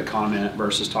separate public comment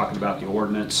versus talking about the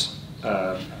ordinance.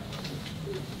 There's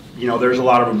a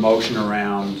lot of emotion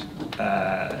around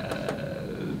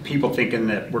people thinking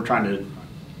that we're trying to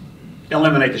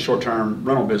eliminate the short-term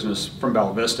rental business from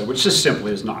Bella Vista, which just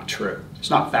simply is not true. It's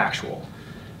not factual.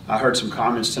 I heard some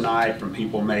comments tonight from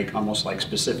people make almost like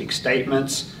specific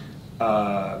statements.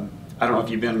 I don't know if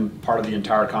you've been part of the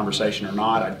entire conversation or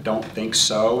not. I don't think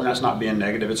so, and that's not being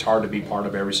negative. It's hard to be part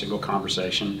of every single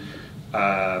conversation.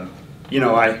 I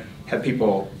had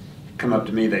people come up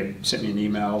to me, they sent me an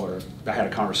email, or I had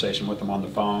a conversation with them on the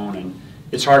phone, and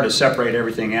it's hard to separate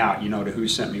everything out, to who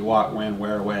sent me what, when,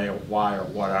 where, why, or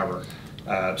whatever.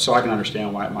 So I can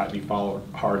understand why it might be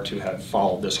hard to have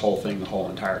followed this whole thing the whole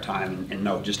entire time and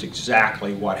know just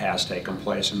exactly what has taken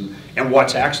place and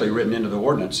what's actually written into the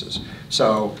ordinances.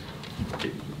 So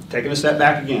taking a step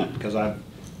back again, because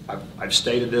I've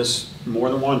stated this more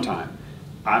than one time,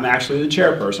 I'm actually the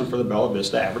chairperson for the Bella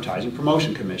Vista Advertising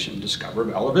Promotion Commission, Discover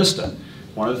Bella Vista.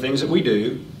 One of the things that we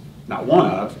do, not one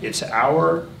of, it's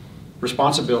our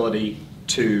responsibility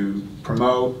to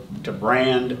promote, to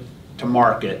brand, to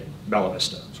market Bella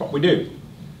Vista. That's what we do.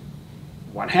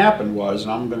 What happened was,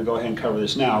 and I'm going to go ahead and cover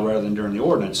this now rather than during the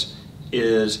ordinance,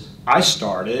 is I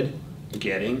started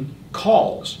getting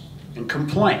calls and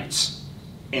complaints.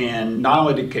 And not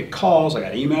only did I get calls, I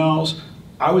got emails.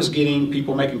 I was getting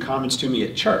people making comments to me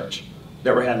at church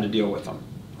that were having to deal with them.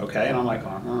 Okay, and I'm like,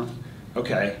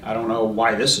 okay, I don't know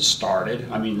why this has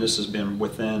started. I mean, this has been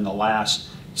within the last,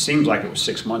 seems like it was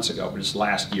 6 months ago, but it's the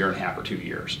last year and a half or 2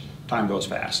 years. Time goes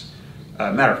fast.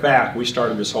 Matter of fact, we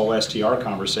started this whole STR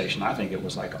conversation, I think it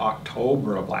was like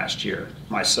October of last year,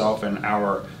 myself and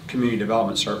our community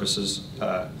development services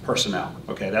personnel.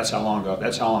 Okay, that's how long ago,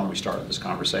 that's how long we started this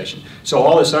conversation. So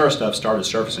all this other stuff started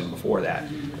surfacing before that.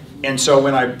 And so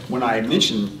when I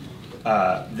mentioned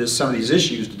some of these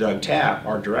issues to Doug Tapp,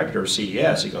 our director of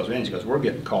CDS, he goes, we're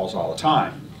getting calls all the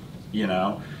time. You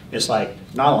know, it's like,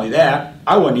 not only that,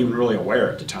 I wasn't even really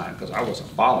aware at the time because I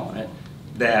wasn't following it,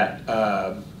 that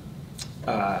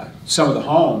some of the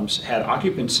homes had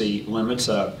occupancy limits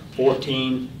of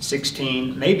 14,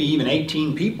 16, maybe even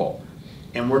 18 people.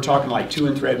 And we're talking like 2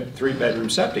 and 3 bedroom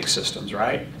septic systems,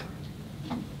 right?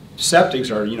 Septics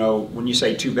are, you know, when you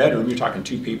say 2 bedroom, you're talking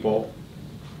 2 people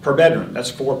per bedroom. That's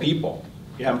 4 people.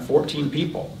 You have 14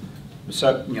 people.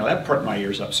 So, you know, that perked my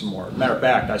ears up some more. Matter of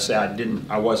fact,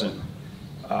 I wasn't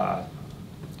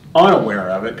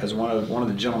unaware of it because one of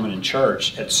the gentlemen in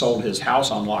church had sold his house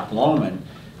on Loch Lomond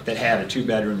that had a 2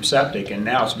 bedroom septic, and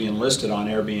now it's being listed on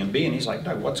Airbnb, and he's like,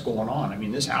 Doug, what's going on? I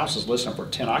mean, this house is listed for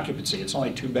 10 occupancy. It's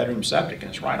only 2 bedroom septic, and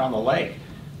it's right on the lake.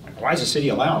 Like, why is the city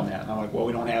allowing that? And I'm like, well,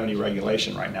 we don't have any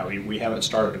regulation right now. We haven't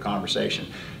started a conversation.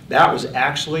 That was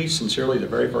actually, sincerely, the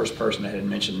very first person that had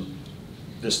mentioned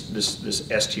this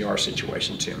STR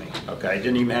situation to me. Okay, it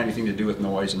didn't even have anything to do with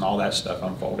noise, and all that stuff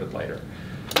unfolded later.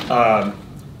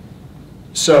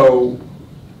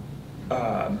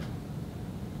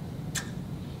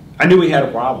 I knew we had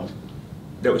a problem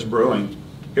that was brewing.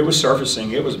 It was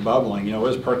surfacing, it was bubbling, you know, it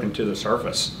was perking to the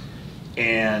surface.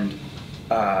 And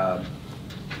I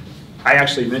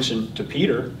actually mentioned to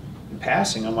Peter in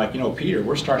passing, I'm like, you know, Peter,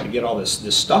 we're starting to get all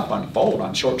this stuff unfold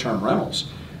on short-term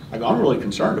rentals. I go, I'm really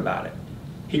concerned about it.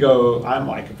 I'm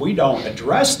like, if we don't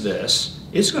address this,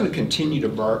 it's going to continue to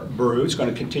brew, it's going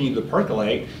to continue to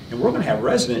percolate, and we're going to have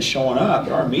residents showing up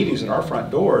at our meetings at our front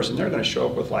doors, and they're going to show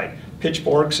up with like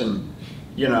pitchforks and,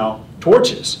 you know,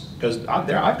 torches, because I've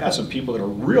got some people that are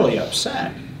really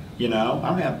upset, you know.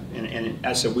 And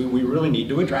I said, we really need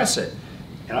to address it.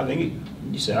 And I think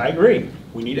he said, I agree.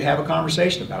 We need to have a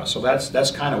conversation about it. So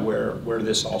that's kind of where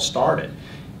this all started.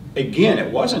 Again,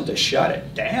 it wasn't to shut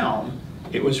it down.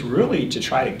 It was really to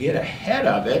try to get ahead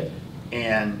of it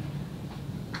and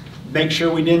make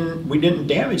sure we didn't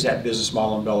damage that business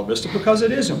model in Bella Vista, because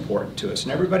it is important to us,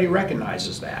 and everybody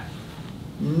recognizes that.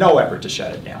 No effort to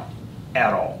shut it down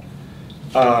at all.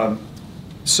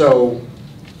 So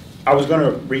I was going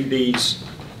to read these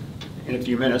in a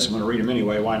few minutes. I'm going to read them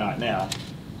anyway. Why not now?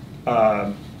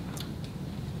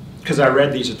 Because I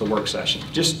read these at the work session.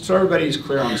 Just so everybody's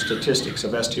clear on the statistics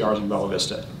of STRs in Bella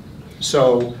Vista.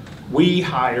 So we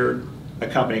hired a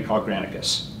company called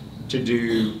Granicus to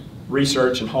do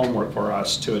research and homework for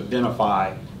us to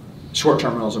identify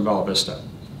short-term rentals in Bella Vista,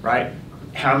 right?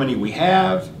 How many we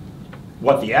have,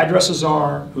 what the addresses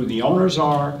are, who the owners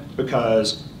are,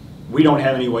 because we don't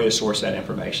have any way to source that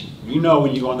information. You know,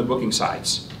 when you go on the booking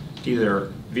sites,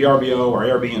 either VRBO or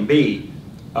Airbnb,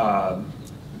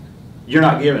 you're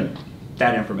not given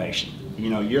that information. You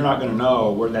know, you're not going to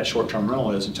know where that short-term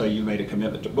rental is until you made a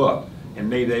commitment to book. And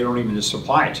maybe they don't even just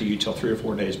supply it to you till 3 or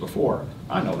 4 days before.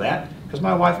 I know that, because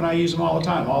my wife and I use them all the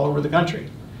time, all over the country.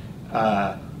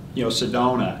 You know,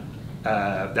 Sedona,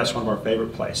 that's one of our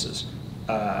favorite places.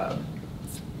 Oh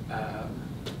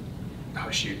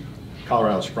shoot,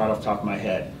 Colorado's right off the top of my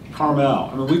head. Carmel,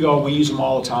 I mean, we go, we use them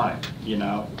all the time, you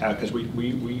know, because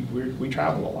we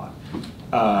travel a lot.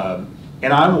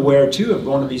 And I'm aware too of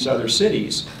going to these other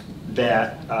cities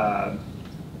that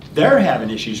they're having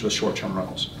issues with short-term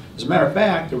rentals. As a matter of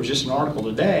fact, there was just an article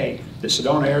today that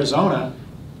Sedona, Arizona,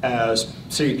 as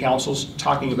city councils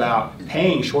talking about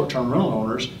paying short-term rental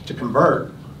owners to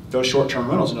convert those short-term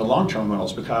rentals into long-term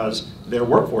rentals because their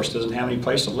workforce doesn't have any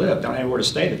place to live, don't have anywhere to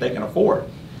stay that they can afford.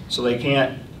 So they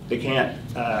can't They can't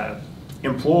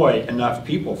employ enough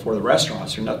people for the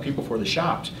restaurants or enough people for the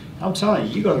shops. I'm telling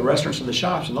you, you go to the restaurants and the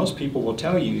shops and those people will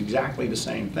tell you exactly the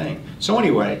same thing. So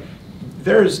anyway,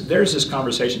 there's this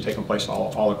conversation taking place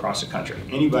all across the country.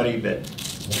 Anybody that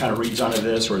kind of reads onto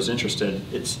this or is interested,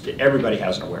 everybody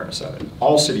has an awareness of it.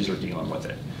 All cities are dealing with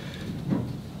it.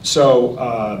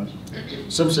 So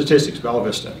some statistics, Bella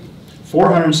Vista.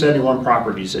 471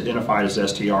 properties identified as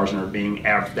STRs and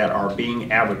that are being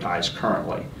advertised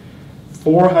currently.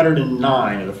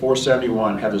 409 of the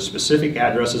 471 have the specific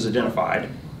addresses identified.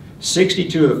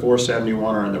 62 of the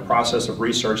 471 are in the process of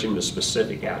researching the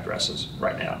specific addresses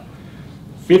right now.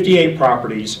 58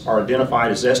 properties are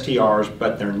identified as STRs,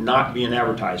 but they're not being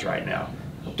advertised right now.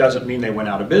 Doesn't mean they went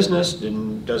out of business,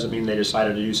 doesn't mean they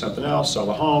decided to do something else, sell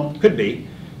a home, could be.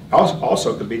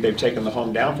 Also could be they've taken the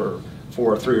home down for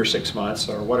 3 or 6 months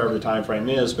or whatever the time frame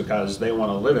is because they want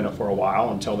to live in it for a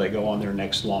while until they go on their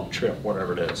next long trip,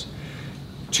 whatever it is.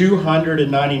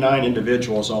 299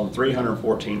 individuals own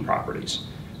 314 properties.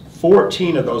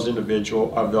 14 of those individual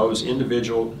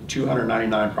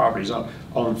 299 properties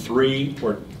own 3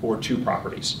 or 2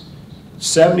 properties.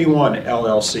 71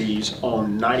 LLCs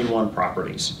own 91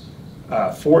 properties.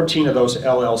 14 of those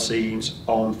LLCs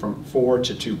own from 4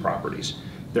 to 2 properties.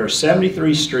 There are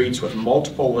 73 streets with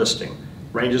multiple listing,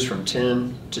 ranges from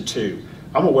 10 to 2.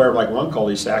 I'm aware of like one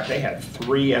cul-de-sac, they had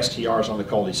 3 STRs on the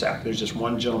cul-de-sac. There's just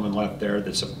one gentleman left there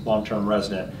that's a long-term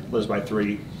resident, lives by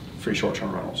 3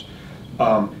 short-term rentals.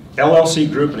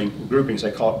 LLC groupings,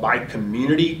 they call it by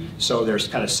community, so there's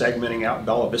kind of segmenting out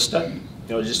Bella Vista,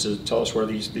 just to tell us where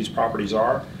these properties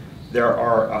are. There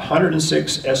are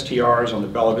 106 STRs on the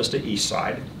Bella Vista East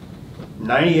side,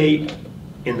 98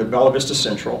 in the Bella Vista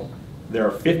Central. There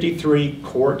are 53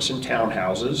 courts and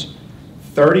townhouses,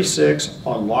 36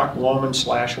 on Loch Lomond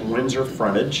 / Windsor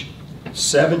frontage,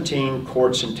 17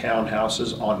 courts and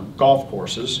townhouses on golf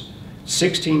courses,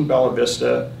 16 in the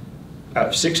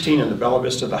Bella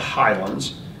Vista, the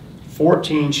Highlands,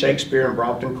 14 Shakespeare and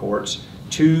Brompton courts,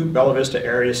 2 Bella Vista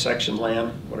area section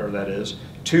land, whatever that is,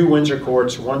 2 Windsor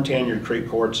courts, 1 Tanyard Creek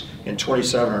courts, and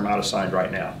 27 are not assigned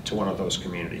right now to one of those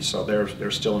communities. So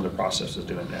they're still in the process of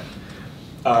doing that.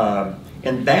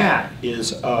 And that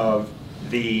is of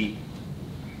the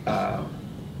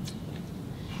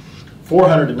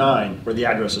 409 where the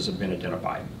addresses have been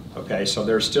identified. Okay, so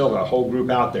there's still a whole group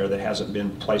out there that hasn't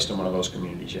been placed in one of those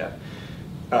communities yet.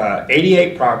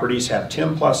 88 properties have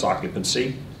 10 plus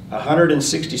occupancy,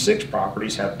 166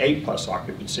 properties have 8 plus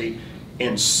occupancy,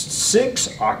 and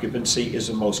 6 occupancy is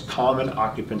the most common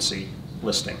occupancy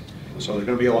listing. So there's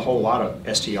going to be a whole lot of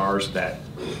STRs that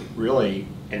really,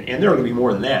 and there are going to be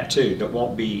more than that too, that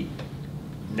won't be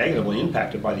negatively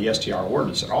impacted by the STR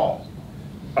ordinance at all.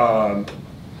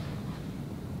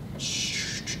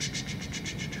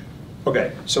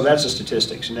 Okay, so that's the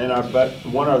statistics. And then but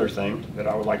one other thing that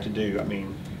I would like to do, I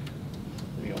mean,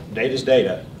 data's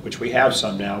data, which we have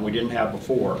some now, we didn't have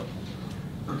before.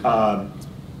 I'm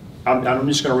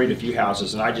just going to read a few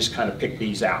houses, and I just kind of picked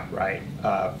these out, right,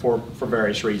 for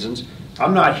various reasons.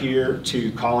 I'm not here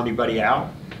to call anybody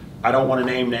out. I don't want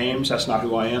to name names. That's not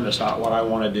who I am. That's not what I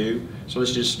want to do. So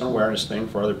it's just an awareness thing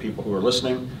for other people who are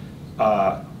listening.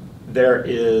 There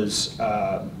is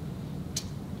a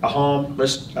home,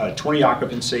 20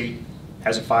 occupancy,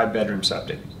 has a 5-bedroom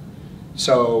septic.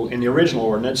 So in the original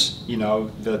ordinance,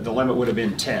 the limit would have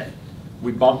been 10.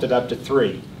 We bumped it up to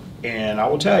 3. And I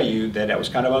will tell you that was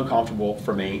kind of uncomfortable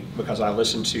for me because I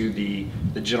listened to the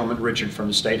gentleman, Richard, from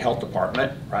the State Health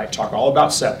Department, right, talk all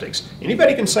about septics.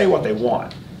 Anybody can say what they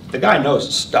want. The guy knows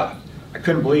his stuff. I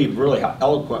couldn't believe really how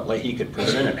eloquently he could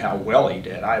present it, how well he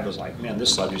did. I was like, man,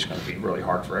 this subject's going to be really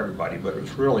hard for everybody, but it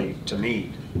was really, to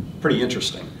me, pretty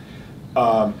interesting.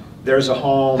 There's a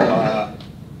home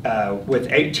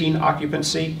with 18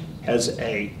 occupancy, has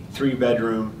a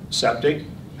 3-bedroom septic.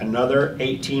 Another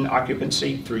 18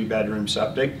 occupancy, 3-bedroom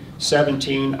septic.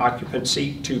 17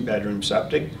 occupancy, 2-bedroom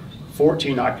septic.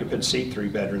 14 occupancy,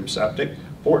 3-bedroom septic.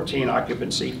 14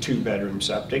 occupancy, 2-bedroom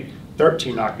septic.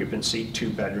 13 occupancy,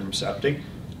 2-bedroom septic.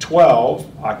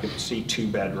 12 occupancy,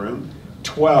 2-bedroom.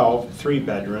 12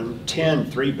 3-bedroom,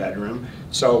 10 3-bedroom.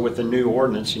 So with the new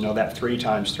ordinance, that 3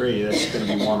 times 3, that's going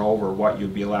to be one over what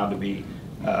you'd be allowed to be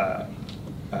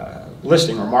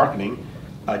listing or marketing.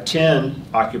 10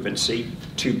 occupancy,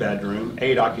 2-bedroom,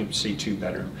 8 occupancy,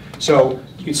 2-bedroom. So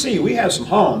you can see we have some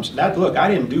homes. Look, I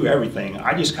didn't do everything.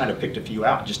 I just kind of picked a few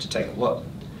out just to take a look.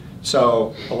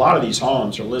 So a lot of these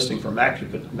homes are listing for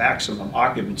maximum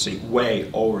occupancy way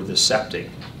over the septic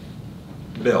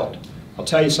build. I'll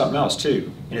tell you something else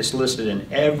too, and it's listed in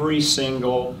every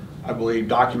single I believe,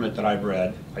 document that I've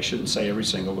read, I shouldn't say every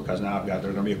single because now there's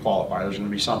going to be a qualifier, there's going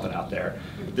to be something out there.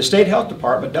 The state health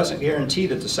department doesn't guarantee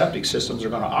that the septic systems are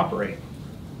going to operate,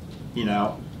 you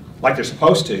know, like they're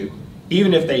supposed to,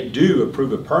 even if they do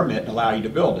approve a permit and allow you to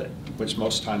build it, which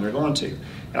most of the time they're going to.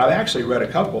 And I've actually read a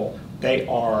couple, they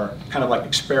are kind of like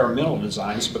experimental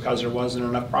designs because there wasn't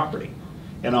enough property.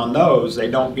 And on those, they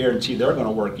don't guarantee they're going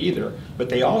to work either, but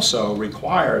they also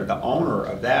require the owner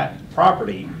of that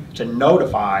property to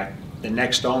notify the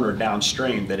next owner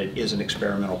downstream that it is an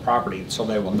experimental property so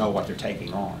they will know what they're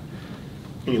taking on.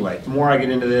 Anyway, the more I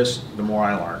get into this, the more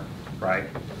I learn, right?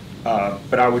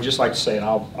 But I would just like to say, and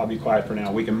I'll be quiet for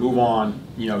now, we can move on,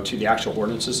 you know, to the actual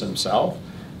ordinances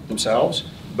themselves.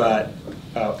 But,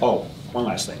 oh, one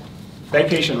last thing.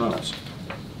 Vacation rentals.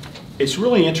 It's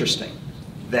really interesting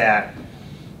that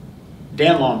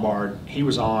Dan Lombard, he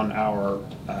was on our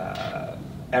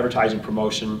advertising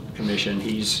promotion commission.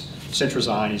 He's since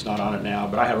resigned, he's not on it now,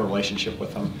 but I have a relationship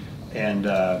with him. And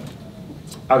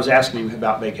I was asking him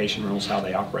about vacation rentals, how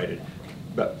they operated.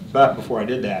 But before I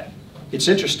did that, it's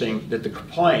interesting that the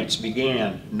complaints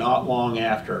began not long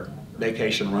after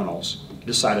vacation rentals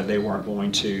decided they weren't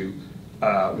going to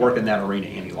work in that arena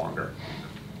any longer.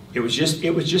 It was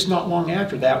just not long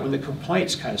after that when the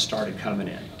complaints kind of started coming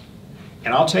in.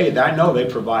 And I'll tell you that I know they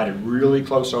provided really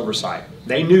close oversight.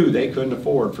 They knew they couldn't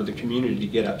afford for the community to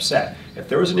get upset. If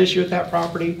there was an issue at that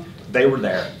property, they were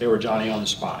there. They were Johnny on the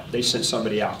spot. They sent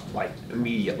somebody out like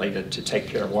immediately to take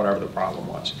care of whatever the problem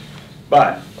was.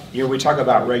 But you know, we talk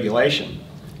about regulation.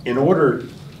 In order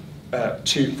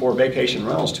for vacation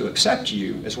rentals to accept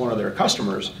you as one of their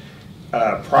customers,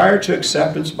 prior to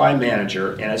acceptance by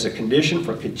manager and as a condition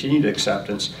for continued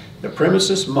acceptance, the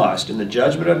premises must, in the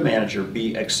judgment of manager,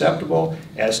 be acceptable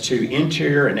as to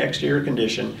interior and exterior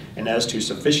condition and as to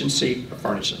sufficiency of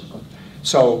furnishing.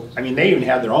 So, I mean, they even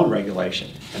have their own regulation,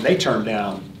 and they turn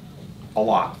down a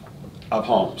lot of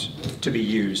homes to be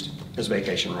used as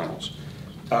vacation rentals.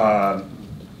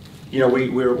 You know,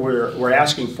 we're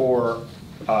asking for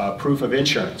proof of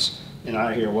insurance. And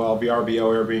I hear, well,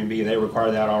 VRBO, Airbnb, they require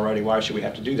that already. Why should we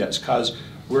have to do that? It's because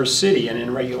we're a city, and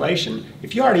in regulation,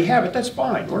 if you already have it, that's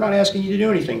fine. We're not asking you to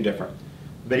do anything different.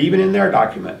 But even in their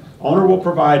document, owner will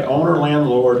provide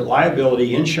owner-landlord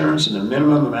liability insurance in the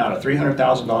minimum amount of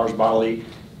 $300,000 bodily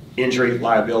injury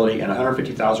liability and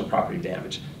 $150,000 property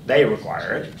damage. They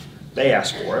require it. They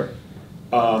ask for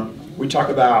it. We talk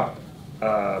about,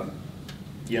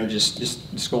 you know,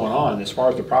 just going on. As far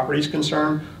as the property is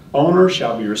concerned, owner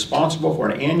shall be responsible for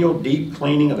an annual deep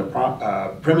cleaning of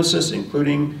the premises,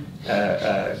 including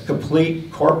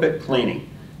complete carpet cleaning.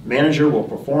 Manager will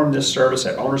perform this service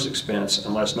at owner's expense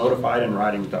unless notified in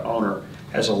writing the owner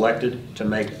has elected to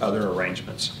make other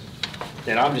arrangements.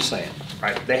 And I'm just saying,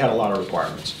 right, they had a lot of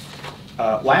requirements.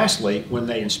 Lastly, when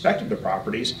they inspected the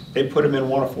properties, they put them in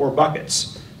one of 4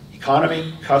 buckets: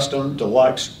 economy, custom,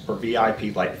 deluxe, or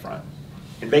VIP lakefront.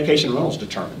 And vacation rentals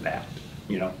determined that,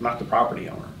 you know, not the property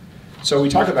owner. So we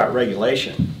talk about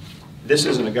regulation. This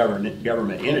isn't a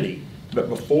government entity, but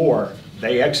before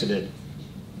they exited,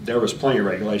 there was plenty of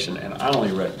regulation, and I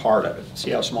only read part of it.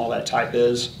 See how small that type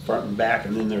is, front and back,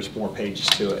 and then there's more pages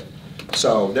to it.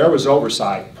 So there was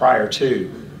oversight prior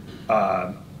to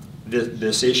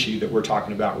this issue that we're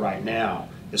talking about right now,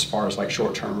 as far as like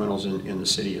short-term rentals in the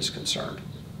city is concerned.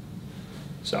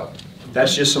 So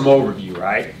that's just some overview,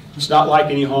 right? It's not like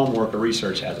any homework or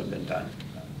research hasn't been done.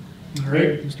 All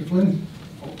right, Mr. Flynn.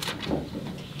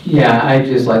 Yeah, I'd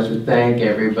just like to thank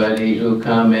everybody who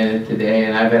commented today,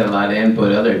 and I've had a lot of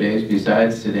input other days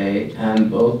besides today on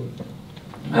both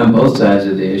sides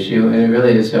of the issue, and it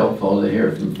really is helpful to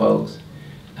hear from folks.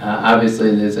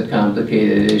 Obviously, there's a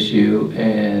complicated issue,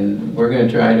 and we're going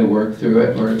to try to work through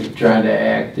it. We're trying to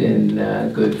act in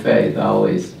good faith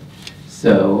always.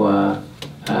 So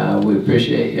we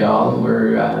appreciate y'all, and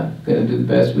we're going to do the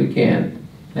best we can.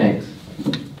 Thanks.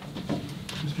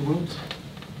 Mr. Wilkes?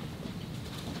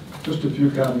 Just a few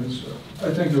comments.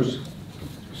 I think there's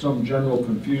some general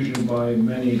confusion by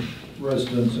many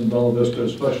residents in Bella Vista,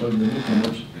 especially the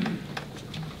newcomers.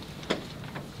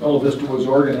 Bella Vista was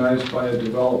organized by a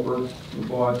developer who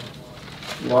bought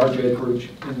large acreage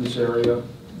in this area,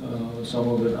 some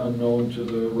of it unknown to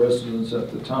the residents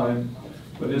at the time.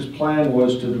 But his plan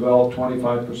was to develop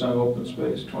 25% open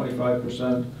space,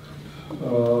 25%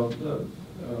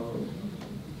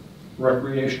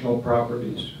 recreational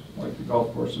properties, like the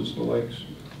golf courses, the lakes,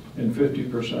 and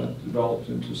 50% developed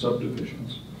into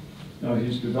subdivisions. Now,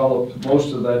 he's developed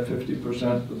most of that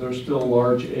 50%, but there's still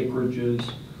large acreages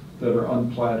that are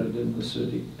unplatted in the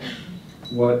city.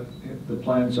 What the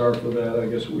plans are for that, I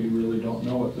guess we really don't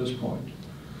know at this point.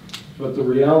 But the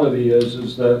reality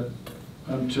is that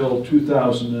until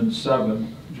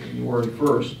 2007, January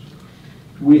 1st,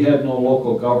 we had no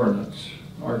local governance.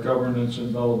 Our governance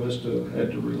in Bella Vista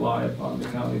had to rely upon the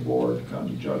county board,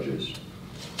 county judges,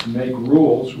 to make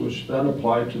rules which then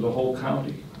applied to the whole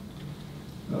county.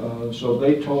 So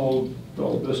they told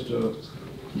Bella Vista,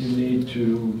 you need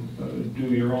to do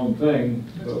your own thing,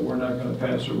 but we're not going to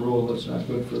pass a rule that's not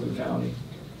good for the county.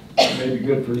 It may be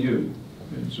good for you.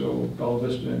 And so Bella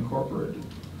Vista incorporated.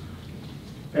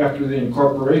 After the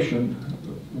incorporation,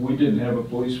 we didn't have a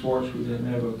police force, we didn't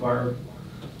have a fire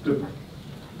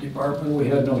department, we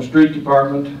had no street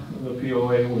department. The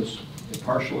POA was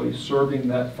partially serving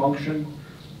that function,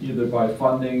 either by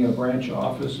funding a branch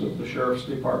office of the sheriff's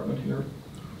department here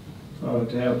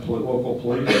to have local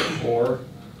police, or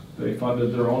they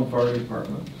funded their own fire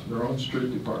department, their own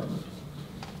street department.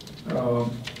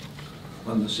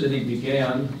 When the city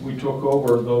began, we took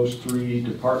over those three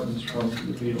departments from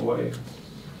the POA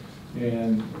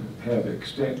and have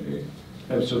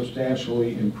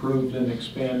substantially improved and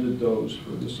expanded those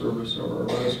for the service of our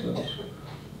residents.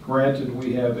 Granted,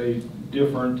 we have a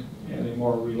different and a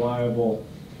more reliable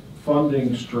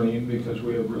funding stream because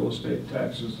we have real estate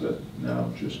taxes that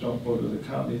now just don't go to the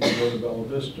county, they go to Bella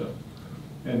Vista.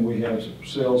 And we have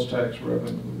sales tax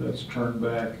revenue that's turned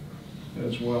back,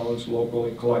 as well as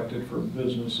locally collected for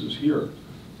businesses here,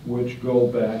 which go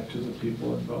back to the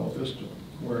people in Bella Vista.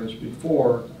 Whereas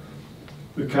before,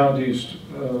 the counties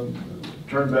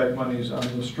turned back monies on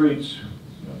the streets.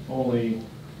 Only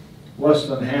less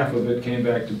than half of it came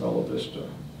back to Bella Vista.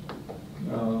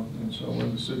 And so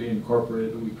when the city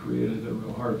incorporated, we created a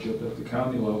real hardship at the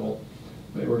county level.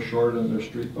 They were short on their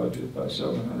street budget by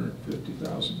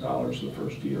 $750,000 the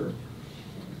first year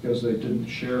because they didn't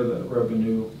share that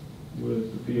revenue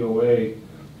with the POA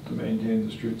to maintain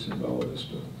the streets in Bella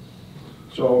Vista.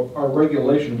 So our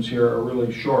regulations here are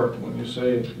really short. When you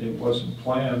say it wasn't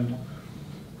planned,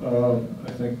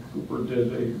 I think Cooper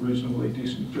did a reasonably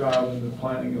decent job in the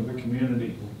planning of the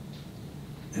community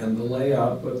and the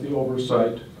layout, but the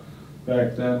oversight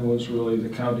back then was really the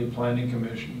County Planning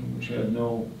Commission, which had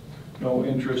no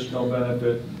interest, no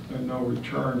benefit, and no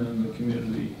return in the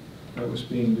community that was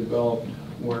being developed.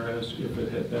 Whereas if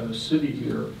it had been a city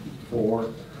here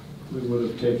before, we would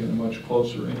have taken a much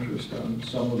closer interest on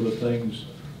some of the things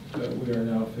that we are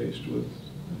now faced with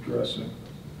addressing.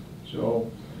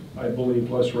 So I believe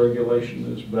less regulation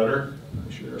is better.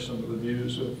 I share some of the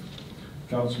views of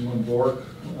Councilman Bork,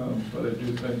 but I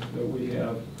do think that we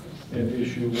have an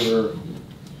issue where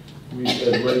we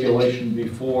had regulation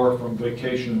before from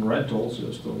vacation rentals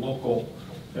as the local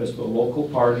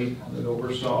party that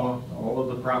oversaw all of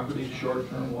the properties,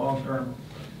 short-term, long-term,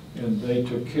 and they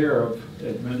took care of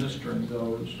administering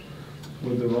those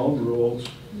with their own rules,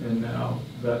 and now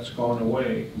that's gone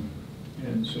away.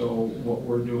 And so what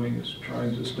we're doing is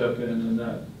trying to step in and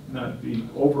not be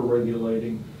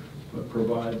over-regulating, but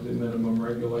provide the minimum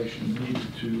regulation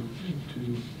needed to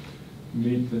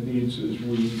meet the needs as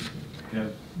we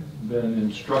have been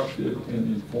instructed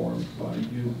and informed by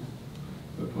you,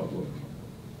 the public.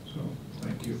 So,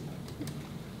 thank you.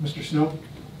 Mr. Snow?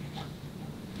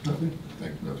 Nothing?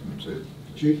 Thank you, nothing to say.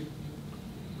 Chief?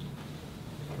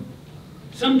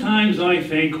 Sometimes I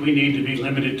think we need to be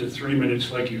limited to 3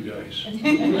 minutes like you guys.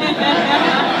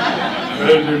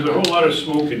 There's a whole lot of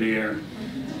smoke in the air.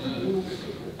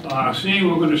 Seeing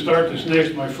we're going to start this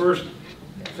next, my first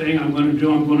thing I'm going to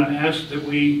do, I'm going to ask that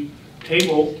we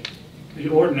table the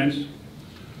ordinance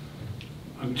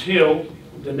until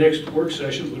the next work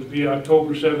session, would be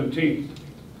October 17th.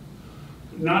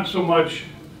 Not so much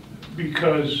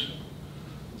because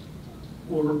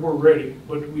we're ready,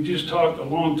 but we just talked a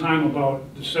long time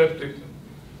about the septic.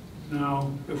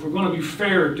 Now, if we're going to be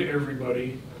fair to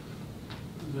everybody,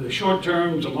 the short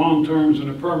terms, the long terms, and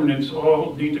the permanents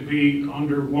all need to be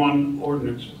under one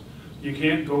ordinance. You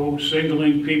can't go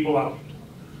singling people out.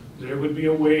 There would be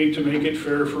a way to make it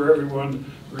fair for everyone,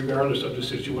 regardless of the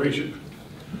situation.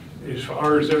 As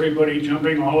far as everybody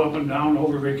jumping all up and down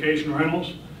over vacation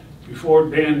rentals, before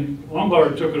Dan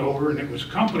Lombard took it over and it was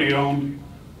company owned,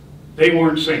 they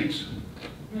weren't saints.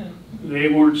 They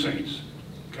weren't saints,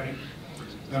 okay?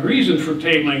 The reason for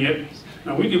tabling it,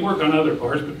 now we could work on other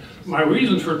parts, but my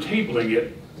reason for tabling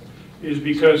it is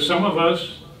because some of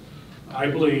us, I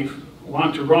believe,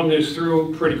 want to run this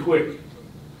through pretty quick.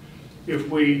 If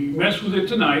we mess with it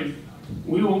tonight,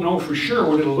 we won't know for sure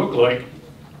what it'll look like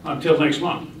until next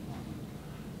month.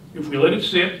 If we let it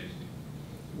sit,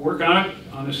 work on it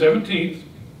on the 17th,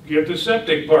 get the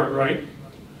septic part right,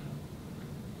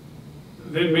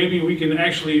 then maybe we can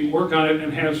actually work on it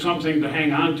and have something to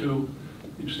hang on to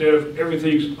instead of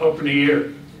everything's up in the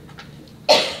air.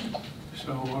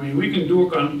 So, I mean, we can do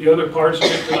it on the other parts of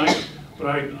it tonight, but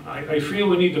I feel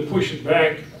we need to push it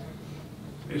back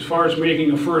as far as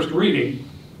making a first reading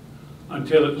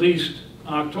until at least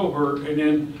October, and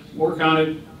then work on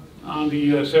it on the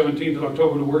 17th of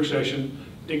October, the work session,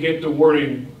 to get the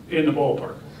wording in the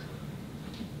ballpark.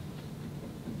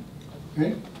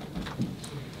 Okay.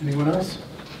 Anyone else?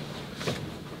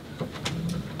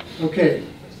 Okay.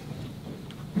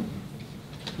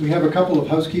 We have a couple of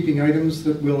housekeeping items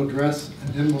that we'll address,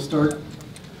 and then we'll start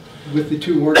with the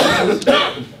two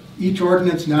ordinances. Each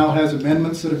ordinance now has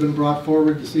amendments that have been brought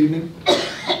forward this evening.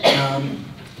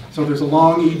 So there's a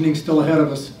long evening still ahead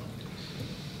of us.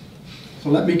 So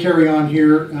let me carry on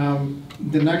here.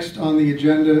 The next on the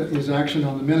agenda is action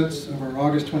on the minutes of our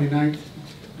August 29th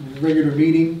regular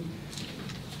meeting.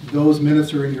 Those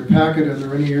minutes are in your packet. Are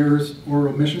there any errors or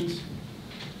omissions?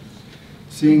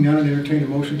 Seeing none, entertain a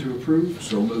motion to approve.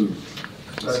 So moved.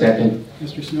 Second.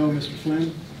 Mr. Snow, Mr.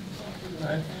 Flynn. All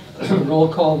right. Roll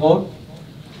call vote.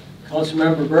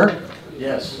 Councilmember Burke?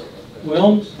 Yes.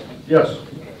 Wilms? Yes.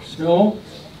 Snow?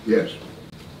 Yes.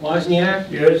 Wozniak?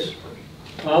 Yes.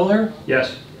 Fowler?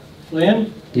 Yes.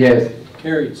 Flynn? Yes.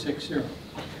 Carried, 6-0.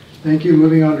 Thank you.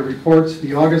 Moving on to reports.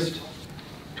 The August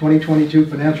 2022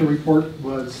 financial report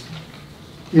was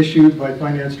issued by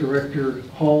Finance Director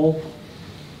Hall.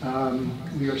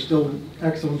 We are still in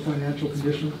excellent financial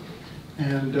condition,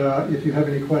 and if you have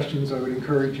any questions, I would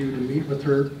encourage you to meet with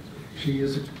her. She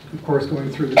is, of course,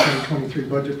 going through the 2023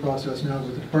 budget process now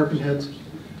with the department heads,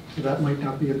 so that might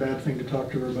not be a bad thing to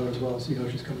talk to her about as well, see how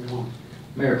she's coming along.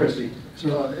 Mayor Christie,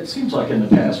 it seems like in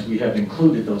the past we have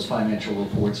included those financial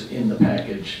reports in the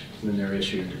package when they're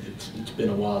issued. It's been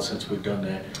a while since we've done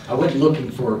that. I went looking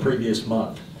for a previous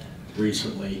month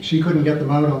recently. She couldn't get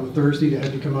them out on the Thursday, they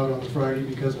had to come out on the Friday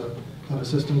because of a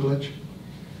system glitch,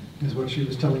 is what she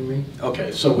was telling me.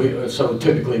 Okay, so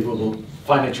typically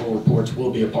financial reports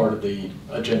will be a part of the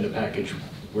agenda package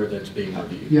where that's being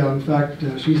reviewed. Yeah, in fact,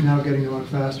 she's now getting them out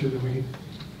faster than we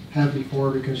have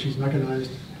before because she's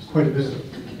mechanized quite a bit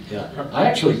of it. Yeah, I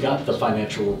actually got the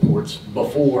financial reports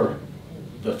before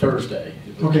the Thursday.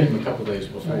 It Okay. came a couple days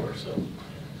before, so.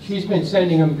 She's been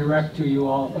sending them direct to you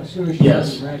all as soon as she Yes.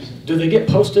 has them ready. Do they get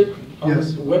posted on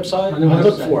Yes. the website? On the I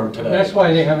looked website. for them today. That's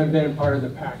why they haven't been a part of the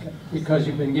packet, because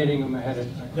you've been getting them ahead of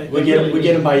time. We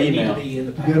get them by email.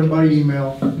 You get them by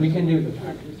email, We can do the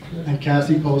package. and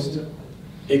Cassie posts it.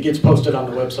 It gets posted on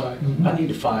the website? Mhm. I need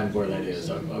to find where that is.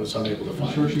 I was unable to I'm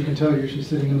find sure it. she can tell you, she's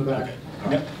sitting in the back.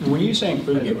 Okay. When you say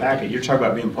including the packet, you're talking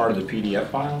about being part of the PDF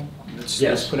file that's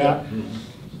Yes. put out? Mhm.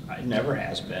 It never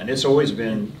has been. It's always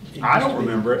been, I don't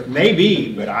remember it,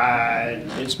 maybe, but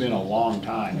it's been a long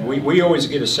time. We always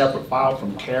get a separate file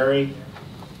from Carrie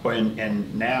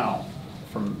and now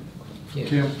from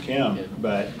Kim,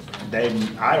 but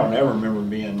I don't ever remember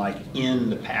being like in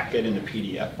the packet in the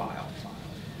PDF file.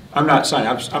 I'm not saying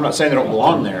they don't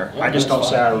belong there. I just don't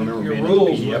say I remember Your being in the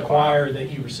rules PDF file. require that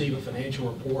you receive a financial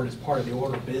report as part of the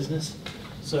order of business.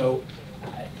 So,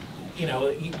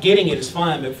 getting it is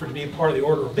fine, but for it to be a part of the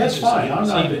order of That's business. fine, you I'm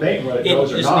not receive debating whether it it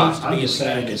goes or just not, needs to I'm be just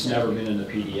saying a it's never been in the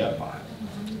PDF file.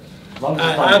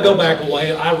 I'll go back a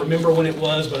way. I remember when it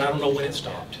was, but I don't know when it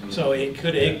stopped. So it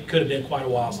could have been quite a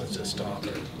while since it stopped.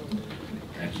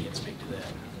 I can't speak to that.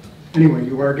 Anyway,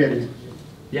 you are getting it.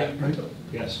 Yeah. Right?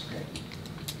 Yes.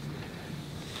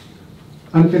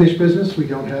 Unfinished business, we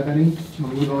don't have any. We'll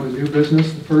move on to new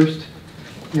business. The first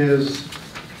is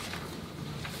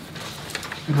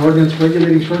an ordinance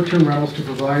regulating short-term rentals to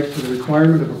provide for the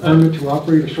requirement of a permit to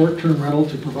operate a short-term rental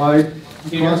to provide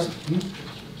across...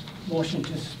 Motion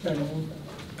to suspend the rules.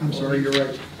 I'm sorry, you're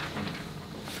right.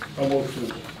 I'll move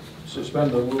to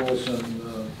suspend the rules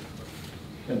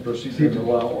and proceed to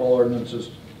allow all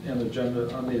ordinances on the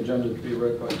agenda to be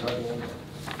read by title only.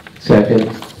 Second.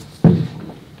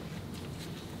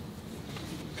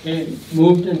 Okay,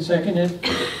 moved and seconded.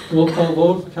 Roll call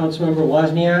vote. Councilmember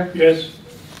Wozniak? Yes.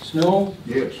 Snow?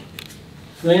 Yes.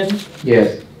 Flynn?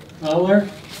 Yes. Fowler?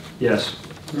 Yes.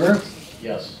 Burke?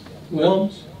 Yes.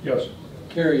 Wilms? Yes.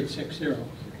 Carried, 6-0.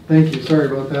 Thank you, sorry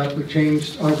about that. We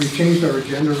changed our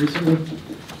agenda recently,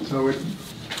 so it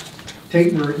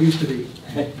ain't where it used to be,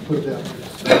 put it that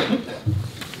way.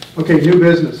 Okay, new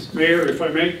business. Mayor, if I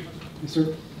may, Yes,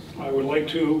 sir. I would like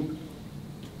to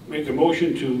make a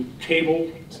motion to table.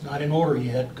 It's not in order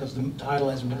yet because the title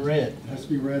hasn't been read. It has to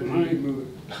be read and we can move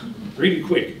it. Read it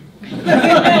quick.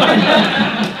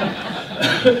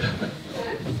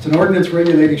 It's an ordinance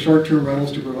regulating short-term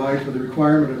rentals to provide for the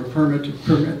requirement of a permit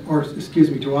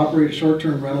to operate a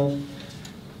short-term rental,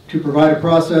 to provide a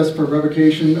process for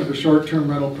revocation of a short-term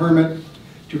rental permit,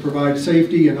 to provide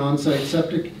safety and on-site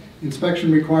septic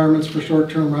inspection requirements for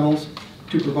short-term rentals,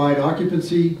 to provide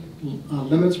occupancy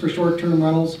limits for short-term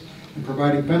rentals and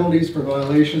providing penalties for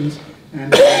violations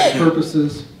and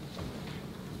purposes.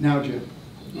 Now, Jim.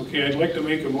 Okay, I'd like to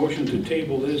make a motion to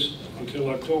table this until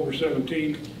October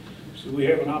 17th, so we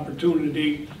have an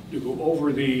opportunity to go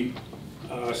over the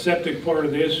septic part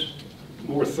of this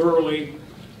more thoroughly,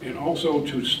 and also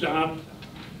to stop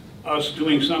us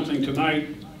doing something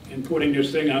tonight and putting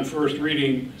this thing on first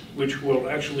reading, which will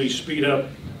actually speed up,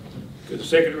 because the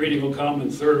second reading will come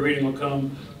and third reading will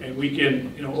come, and we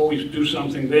can, always do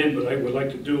something then, but I would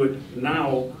like to do it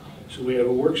now, so we have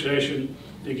a work session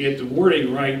to get the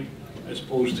wording right, as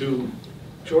opposed to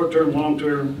short-term,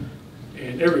 long-term,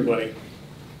 and everybody,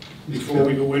 before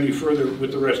we go any further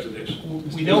with the rest of this.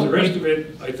 The rest of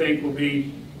it, I think, will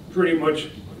be pretty much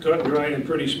cut and dry and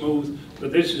pretty smooth,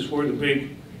 but this is where the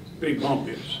big bump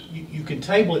is. You can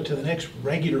table it to the next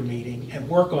regular meeting and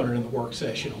work on it in the work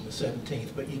session on the 17th,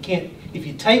 but you can't, if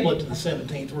you table it to the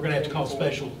 17th, we're going to have to call a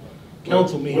special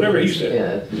council meeting. Whatever he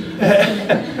said.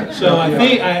 Yeah. So I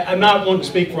think, I'm not wanting to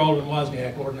speak for Alderman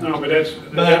Wozniak, Lord knows. No, but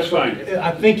that's fine.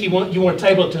 I think you want to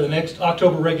table it to the next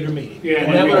October regular meeting. Yeah,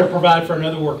 and that would provide for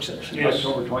another work session. Yes.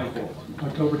 October 24th.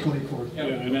 October 24th. Yeah,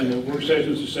 and then the work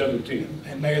session is the 17th.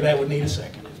 And Mayor, that would need a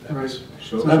second. All right.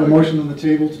 So I have a motion on the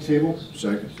table to table.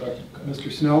 Second.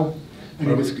 Mr. Snell,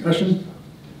 any discussion?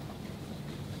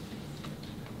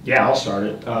 Yeah, I'll start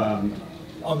it.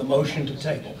 On the motion to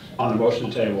table. On the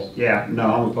motion to table. Yeah,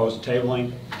 no, I'm opposed to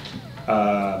tabling.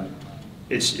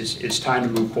 It's time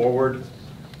to move forward.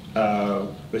 I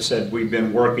said we've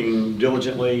been working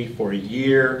diligently for a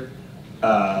year.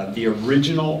 The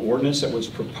original ordinance that was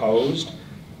proposed,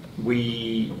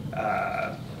 we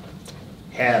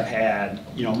have had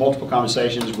multiple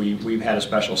conversations. We've had a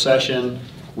special session.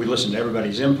 We listened to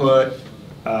everybody's input,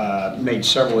 made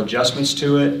several adjustments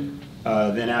to it.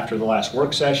 Then after the last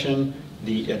work session,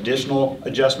 the additional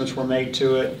adjustments were made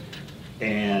to it,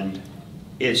 and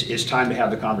it's time to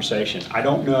have the conversation. I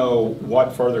don't know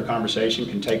what further conversation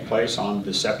can take place on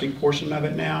the septic portion of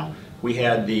it now. We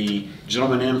had the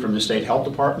gentleman in from the State Health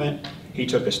Department. He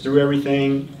took us through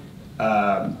everything.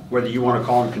 Whether you want to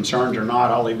call them concerns or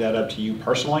not, I'll leave that up to you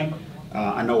personally.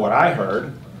 I know what I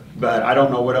heard, but I don't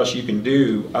know what else you can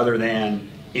do other than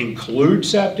include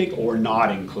septic or not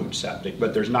include septic,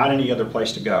 but there's not any other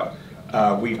place to go.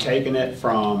 We've taken it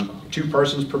from 2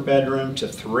 persons per bedroom to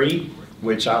 3,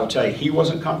 which I will tell you he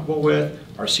wasn't comfortable with.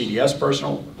 Our CDS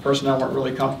personnel weren't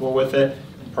really comfortable with it.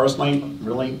 Personally,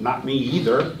 really not me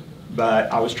either,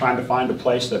 but I was trying to find a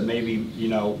place that maybe,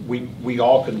 we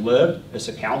all could live as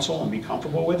a council and be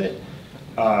comfortable with it.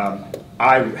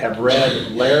 I have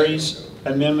read Larry's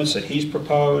amendments that he's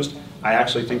proposed. I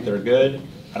actually think they're good.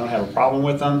 I don't have a problem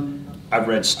with them. I've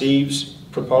read Steve's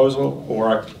proposal,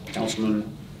 or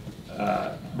Councilman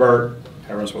Burt,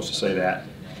 however I'm supposed to say that.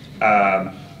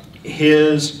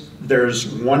 There's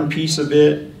one piece of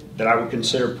it that I would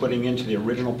consider putting into the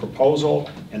original proposal,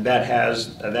 and that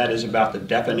is about the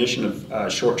definition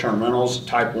of short-term rentals,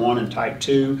 type 1 and type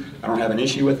 2. I don't have an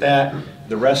issue with that.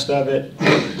 The rest of it,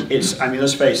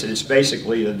 let's face it, it's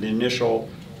basically the initial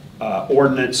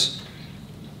ordinance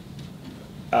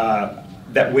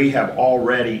that we have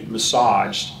already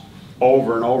massaged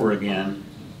over and over again,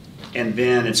 and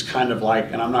then it's kind of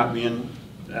like, and I'm not being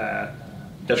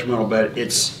detrimental, but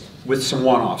it's with some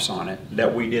one-offs on it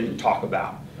that we didn't talk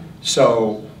about.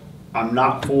 So I'm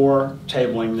not for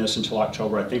tabling this until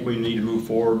October. I think we need to move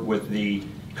forward with the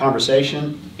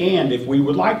conversation, and if we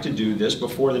would like to do this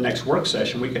before the next work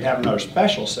session, we could have another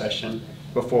special session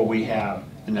before we have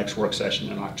the next work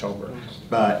session in October.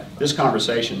 But this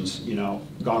conversation's, gone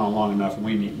on long enough, and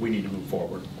we need to move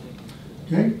forward.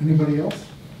 Okay, anybody else?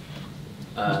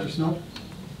 Mr. Snow?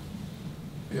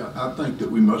 Yeah, I think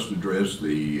that we must address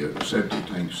the septic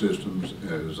tank systems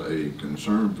as a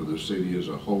concern for the city as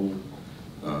a whole,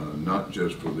 not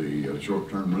just for the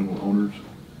short-term rental owners.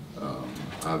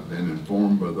 I've been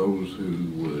informed by those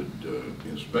who would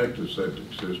inspect a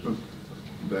septic system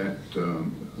that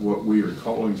what we are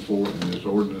calling for in this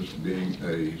ordinance, being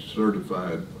a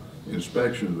certified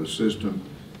inspection of the system,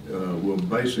 will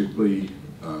basically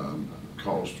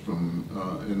cost from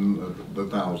in the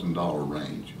 $1,000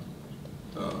 range.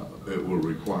 It will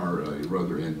require a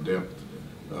rather in-depth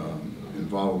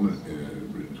involvement.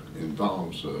 It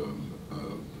involves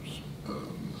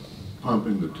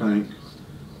pumping the tank,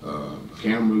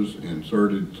 cameras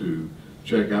inserted to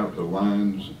check out the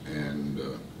lines and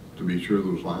to be sure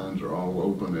those lines are all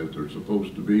open as they're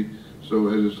supposed to be. So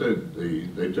as I said,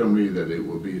 they tell me that it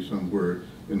will be somewhere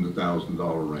in the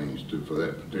 $1,000 range for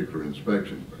that particular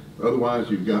inspection. Otherwise,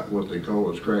 you've got what they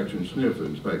call a scratch and sniff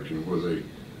inspection, where they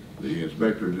The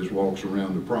inspector just walks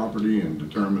around the property and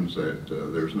determines that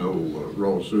there's no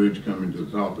raw sewage coming to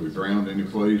the top of the ground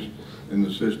anyplace, and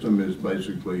the system is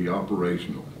basically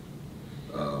operational.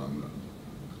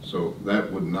 So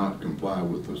that would not comply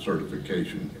with the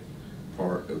certification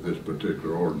part of this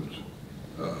particular ordinance.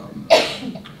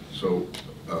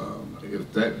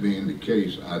 If that being the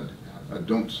case, I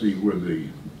don't see where the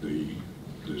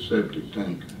septic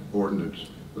tank ordinance,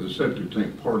 or the septic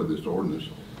tank part of this ordinance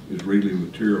is really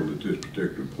material at this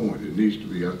particular point. It needs to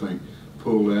be, I think,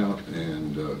 pulled out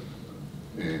and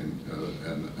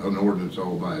an ordinance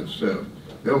all by itself.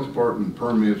 The health department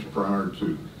permits prior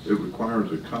to, it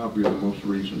requires a copy of the most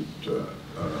recent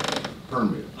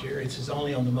permit. Jerry, this is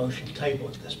only on the motion table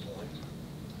at this point.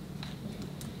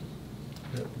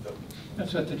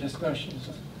 That's what the discussion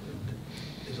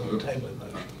Is on the table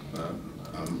motion.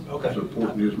 I'm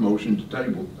supporting this motion to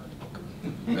table.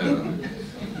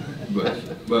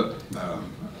 But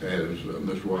as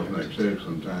Mr. Wozniak said,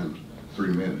 sometimes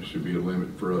 3 minutes should be a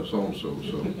limit for us also.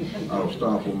 So I'll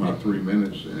stop on my 3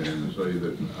 minutes and say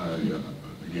that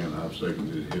again, I've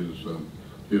seconded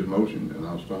his motion, and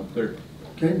I'll stop there.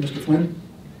 Okay, Mr. Flynn?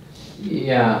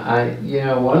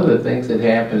 Yeah, one of the things that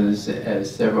happens,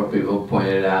 as several people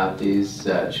pointed out, these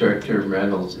short-term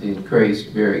rentals increased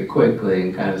very quickly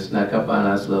and kind of snuck up on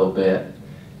us a little bit.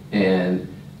 And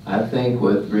I think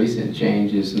with recent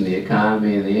changes in the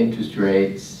economy and the interest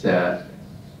rates,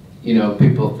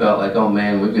 people felt like, oh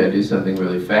man, we've got to do something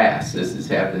really fast. This is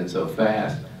happening so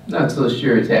fast. I'm not so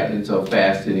sure it's happening so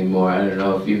fast anymore. I don't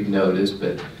know if you've noticed,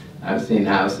 but I've seen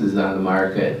houses on the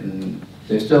market and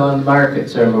they're still on the market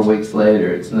several weeks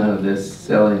later. It's none of this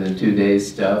selling in 2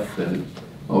 days stuff and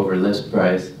over list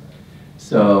price.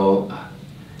 So,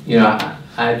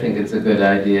 I think it's a good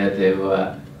idea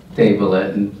to table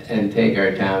it and take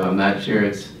our time. I'm not sure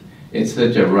it's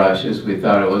such a rush as we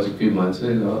thought it was a few months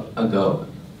ago.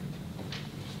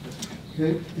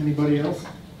 Okay, anybody else?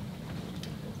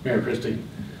 Mayor Christie,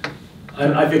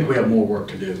 I think we have more work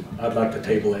to do. I'd like to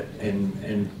table it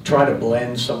and try to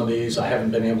blend some of these. I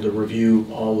haven't been able to review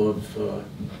all of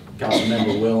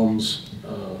Councilmember Wilms'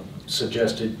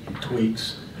 suggested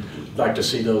tweaks. I'd like to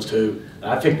see those too.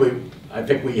 I think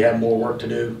we have more work to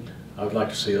do. I would like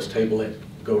to see us table it,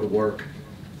 go to work,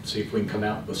 see if we can come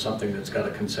out with something that's got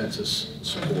a consensus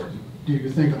support. Do you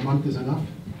think a month is enough?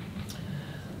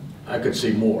 I could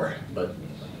see more, but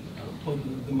Well,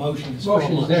 the motion is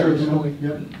there.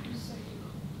 Yep.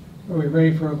 Are we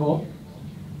ready for a vote?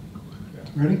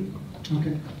 Ready?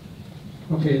 Okay.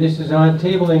 Okay, this is on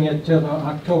tabling it to the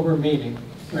October meeting,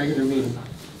 regular meeting.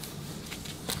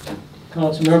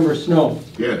 Councilmember Snow.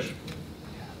 Yes.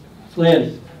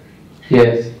 Flynn.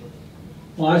 Yes.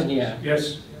 Wozniak.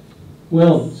 Yes.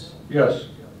 Wilms. Yes.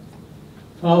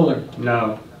 Fowler.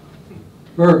 No.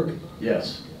 Burke.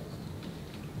 yes.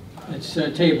 It's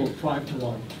tabled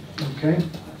 5-1. Okay.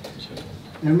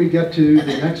 Then we get to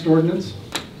the next ordinance,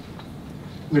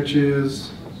 which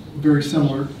is very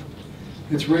similar.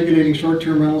 It's regulating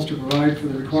short-term rentals to provide for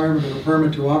the requirement of a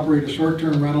permit to operate a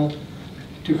short-term rental,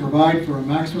 to provide for a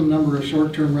maximum number of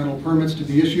short-term rental permits to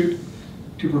be issued,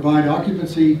 to provide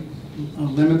occupancy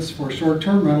limits for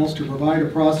short-term rentals, to provide a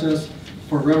process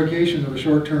for revocation of a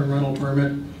short-term rental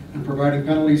permit, and providing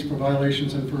penalties for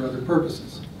violations and for other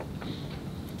purposes.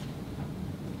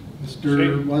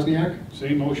 Mr. Wozniak?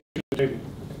 Same motion to table.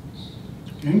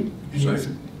 Okay.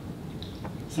 Second.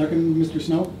 Second, Mr.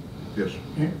 Snow? Yes.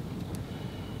 Okay.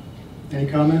 Any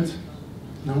comments?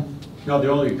 No? No, the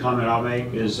only comment I'll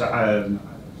make is, I'll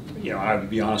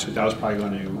be honest with you, I was probably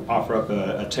going to offer up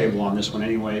a table on this one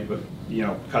anyway, but,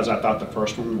 because I thought the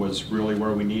first one was really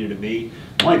where we needed to be.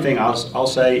 The only thing I'll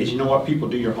say is, people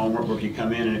do your homework before you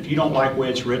come in, and if you don't like the way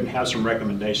it's written, have some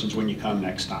recommendations when you come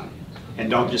next time. And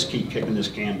don't just keep kicking this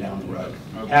can down the road.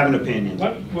 Have an opinion.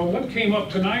 What came up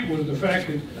tonight was the fact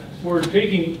that we're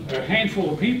taking a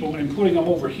handful of people and putting them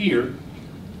over here,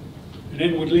 and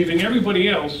then we're leaving everybody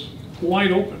else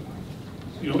wide open.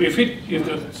 If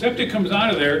the septic comes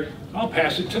out of there, I'll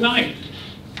pass it tonight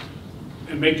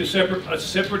and make a separate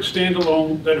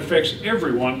standalone that affects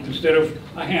everyone instead of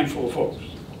a handful of folks.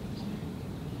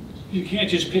 You can't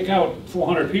just pick out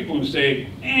 400 people and say,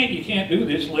 you can't do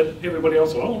this, let everybody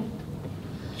else alone.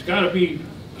 It's got to be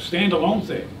a standalone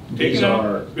thing. Take it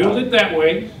out, build it that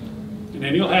way, and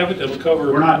then you'll have it that'll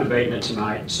cover. We're not debating it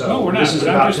tonight, so. No, we're not, but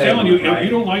I'm just telling you, if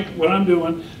you don't like what I'm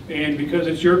doing, and because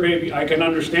it's your baby, I can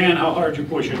understand how hard you're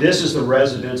pushing. This is the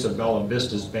residents of Bella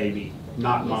Vista's baby,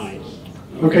 not mine.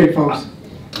 Okay, folks,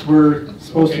 we're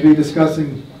supposed to be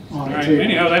discussing on the All right, table.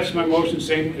 anyhow, that's my motion,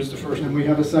 same as the first And one. we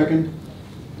have a second.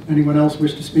 Anyone else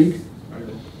wish to speak?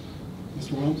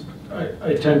 Mr. Wilms?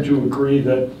 I tend to agree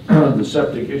that the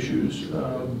septic issues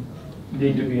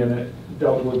need to be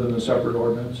dealt with in a separate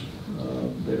ordinance.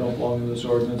 They don't belong in this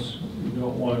ordinance. You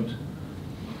don't want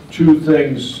two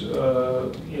things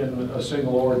in a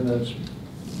single ordinance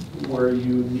where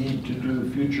you need to do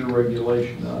future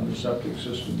regulation on the septic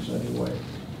systems anyway.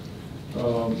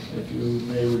 If you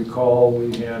may recall,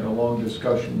 we had a long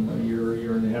discussion a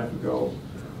year and a half ago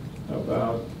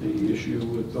about the issue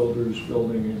with builders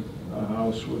building a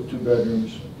house with 2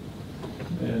 bedrooms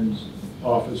and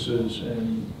offices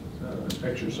and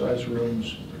exercise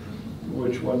rooms,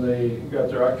 which when they got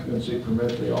their occupancy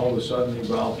permit, they all of a sudden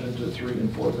evolved into 3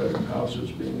 and 4 bedroom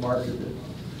houses being marketed.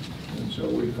 And so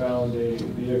we found a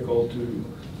vehicle to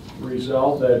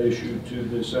resolve that issue to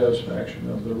the satisfaction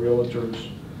of the realtors,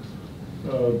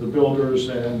 the builders,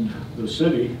 and the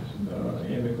city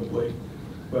amicably.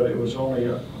 But it was only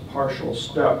a partial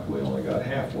step. We only got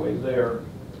halfway there,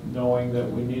 knowing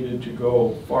that we needed to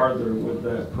go farther with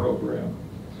that program,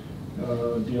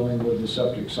 dealing with the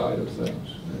septic side of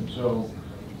things. And so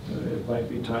it might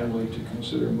be timely to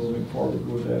consider moving forward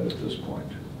with that at this point.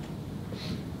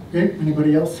 Okay,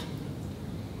 anybody else?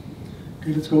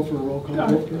 Okay, let's go for a roll call.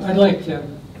 I'd like to,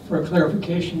 for a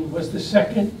clarification, was the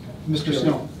second? Mr.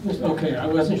 Snow. Okay, I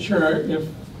wasn't sure if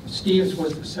Steve's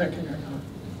was the second or not.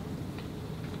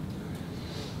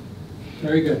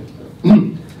 Very good.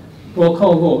 Roll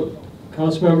call vote.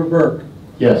 Councilmember Burke.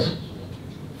 Yes.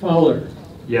 Fowler.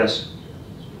 Yes.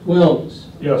 Wilms.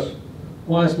 Yes.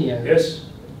 Wozniak. Yes.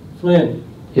 Flynn.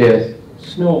 Yes.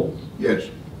 Snow. Yes.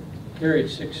 Carried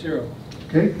 6-0.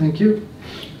 Okay, thank you.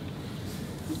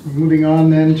 We're moving on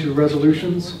then to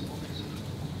resolutions.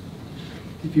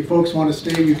 If you folks want to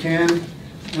stay, you can.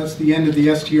 That's the end of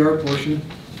the STR portion.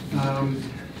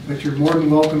 But you're more than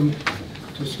welcome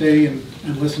to stay and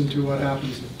listen to what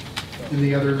happens in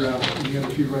the other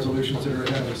few resolutions that are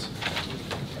ahead of us.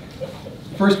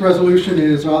 The first resolution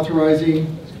is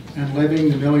authorizing and levying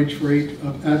the millage rate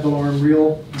of ad valorem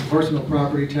real and personal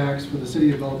property tax for the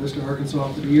city of Bella Vista,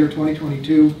 Arkansas for the year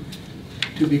 2022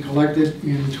 to be collected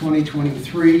in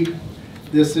 2023.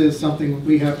 This is something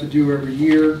we have to do every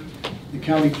year. The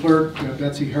county clerk,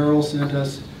 Betsy Harrell, sent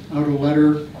us out a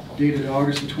letter dated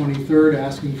August the 23rd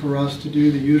asking for us to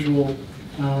do the usual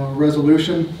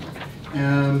resolution.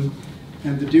 And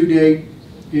the due date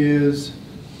is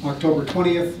October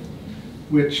 20th,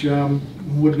 which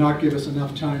would not give us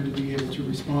enough time to be able to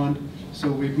respond. So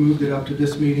we've moved it up to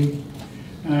this meeting.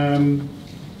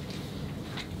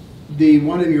 The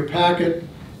one in your packet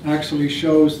actually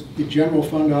shows the general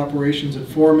fund operations at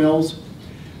 4 mills.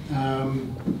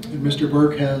 And Mr.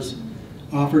 Burke has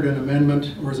offered an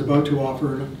amendment, or is about to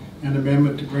offer an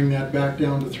amendment to bring that back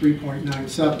down to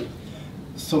 3.97.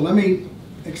 So let me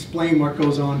explain what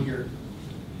goes on here.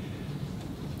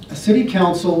 A city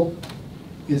council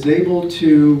is able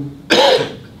to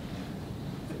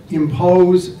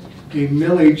impose a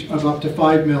millage of up to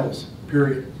 5 mills,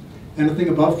 period. Anything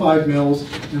above 5 mills,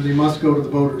 and they must go to the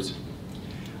voters.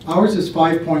 Ours is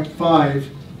 5.5,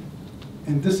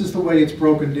 and this is the way it's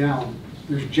broken down.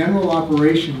 There's general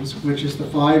operations, which is the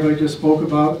 5 I just spoke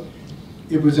about.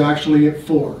 It was actually at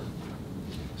 4.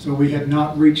 So we had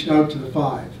not reached out to the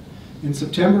 5. In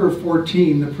September of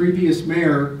 14, the previous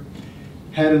mayor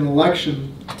had an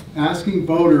election asking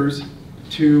voters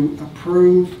to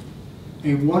approve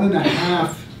a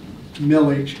 1.5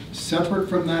 millage separate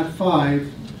from that 5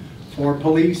 for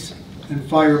police and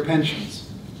fire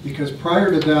pensions. Because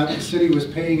prior to that, the city was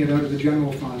paying it out of the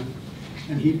general fund,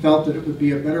 and he felt that it would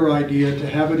be a better idea to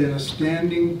have it in a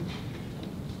standing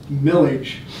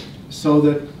millage so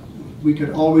that we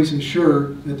could always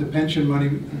ensure that the pension money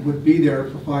would be there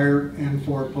for fire and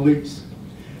for police.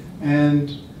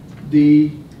 And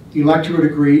the electorate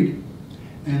agreed,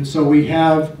 and so we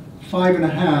have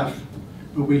 5.5,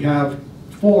 but we have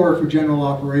 4 for general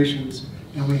operations,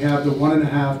 and we have the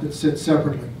 1.5 that sits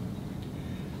separately.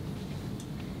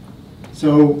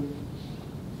 So,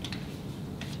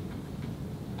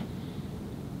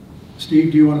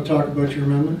 Steve, do you want to talk about your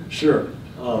amendment? Sure.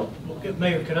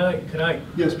 Mayor, can I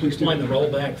yes, please explain the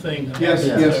rollback thing? Yes,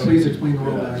 yes, please explain the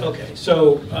rollback. Okay,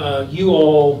 so you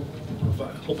all, I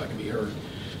hope I can be heard.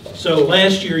 So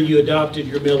last year you adopted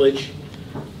your millage,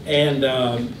 and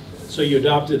so you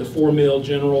adopted a 4 mil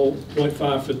general,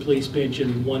 0.5 for the police pension,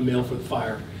 and 1 mil for the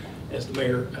fire, as the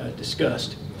mayor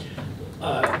discussed.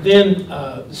 Then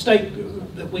the state,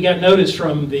 we got notice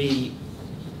from the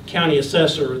county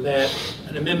assessor that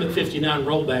an Amendment 59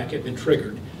 rollback had been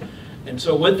triggered. And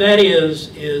so what that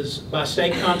is by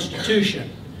state constitution,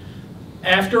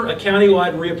 after a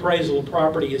countywide reappraisal of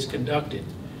property is conducted,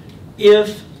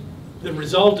 if the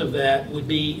result of that would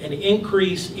be an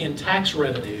increase in tax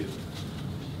revenue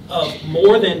of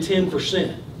more than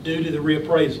 10% due to the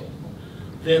reappraisal,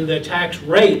 then the tax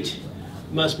rate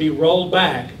must be rolled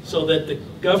back so that the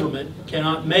government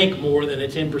cannot make more than a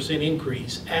 10%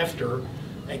 increase after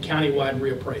a countywide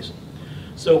reappraisal.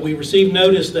 So we received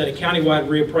notice that a countywide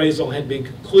reappraisal had been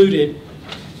concluded,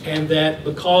 and that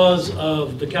because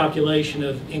of the calculation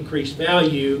of increased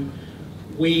value,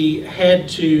 we had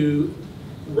to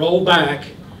roll back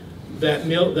that 4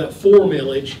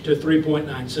 millage to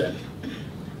 3.97.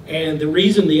 And the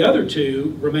reason the other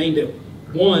two remained at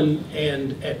 1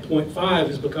 and at 0.5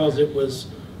 is because it was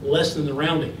less than the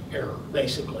rounding error,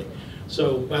 basically.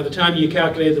 So by the time you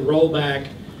calculated the rollback,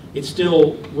 it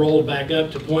still rolled back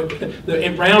up to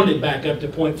it rounded back up to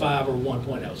 0.5 or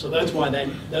 1.0. So that's why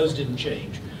those didn't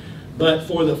change. But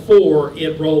for the 4,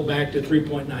 it rolled back to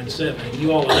 3.97, and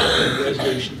you all have a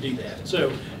resolution to do that.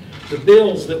 So the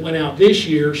bills that went out this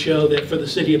year show that for the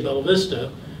city of Bella Vista,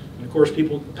 and of course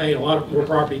people pay a lot more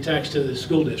property tax to the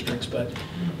school districts, but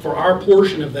for our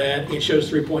portion of that, it shows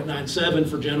 3.97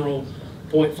 for general,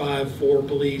 0.5 for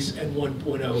police, and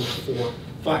 1.0 for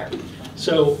fire.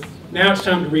 So now it's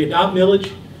time to re-adopt millage.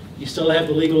 You still have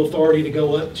the legal authority to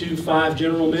go up to 5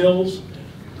 general mills.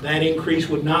 That increase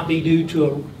would not be due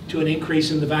to an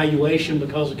increase in the valuation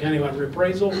because of countywide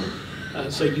reappraisal.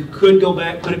 So you could go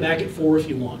back, put it back at 4 if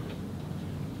you want.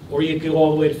 Or you could go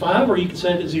all the way to 5, or you can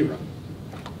set it at 0.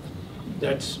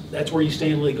 That's where you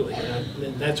stand legally.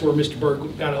 And that's where Mr.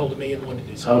 Burke got a hold of me and wanted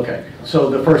to do something. Okay, so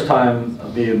the first time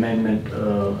the amendment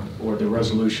or the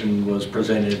resolution was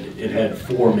presented, it had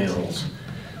 4 mills,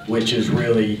 which is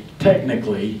really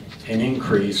technically an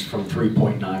increase from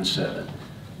 3.97.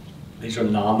 These are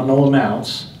nominal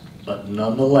amounts, but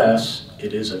nonetheless,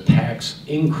 it is a tax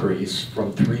increase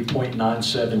from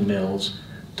 3.97 mils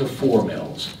to 4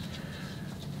 mils.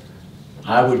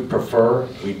 I would prefer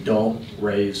we don't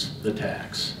raise the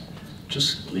tax.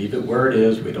 Just leave it where it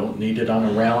is. We don't need it on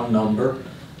a round number.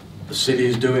 The city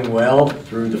is doing well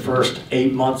through the first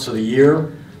 8 months of the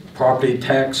year. Property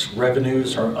tax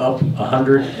revenues are up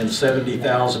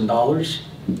 $170,000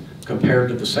 compared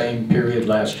to the same period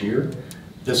last year.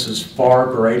 This is far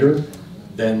greater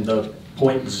than the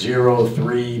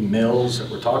 0.03 mils that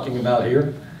we're talking about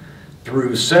here.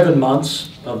 Through 7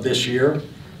 months of this year,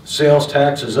 sales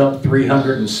tax is up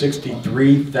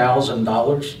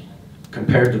 $363,000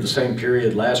 compared to the same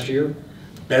period last year,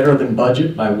 better than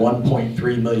budget by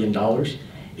 $1.3 million.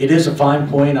 It is a fine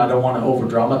point, I don't want to over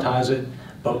dramatize it,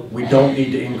 but we don't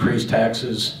need to increase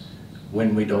taxes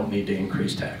when we don't need to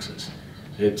increase taxes.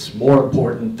 It's more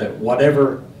important that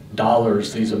whatever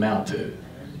dollars these amount to,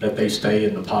 that they stay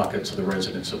in the pockets of the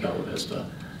residents of Bella Vista.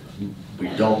 We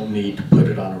don't need to put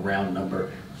it on a round number.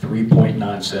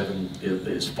 3.97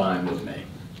 is fine with me.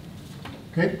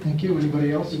 Okay, thank you.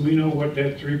 Anybody else? Do we know what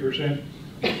that 3%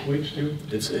 equates to?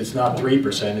 It's not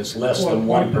 3%, it's less than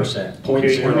 1%.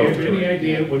 Okay, do we have 0.03. any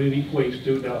idea what it equates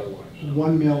to dollar-wise?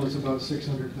 1 mil is about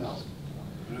 600,000.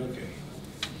 Okay.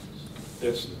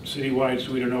 That's citywide,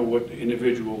 so we don't know what the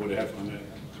individual would have on that.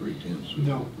 0.3.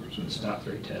 No. It's not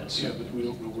 3/10. Yeah, but we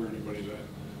don't know where anybody's at.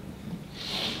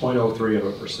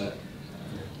 0.03%.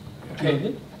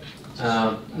 Okay.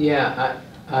 Yeah,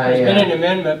 There's been an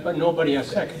amendment, but nobody has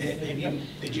seconded it.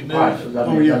 Did you All right, move?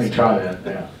 let me try that,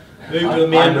 yeah. Move to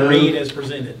amend and read as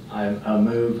presented. I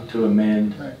move to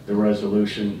amend the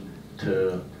resolution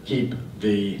to keep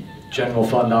the general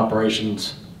fund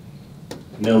operations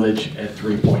millage at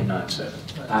 3.97.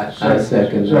 I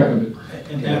second that.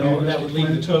 And that would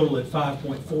leave the total at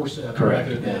 5.47. Correct.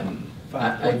 rather than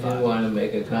I do 5.5. want to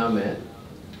make a comment.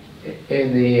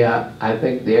 In the, I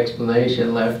think the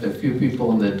explanation left a few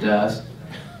people in the dust.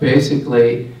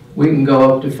 Basically, we can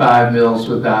go up to 5 mils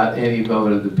without any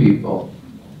vote of the people.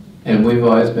 And we've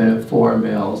always been at 4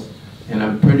 mils. And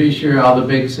I'm pretty sure all the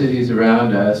big cities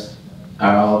around us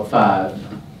are all at 5.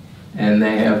 And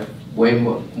they have way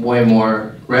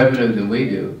more revenue than we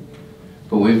do.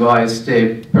 But we've always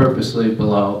stayed purposely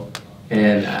below.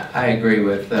 And I agree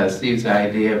with Steve's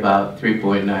idea about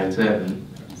 3.97.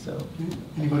 So.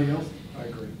 Anybody else? I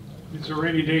agree. It's a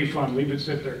rainy day fund, leave it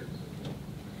sit there.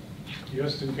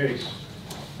 Just in case.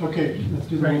 Okay, let's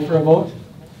do the Ready roll. for a vote?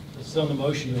 It's on the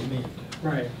motion to amend.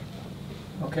 Right.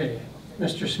 Okay.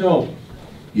 Mr. Snow?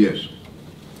 Yes.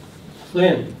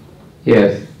 Flynn?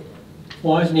 Yes.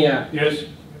 Wozniak? Yes.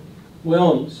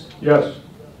 Wilms? Yes.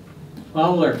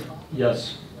 Fowler?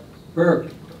 Yes.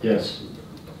 Burke? Yes.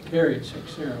 Carried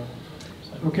 6-0.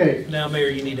 Okay, Now, Mayor,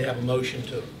 you need to have a motion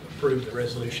to approve the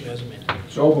resolution as amended.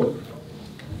 So moved.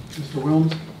 Mr.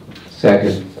 Wilms,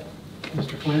 Second.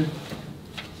 Mr. Flynn,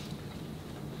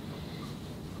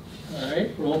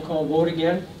 Roll call vote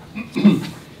again.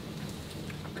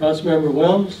 Councilmember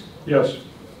Wilms, Yes.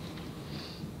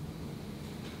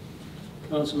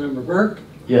 Councilmember Burke,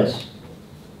 Yes.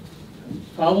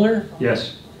 Fowler,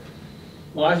 Yes.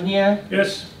 Wozniak,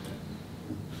 Yes.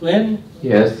 Flynn,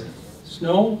 Yes.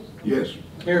 Snow, Yes.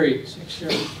 carried 6-0.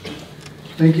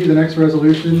 Thank you. The next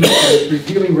resolution is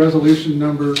repealing resolution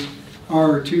number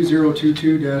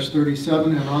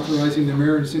R2022-37 and authorizing the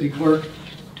mayor and city clerk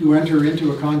to enter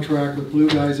into a contract with Blue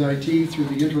Guys IT through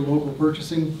the interlocal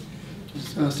purchasing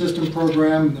system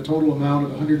program in the total amount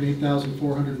of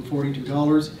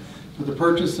 $108,442 for the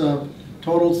purchase of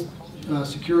total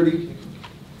security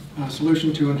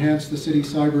solution to enhance the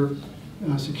city's cyber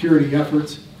security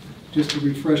efforts. Just to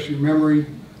refresh your memory,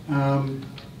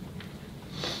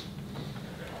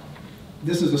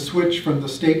 this is a switch from the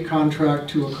state contract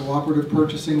to a cooperative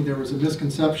purchasing. There was a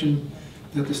misconception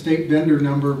that the state vendor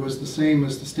number was the same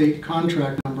as the state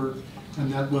contract number,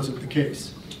 and that wasn't the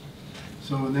case.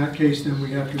 So in that case, then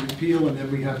we have to repeal, and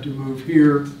then we have to move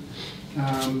here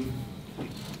and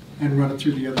run it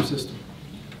through the other system.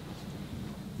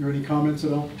 Are there any comments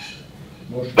at all?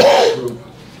 Motion to approve.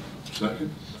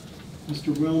 Second?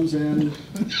 Mr. Wilms and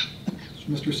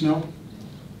Mr. Snow?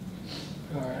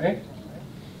 All right.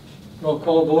 Roll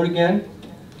call vote again.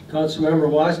 Councilmember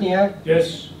Wozniak,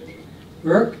 Yes.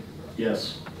 Burke,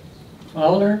 Yes.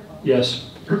 Fowler, Yes.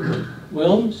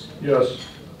 Wilms, Yes.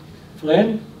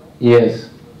 Flynn, Yes.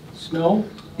 Snow,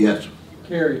 Yes.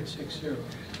 carried 6-0.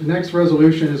 The next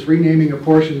resolution is renaming a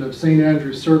portion of St.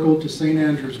 Andrews Circle to St.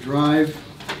 Andrews Drive.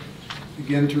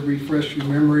 Again, to refresh your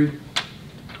memory,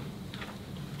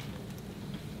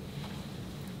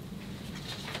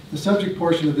 the subject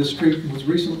portion of this street was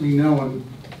recently known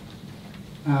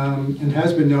and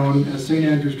has been known as St.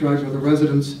 Andrews Drive by the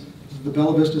residents of the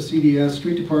Bella Vista CDS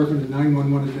Street Department and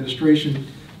 911 Administration.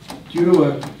 Due to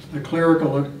a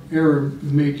clerical error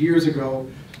made years ago,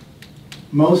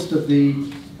 most of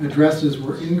the addresses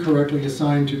were incorrectly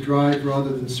assigned to Drive rather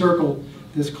than Circle.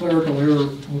 This clerical error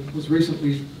was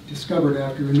recently discovered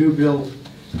after a new bill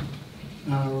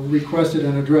requested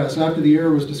an address. After the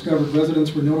error was discovered,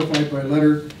 residents were notified by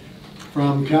letter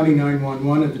from County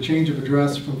 911 of the change of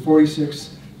address from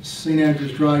 46 St.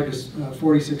 Andrews Drive to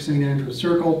 46 St. Andrews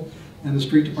Circle, and the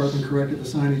street department corrected the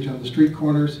signage on the street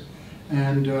corners.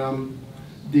 And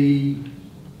the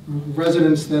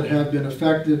residents that have been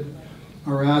affected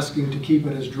are asking to keep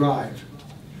it as Drive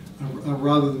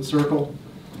rather than Circle.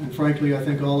 And frankly, I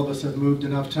think all of us have moved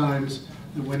enough times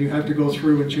that when you have to go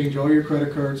through and change all your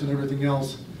credit cards and everything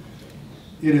else,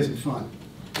 it isn't fun.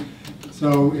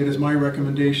 So it is my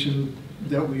recommendation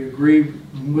that we agree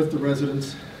with the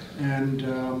residents and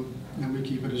we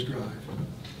keep it as Drive.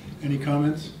 Any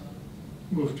comments?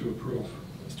 Move to approve.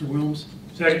 Mr. Wilms?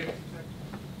 Second.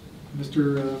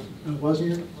 Mr.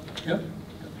 Wozniak? Yep.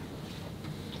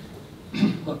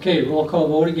 Okay, roll call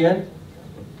vote again.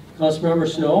 Councilmember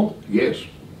Snow, Yes.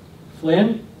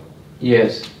 Flynn,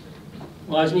 Yes.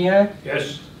 Wozniak,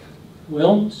 Yes.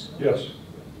 Wilms, Yes.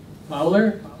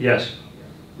 Fowler, Yes.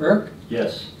 Burke,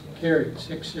 Yes. carried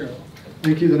 6-0.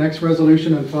 Thank you. The next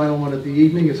resolution and final one of the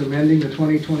evening is amending the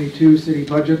 2022 city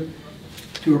budget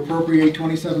to appropriate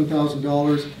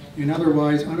 $27,000 in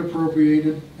otherwise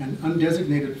unappropriated and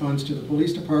undesignated funds to the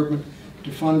police department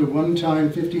to fund a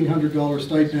one-time $1,500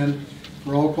 stipend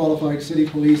for all qualified city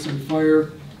police and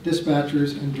fire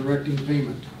dispatchers and directing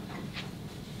payment.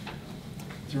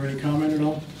 Is there any comment at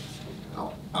all?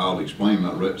 I'll explain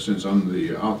that. Since I'm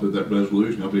the author of that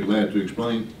resolution, I'll be glad to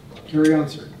explain. Carry on,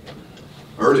 sir.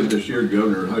 Early this year,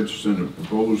 Governor Hutchinson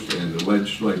proposed and the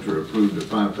legislature approved a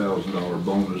 $5,000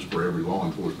 bonus for every law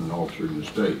enforcement officer in the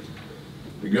state.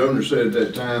 The governor said at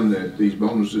that time that these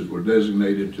bonuses were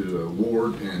designated to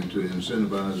award and to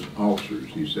incentivize officers.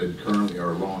 He said currently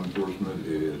our law enforcement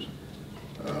is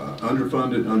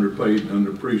underfunded, underpaid, and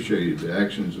underappreciated. The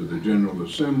actions of the General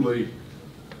Assembly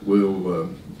will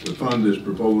to fund this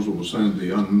proposal will send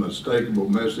the unmistakable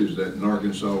message that in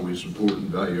Arkansas we support and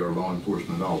value our law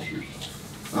enforcement officers.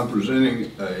 I'm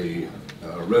presenting a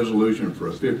resolution for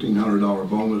a $1,500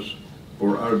 bonus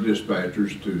for our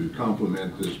dispatchers to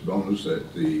complement this bonus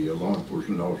that the law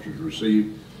enforcement officers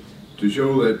receive, to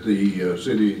show that the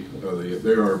city,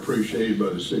 they are appreciated by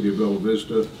the city of Bella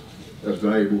Vista as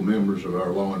valuable members of our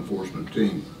law enforcement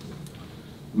team.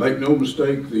 Make no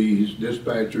mistake, these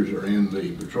dispatchers are in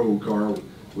the patrol car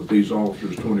with these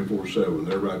officers 24/7.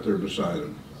 They're right there beside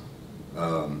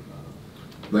them.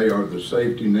 They are the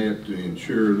safety net to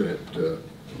ensure that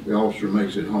the officer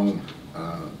makes it home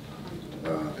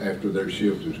after their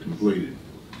shift is completed.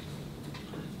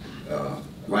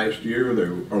 Last year,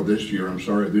 this year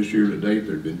to date,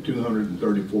 there have been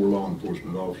 234 law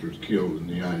enforcement officers killed in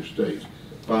the United States,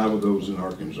 5 of those in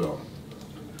Arkansas.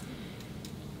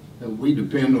 We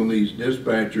depend on these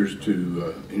dispatchers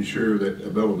to ensure that a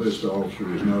Bella Vista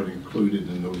officer is not included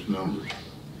in those numbers.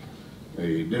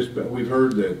 We've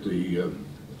heard that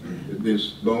this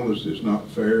bonus is not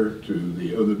fair to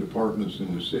the other departments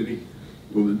in the city.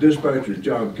 Well, the dispatcher's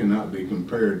job cannot be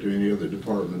compared to any other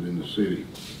department in the city.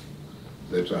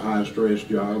 That's a high-stress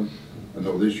job. I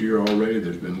know this year already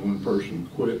there's been one person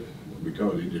quit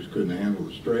because he just couldn't handle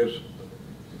the stress.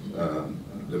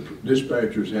 The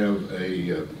dispatchers have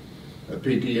a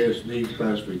PTSD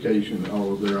classification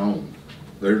all of their own.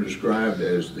 They're described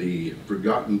as the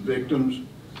forgotten victims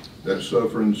that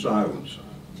suffer in silence.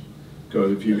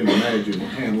 Because if you can imagine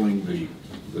handling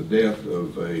the death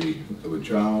of a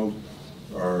child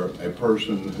or a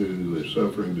person who is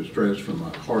suffering distress from a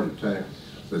heart attack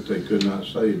that they could not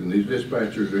save. And these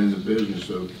dispatchers are in the business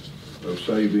of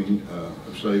saving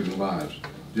lives.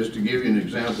 Just to give you an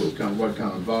example of what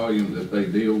kind of volume that they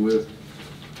deal with,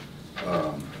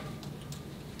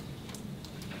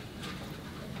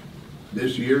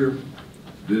 this year,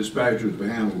 dispatchers have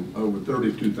handled over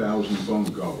 32,000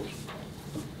 phone calls,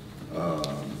 over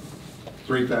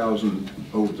 3,000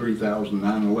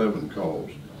 911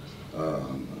 calls,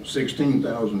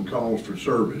 16,000 calls for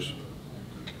service,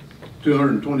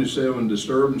 227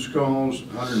 disturbance calls,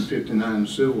 159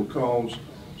 civil calls,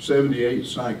 78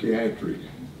 psychiatric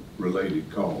related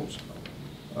calls,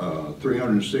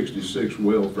 366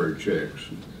 welfare checks,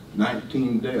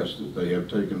 19 deaths that they have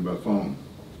taken by phone,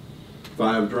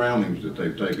 5 drownings that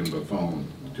they've taken by phone,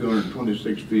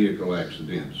 226 vehicle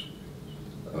accidents,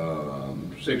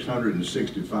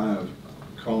 665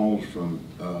 calls from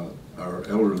our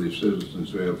elderly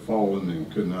citizens who have fallen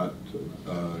and could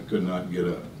not get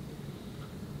up.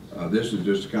 This is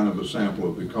just kind of a sample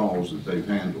of the calls that they've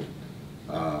handled.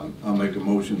 I'll make a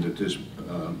motion that this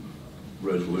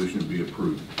resolution be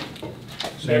approved.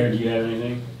 Mayor, do you have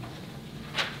anything?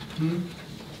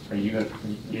 Are you in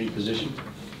any position?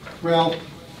 Well,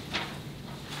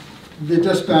 the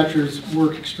dispatchers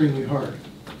work extremely hard.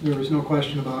 There is no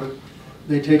question about it.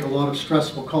 They take a lot of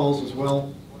stressful calls as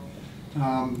well.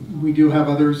 We do have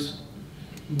others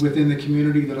within the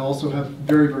community that also have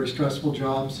very, very stressful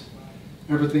jobs.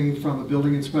 Everything from a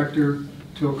building inspector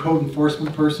to a code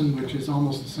enforcement person, which is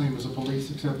almost the same as a police,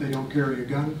 except they don't carry a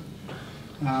gun.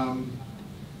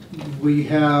 We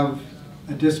have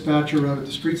a dispatcher out at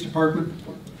the streets department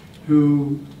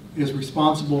who is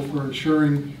responsible for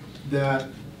ensuring that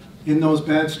in those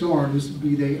bad storms,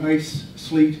 be they ice,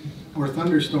 sleet, or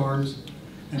thunderstorms,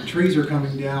 and trees are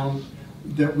coming down,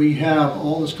 that we have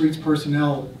all the streets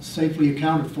personnel safely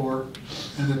accounted for,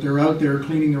 and that they're out there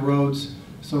cleaning the roads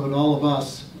so that all of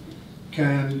us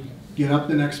can get up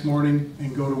the next morning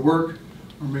and go to work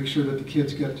or make sure that the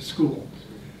kids get to school.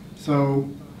 So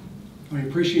I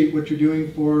appreciate what you're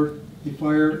doing for the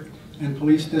fire and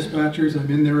police dispatchers. I'm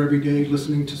in there every day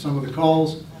listening to some of the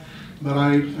calls, but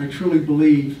I truly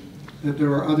believe that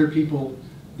there are other people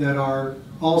that are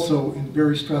also in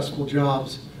very stressful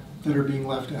jobs that are being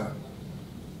left out.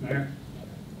 Mayor?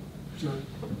 Sure.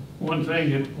 One thing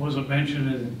that wasn't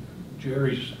mentioned in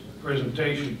Jerry's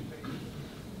presentation,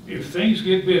 if things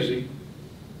get busy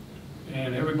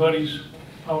and everybody's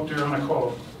out there on a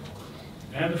call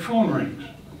and the phone rings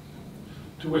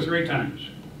 2 or 3 times,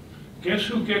 guess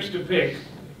who gets to pick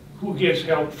who gets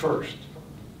help first?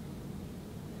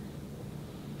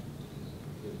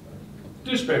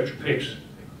 Dispatcher picks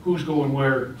who's going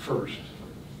where first.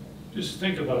 Just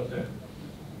think about that.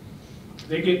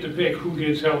 They get to pick who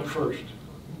gets help first.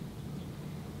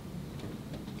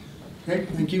 Okay,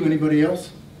 thank you. Anybody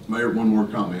else? Mayor, one more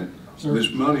comment. Sir? This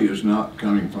money is not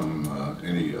coming from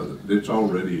any other, it's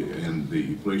already in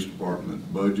the police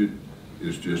department budget.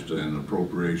 It's just an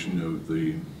appropriation of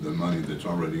the money that's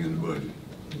already in the budget.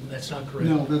 That's not correct.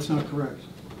 No, that's not correct.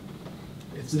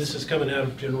 This is coming out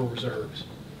of general reserves.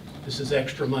 This is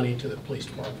extra money to the police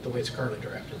department, the way it's currently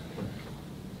drafted.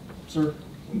 Sir?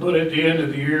 But at the end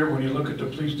of the year, when you look at the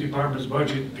police department's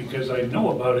budget, because I know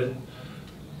about it,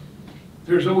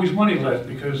 there's always money left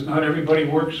because not everybody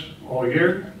works all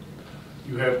year.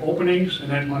 You have openings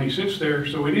and that money sits there,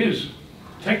 so it is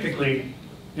technically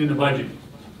in the budget.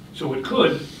 So it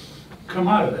could come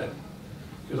out of that.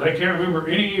 Because I can't remember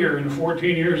any year in the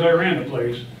 14 years I ran the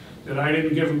place that I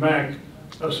didn't give them back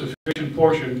a sufficient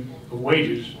portion of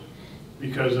wages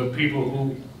because of people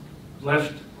who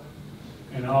left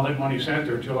and all that money sat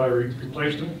there until I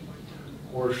replaced them,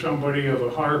 or somebody of a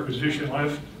higher position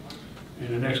left and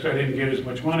the next guy didn't get as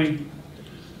much money,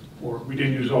 or we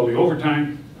didn't use all the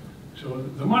overtime. So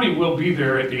the money will be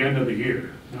there at the end of the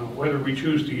year. Now, whether we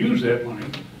choose to use that money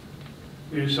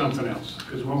is something else.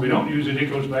 Because when we don't use it, it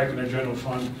goes back in the general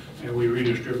fund and we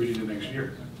redistribute it the next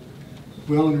year.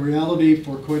 Well, in reality,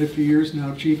 for quite a few years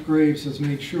now, Chief Graves has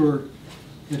made sure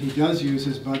that he does use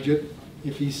his budget.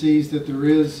 If he sees that there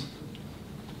is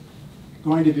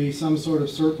going to be some sort of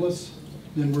surplus,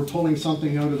 then we're pulling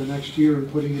something out of the next year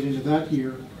and putting it into that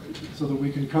year so that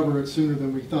we can cover it sooner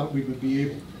than we thought we would be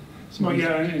able. So Well,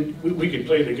 yeah, and we can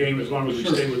play the game as long as we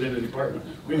Sure. stay within the department.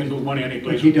 We can move money any But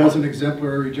place. he we does want. an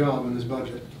exemplary job in his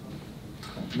budget.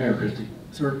 Mayor Christie.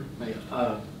 Sir?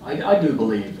 I do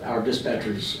believe our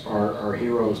dispatchers are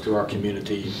heroes to our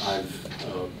community. I've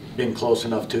been close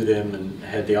enough to them and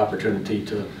had the opportunity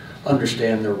to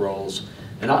understand their roles,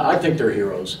 and I think they're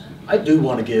heroes. I do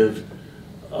want to give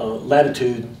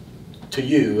latitude to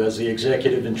you as the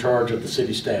executive in charge of the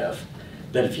city staff,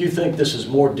 that if you think this is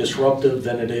more disruptive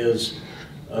than it is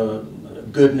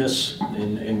goodness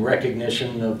and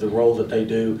recognition of the role that they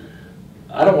do,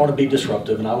 I don't want to be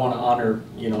disruptive, and I want to honor,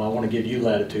 I want to give you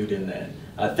latitude in that.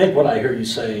 I think what I hear you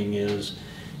saying is,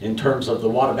 in terms of the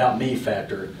what about me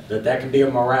factor, that can be a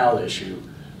morale issue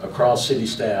across city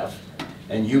staff,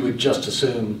 and you would just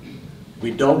assume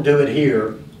we don't do it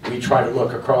here, we try to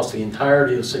look across the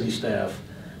entirety of city staff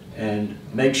and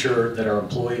make sure that our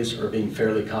employees are being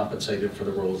fairly compensated for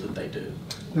the roles that they do.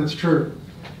 That's true.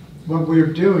 What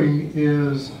we're doing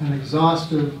is an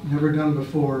exhaustive, never done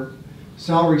before,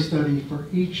 salary study for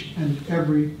each and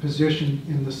every position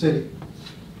in the city,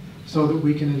 so that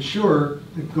we can ensure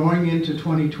that going into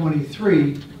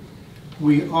 2023,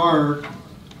 we are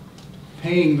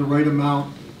paying the right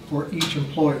amount for each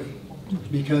employee.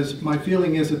 Because my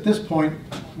feeling is at this point,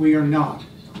 we are not.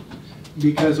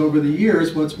 Because over the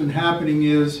years, what's been happening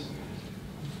is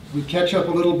we catch up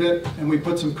a little bit and we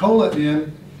put some COLA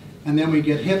in, and then we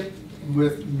get hit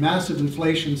with massive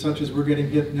inflation such as we're getting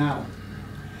hit now.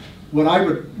 What I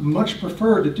would much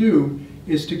prefer to do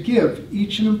is to give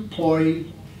each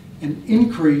employee an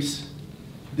increase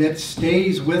that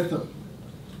stays with them.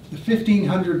 The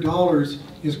 $1,500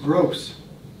 is gross.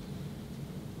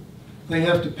 They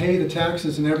have to pay the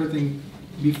taxes and everything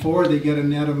before they get a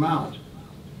net amount.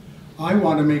 I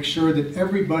want to make sure that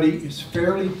everybody is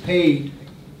fairly paid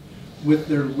with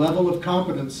their level of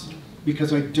competence,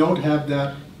 because I don't have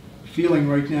that feeling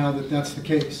right now that that's the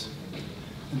case.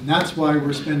 And that's why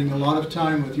we're spending a lot of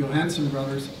time with Johansson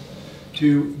Brothers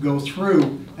to go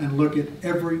through and look at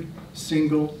every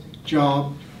single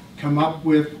job, come up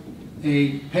with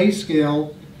a pay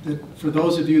scale that, for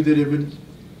those of you that have been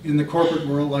in the corporate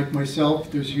world like myself,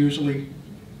 there's usually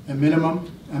a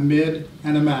minimum, a mid,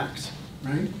 and a max,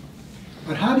 right?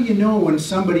 But how do you know when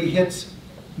somebody hits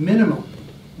minimum?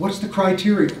 What's the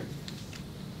criteria?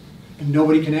 And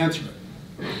nobody can answer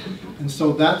it. And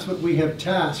so that's what we have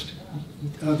tasked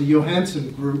the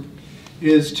Johansson group,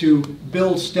 is to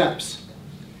build steps.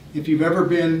 If you've ever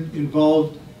been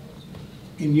involved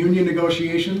in union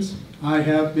negotiations, I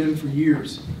have been for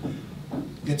years.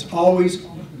 It's always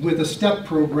with a step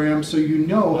program, so you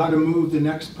know how to move the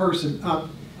next person up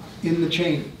in the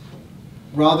chain,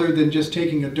 rather than just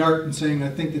taking a dart and saying, I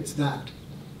think it's that.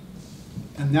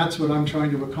 And that's what I'm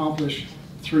trying to accomplish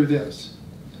through this.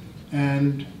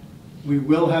 And we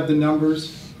will have the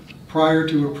numbers prior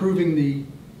to approving the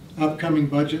upcoming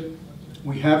budget.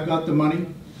 We have got the money.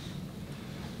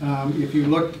 If you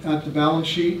looked at the balance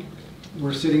sheet,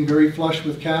 we're sitting very flush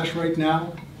with cash right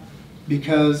now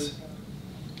because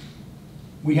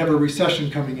we have a recession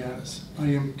coming at us. I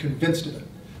am convinced of it.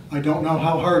 I don't know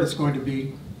how hard it's going to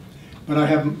be, but I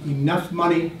have enough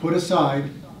money put aside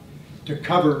to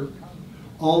cover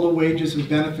all the wages and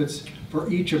benefits for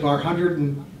each of our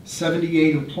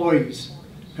 178 employees,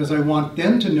 because I want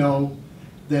them to know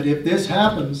that if this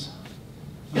happens,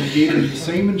 I gave them the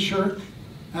same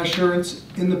assurance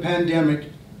in the pandemic,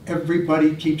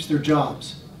 everybody keeps their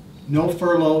jobs. No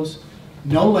furloughs,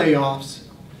 no layoffs,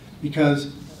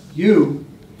 because you,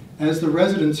 as the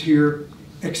residents here,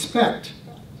 expect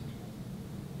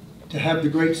to have the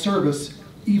great service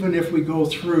even if we go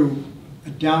through a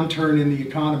downturn in the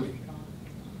economy.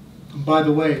 And by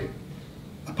the way,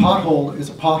 a pothole is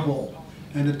a pothole,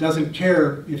 and it doesn't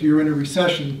care if you're in a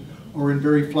recession or in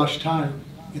very flush time.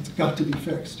 It's got to be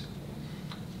fixed.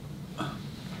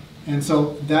 And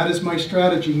so that is my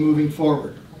strategy moving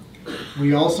forward.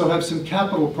 We also have some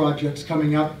capital projects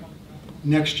coming up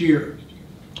next year.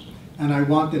 And I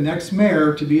want the next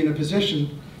mayor to be in a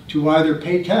position to either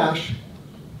pay cash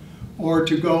or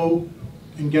to go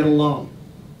and get a loan.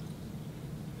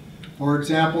 For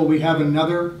example, we have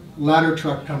another ladder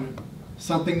truck coming,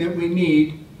 something that we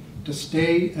need to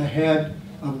stay ahead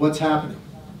of what's happening.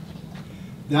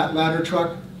 That ladder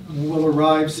truck will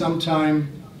arrive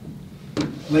sometime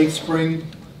late spring,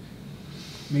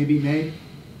 maybe May.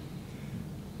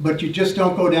 But you just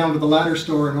don't go down to the ladder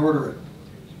store and order it.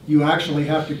 You actually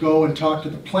have to go and talk to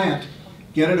the plant,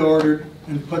 get it ordered,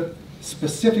 and put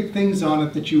specific things on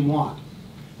it that you want.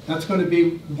 That's going to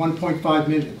be $1.5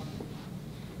 million.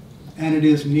 And it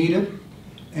is needed,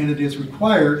 and it is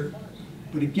required,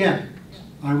 but again,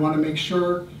 I want to make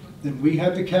sure that we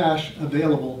have the cash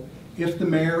available if the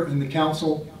mayor and the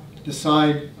council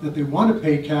decide that they want to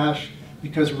pay cash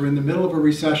because we're in the middle of a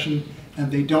recession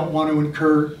and they don't want to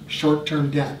incur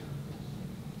short-term debt.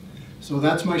 So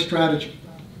that's my strategy.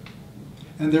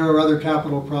 And there are other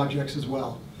capital projects as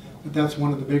well, but that's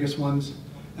one of the biggest ones.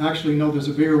 Actually, no, there's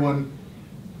a bigger one,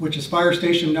 which is Fire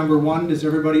Station number 1. Does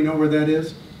everybody know where that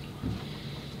is?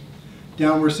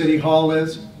 Down where City Hall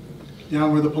is,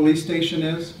 down where the police station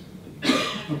is.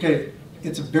 Okay,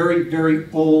 it's a very, very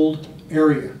old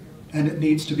area, and it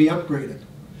needs to be upgraded.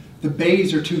 The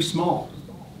bays are too small.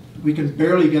 We can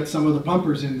barely get some of the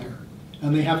pumpers in there,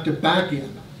 and they have to back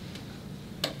in.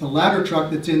 The ladder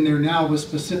truck that's in there now was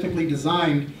specifically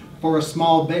designed for a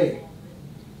small bay.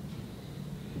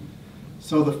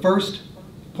 So the first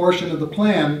portion of the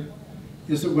plan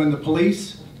is that when the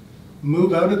police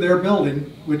move out of their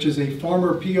building, which is a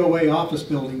former POA office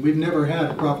building, we've never had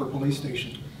a proper police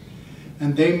station,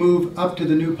 and they move up to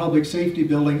the new public safety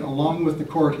building along with the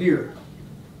court here,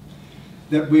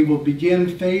 that we will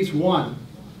begin phase 1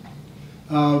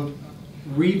 of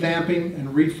revamping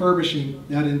and refurbishing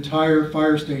that entire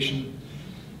fire station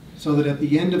so that at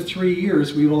the end of 3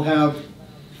 years we will have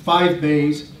 5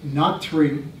 bays, not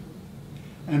 3,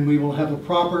 and we will have a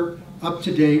proper,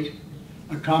 up-to-date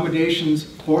accommodations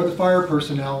for the fire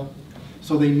personnel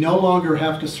so they no longer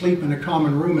have to sleep in a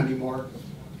common room anymore.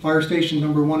 Fire station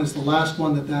number 1 is the last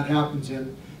one that happens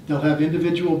in. They'll have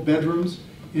individual bedrooms,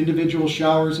 individual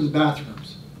showers and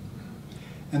bathrooms.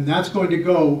 And that's going to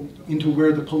go into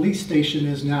where the police station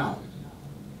is now.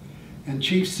 And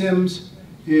Chief Sims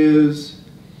is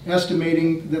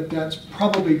estimating that that's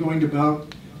probably going to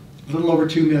about a little over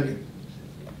 $2 million.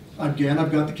 Again,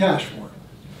 I've got the cash for it.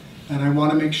 And I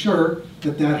want to make sure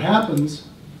that that happens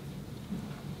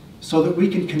so that we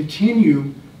can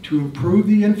continue to improve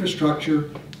the infrastructure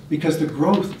because the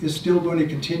growth is still going to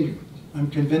continue. I'm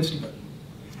convinced of it.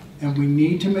 And we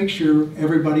need to make sure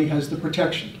everybody has the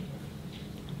protection.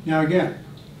 Now again,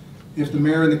 if the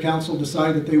mayor and the council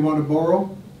decide that they want to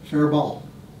borrow, fair ball.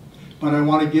 But I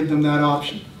want to give them that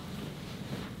option.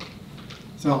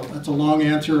 So that's a long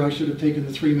answer. I should have taken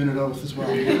the 3-minute oath as well.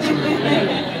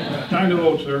 Time to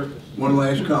vote, sir. One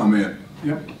last comment.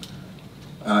 Yep.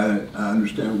 I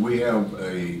understand we have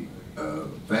a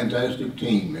fantastic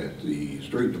team at the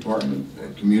street department,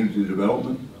 at community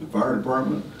development, the fire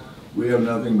department. We have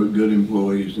nothing but good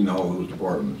employees in all those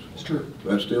departments. It's true.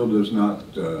 That still does not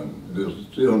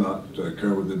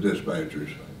cover the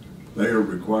dispatchers. They are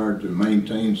required to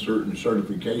maintain certain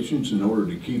certifications in order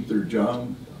to keep their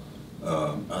job.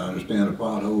 I understand a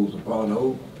pothole is a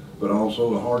pothole, but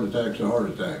also a heart attack's a heart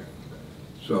attack.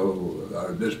 So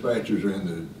our dispatchers are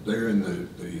they're in the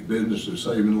business of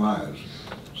saving lives.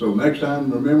 So next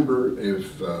time, remember,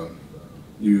 if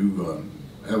you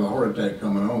have a heart attack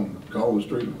coming home, call the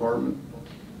street department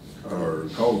or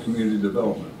call community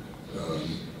development.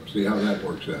 See how that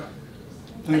works out.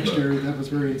 Thanks, Jerry. That was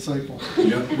very insightful.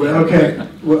 Yeah. Well, okay.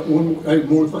 Well, one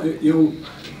more thing. You know,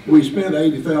 we spent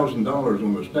 $80,000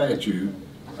 on the statue.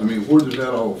 I mean, where does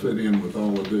that all fit in with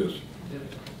all of this?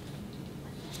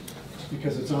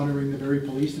 Because it's honoring the very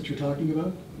police that you're talking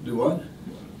about? Do what?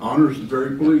 Honors the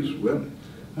very police. Well.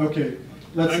 Okay.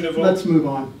 Let's move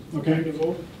on. Okay.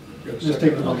 Let's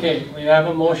take the vote. Okay, we have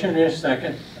a motion and a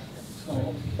second.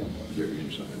 So,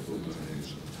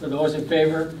 for those in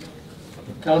favor,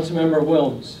 Councilmember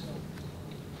Wilms.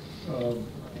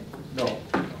 No.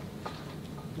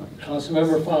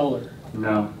 Councilmember Fowler.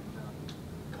 No.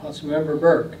 Councilmember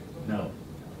Burke. No.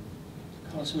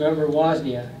 Councilmember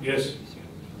Wozniak. Yes.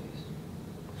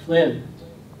 Flynn.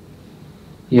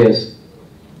 Yes.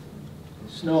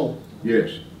 Snow.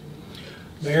 Yes.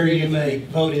 Mayor, you may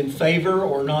vote in favor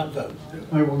or not vote.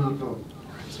 I will not vote.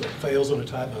 So it fails on a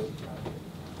tie vote.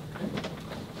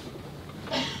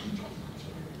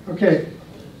 Okay.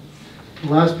 The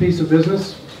last piece of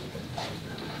business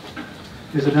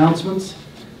is announcements.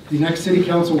 The next City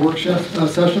Council work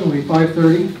session will be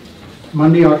 5:30,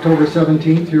 Monday, October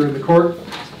 17th, here in the court.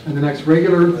 And the next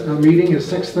regular meeting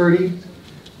is 6:30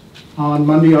 on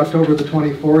Monday, October the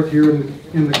 24th, here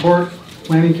in the court.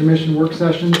 Planning Commission work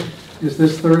session is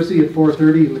this Thursday at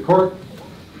 4:30 in the court.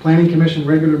 Planning Commission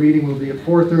regular meeting will be at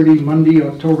 4:30 Monday,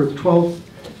 October the 12th.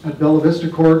 at Bella Vista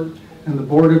Court, and the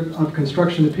Board of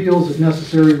Construction Appeals, if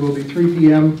necessary, will be 3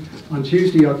 p.m. on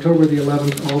Tuesday, October the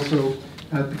 11th, also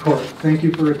at the court. Thank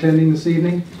you for attending this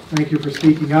evening. Thank you for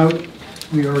speaking out.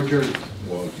 We are adjourned.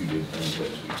 Well, if you did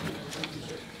fantastic.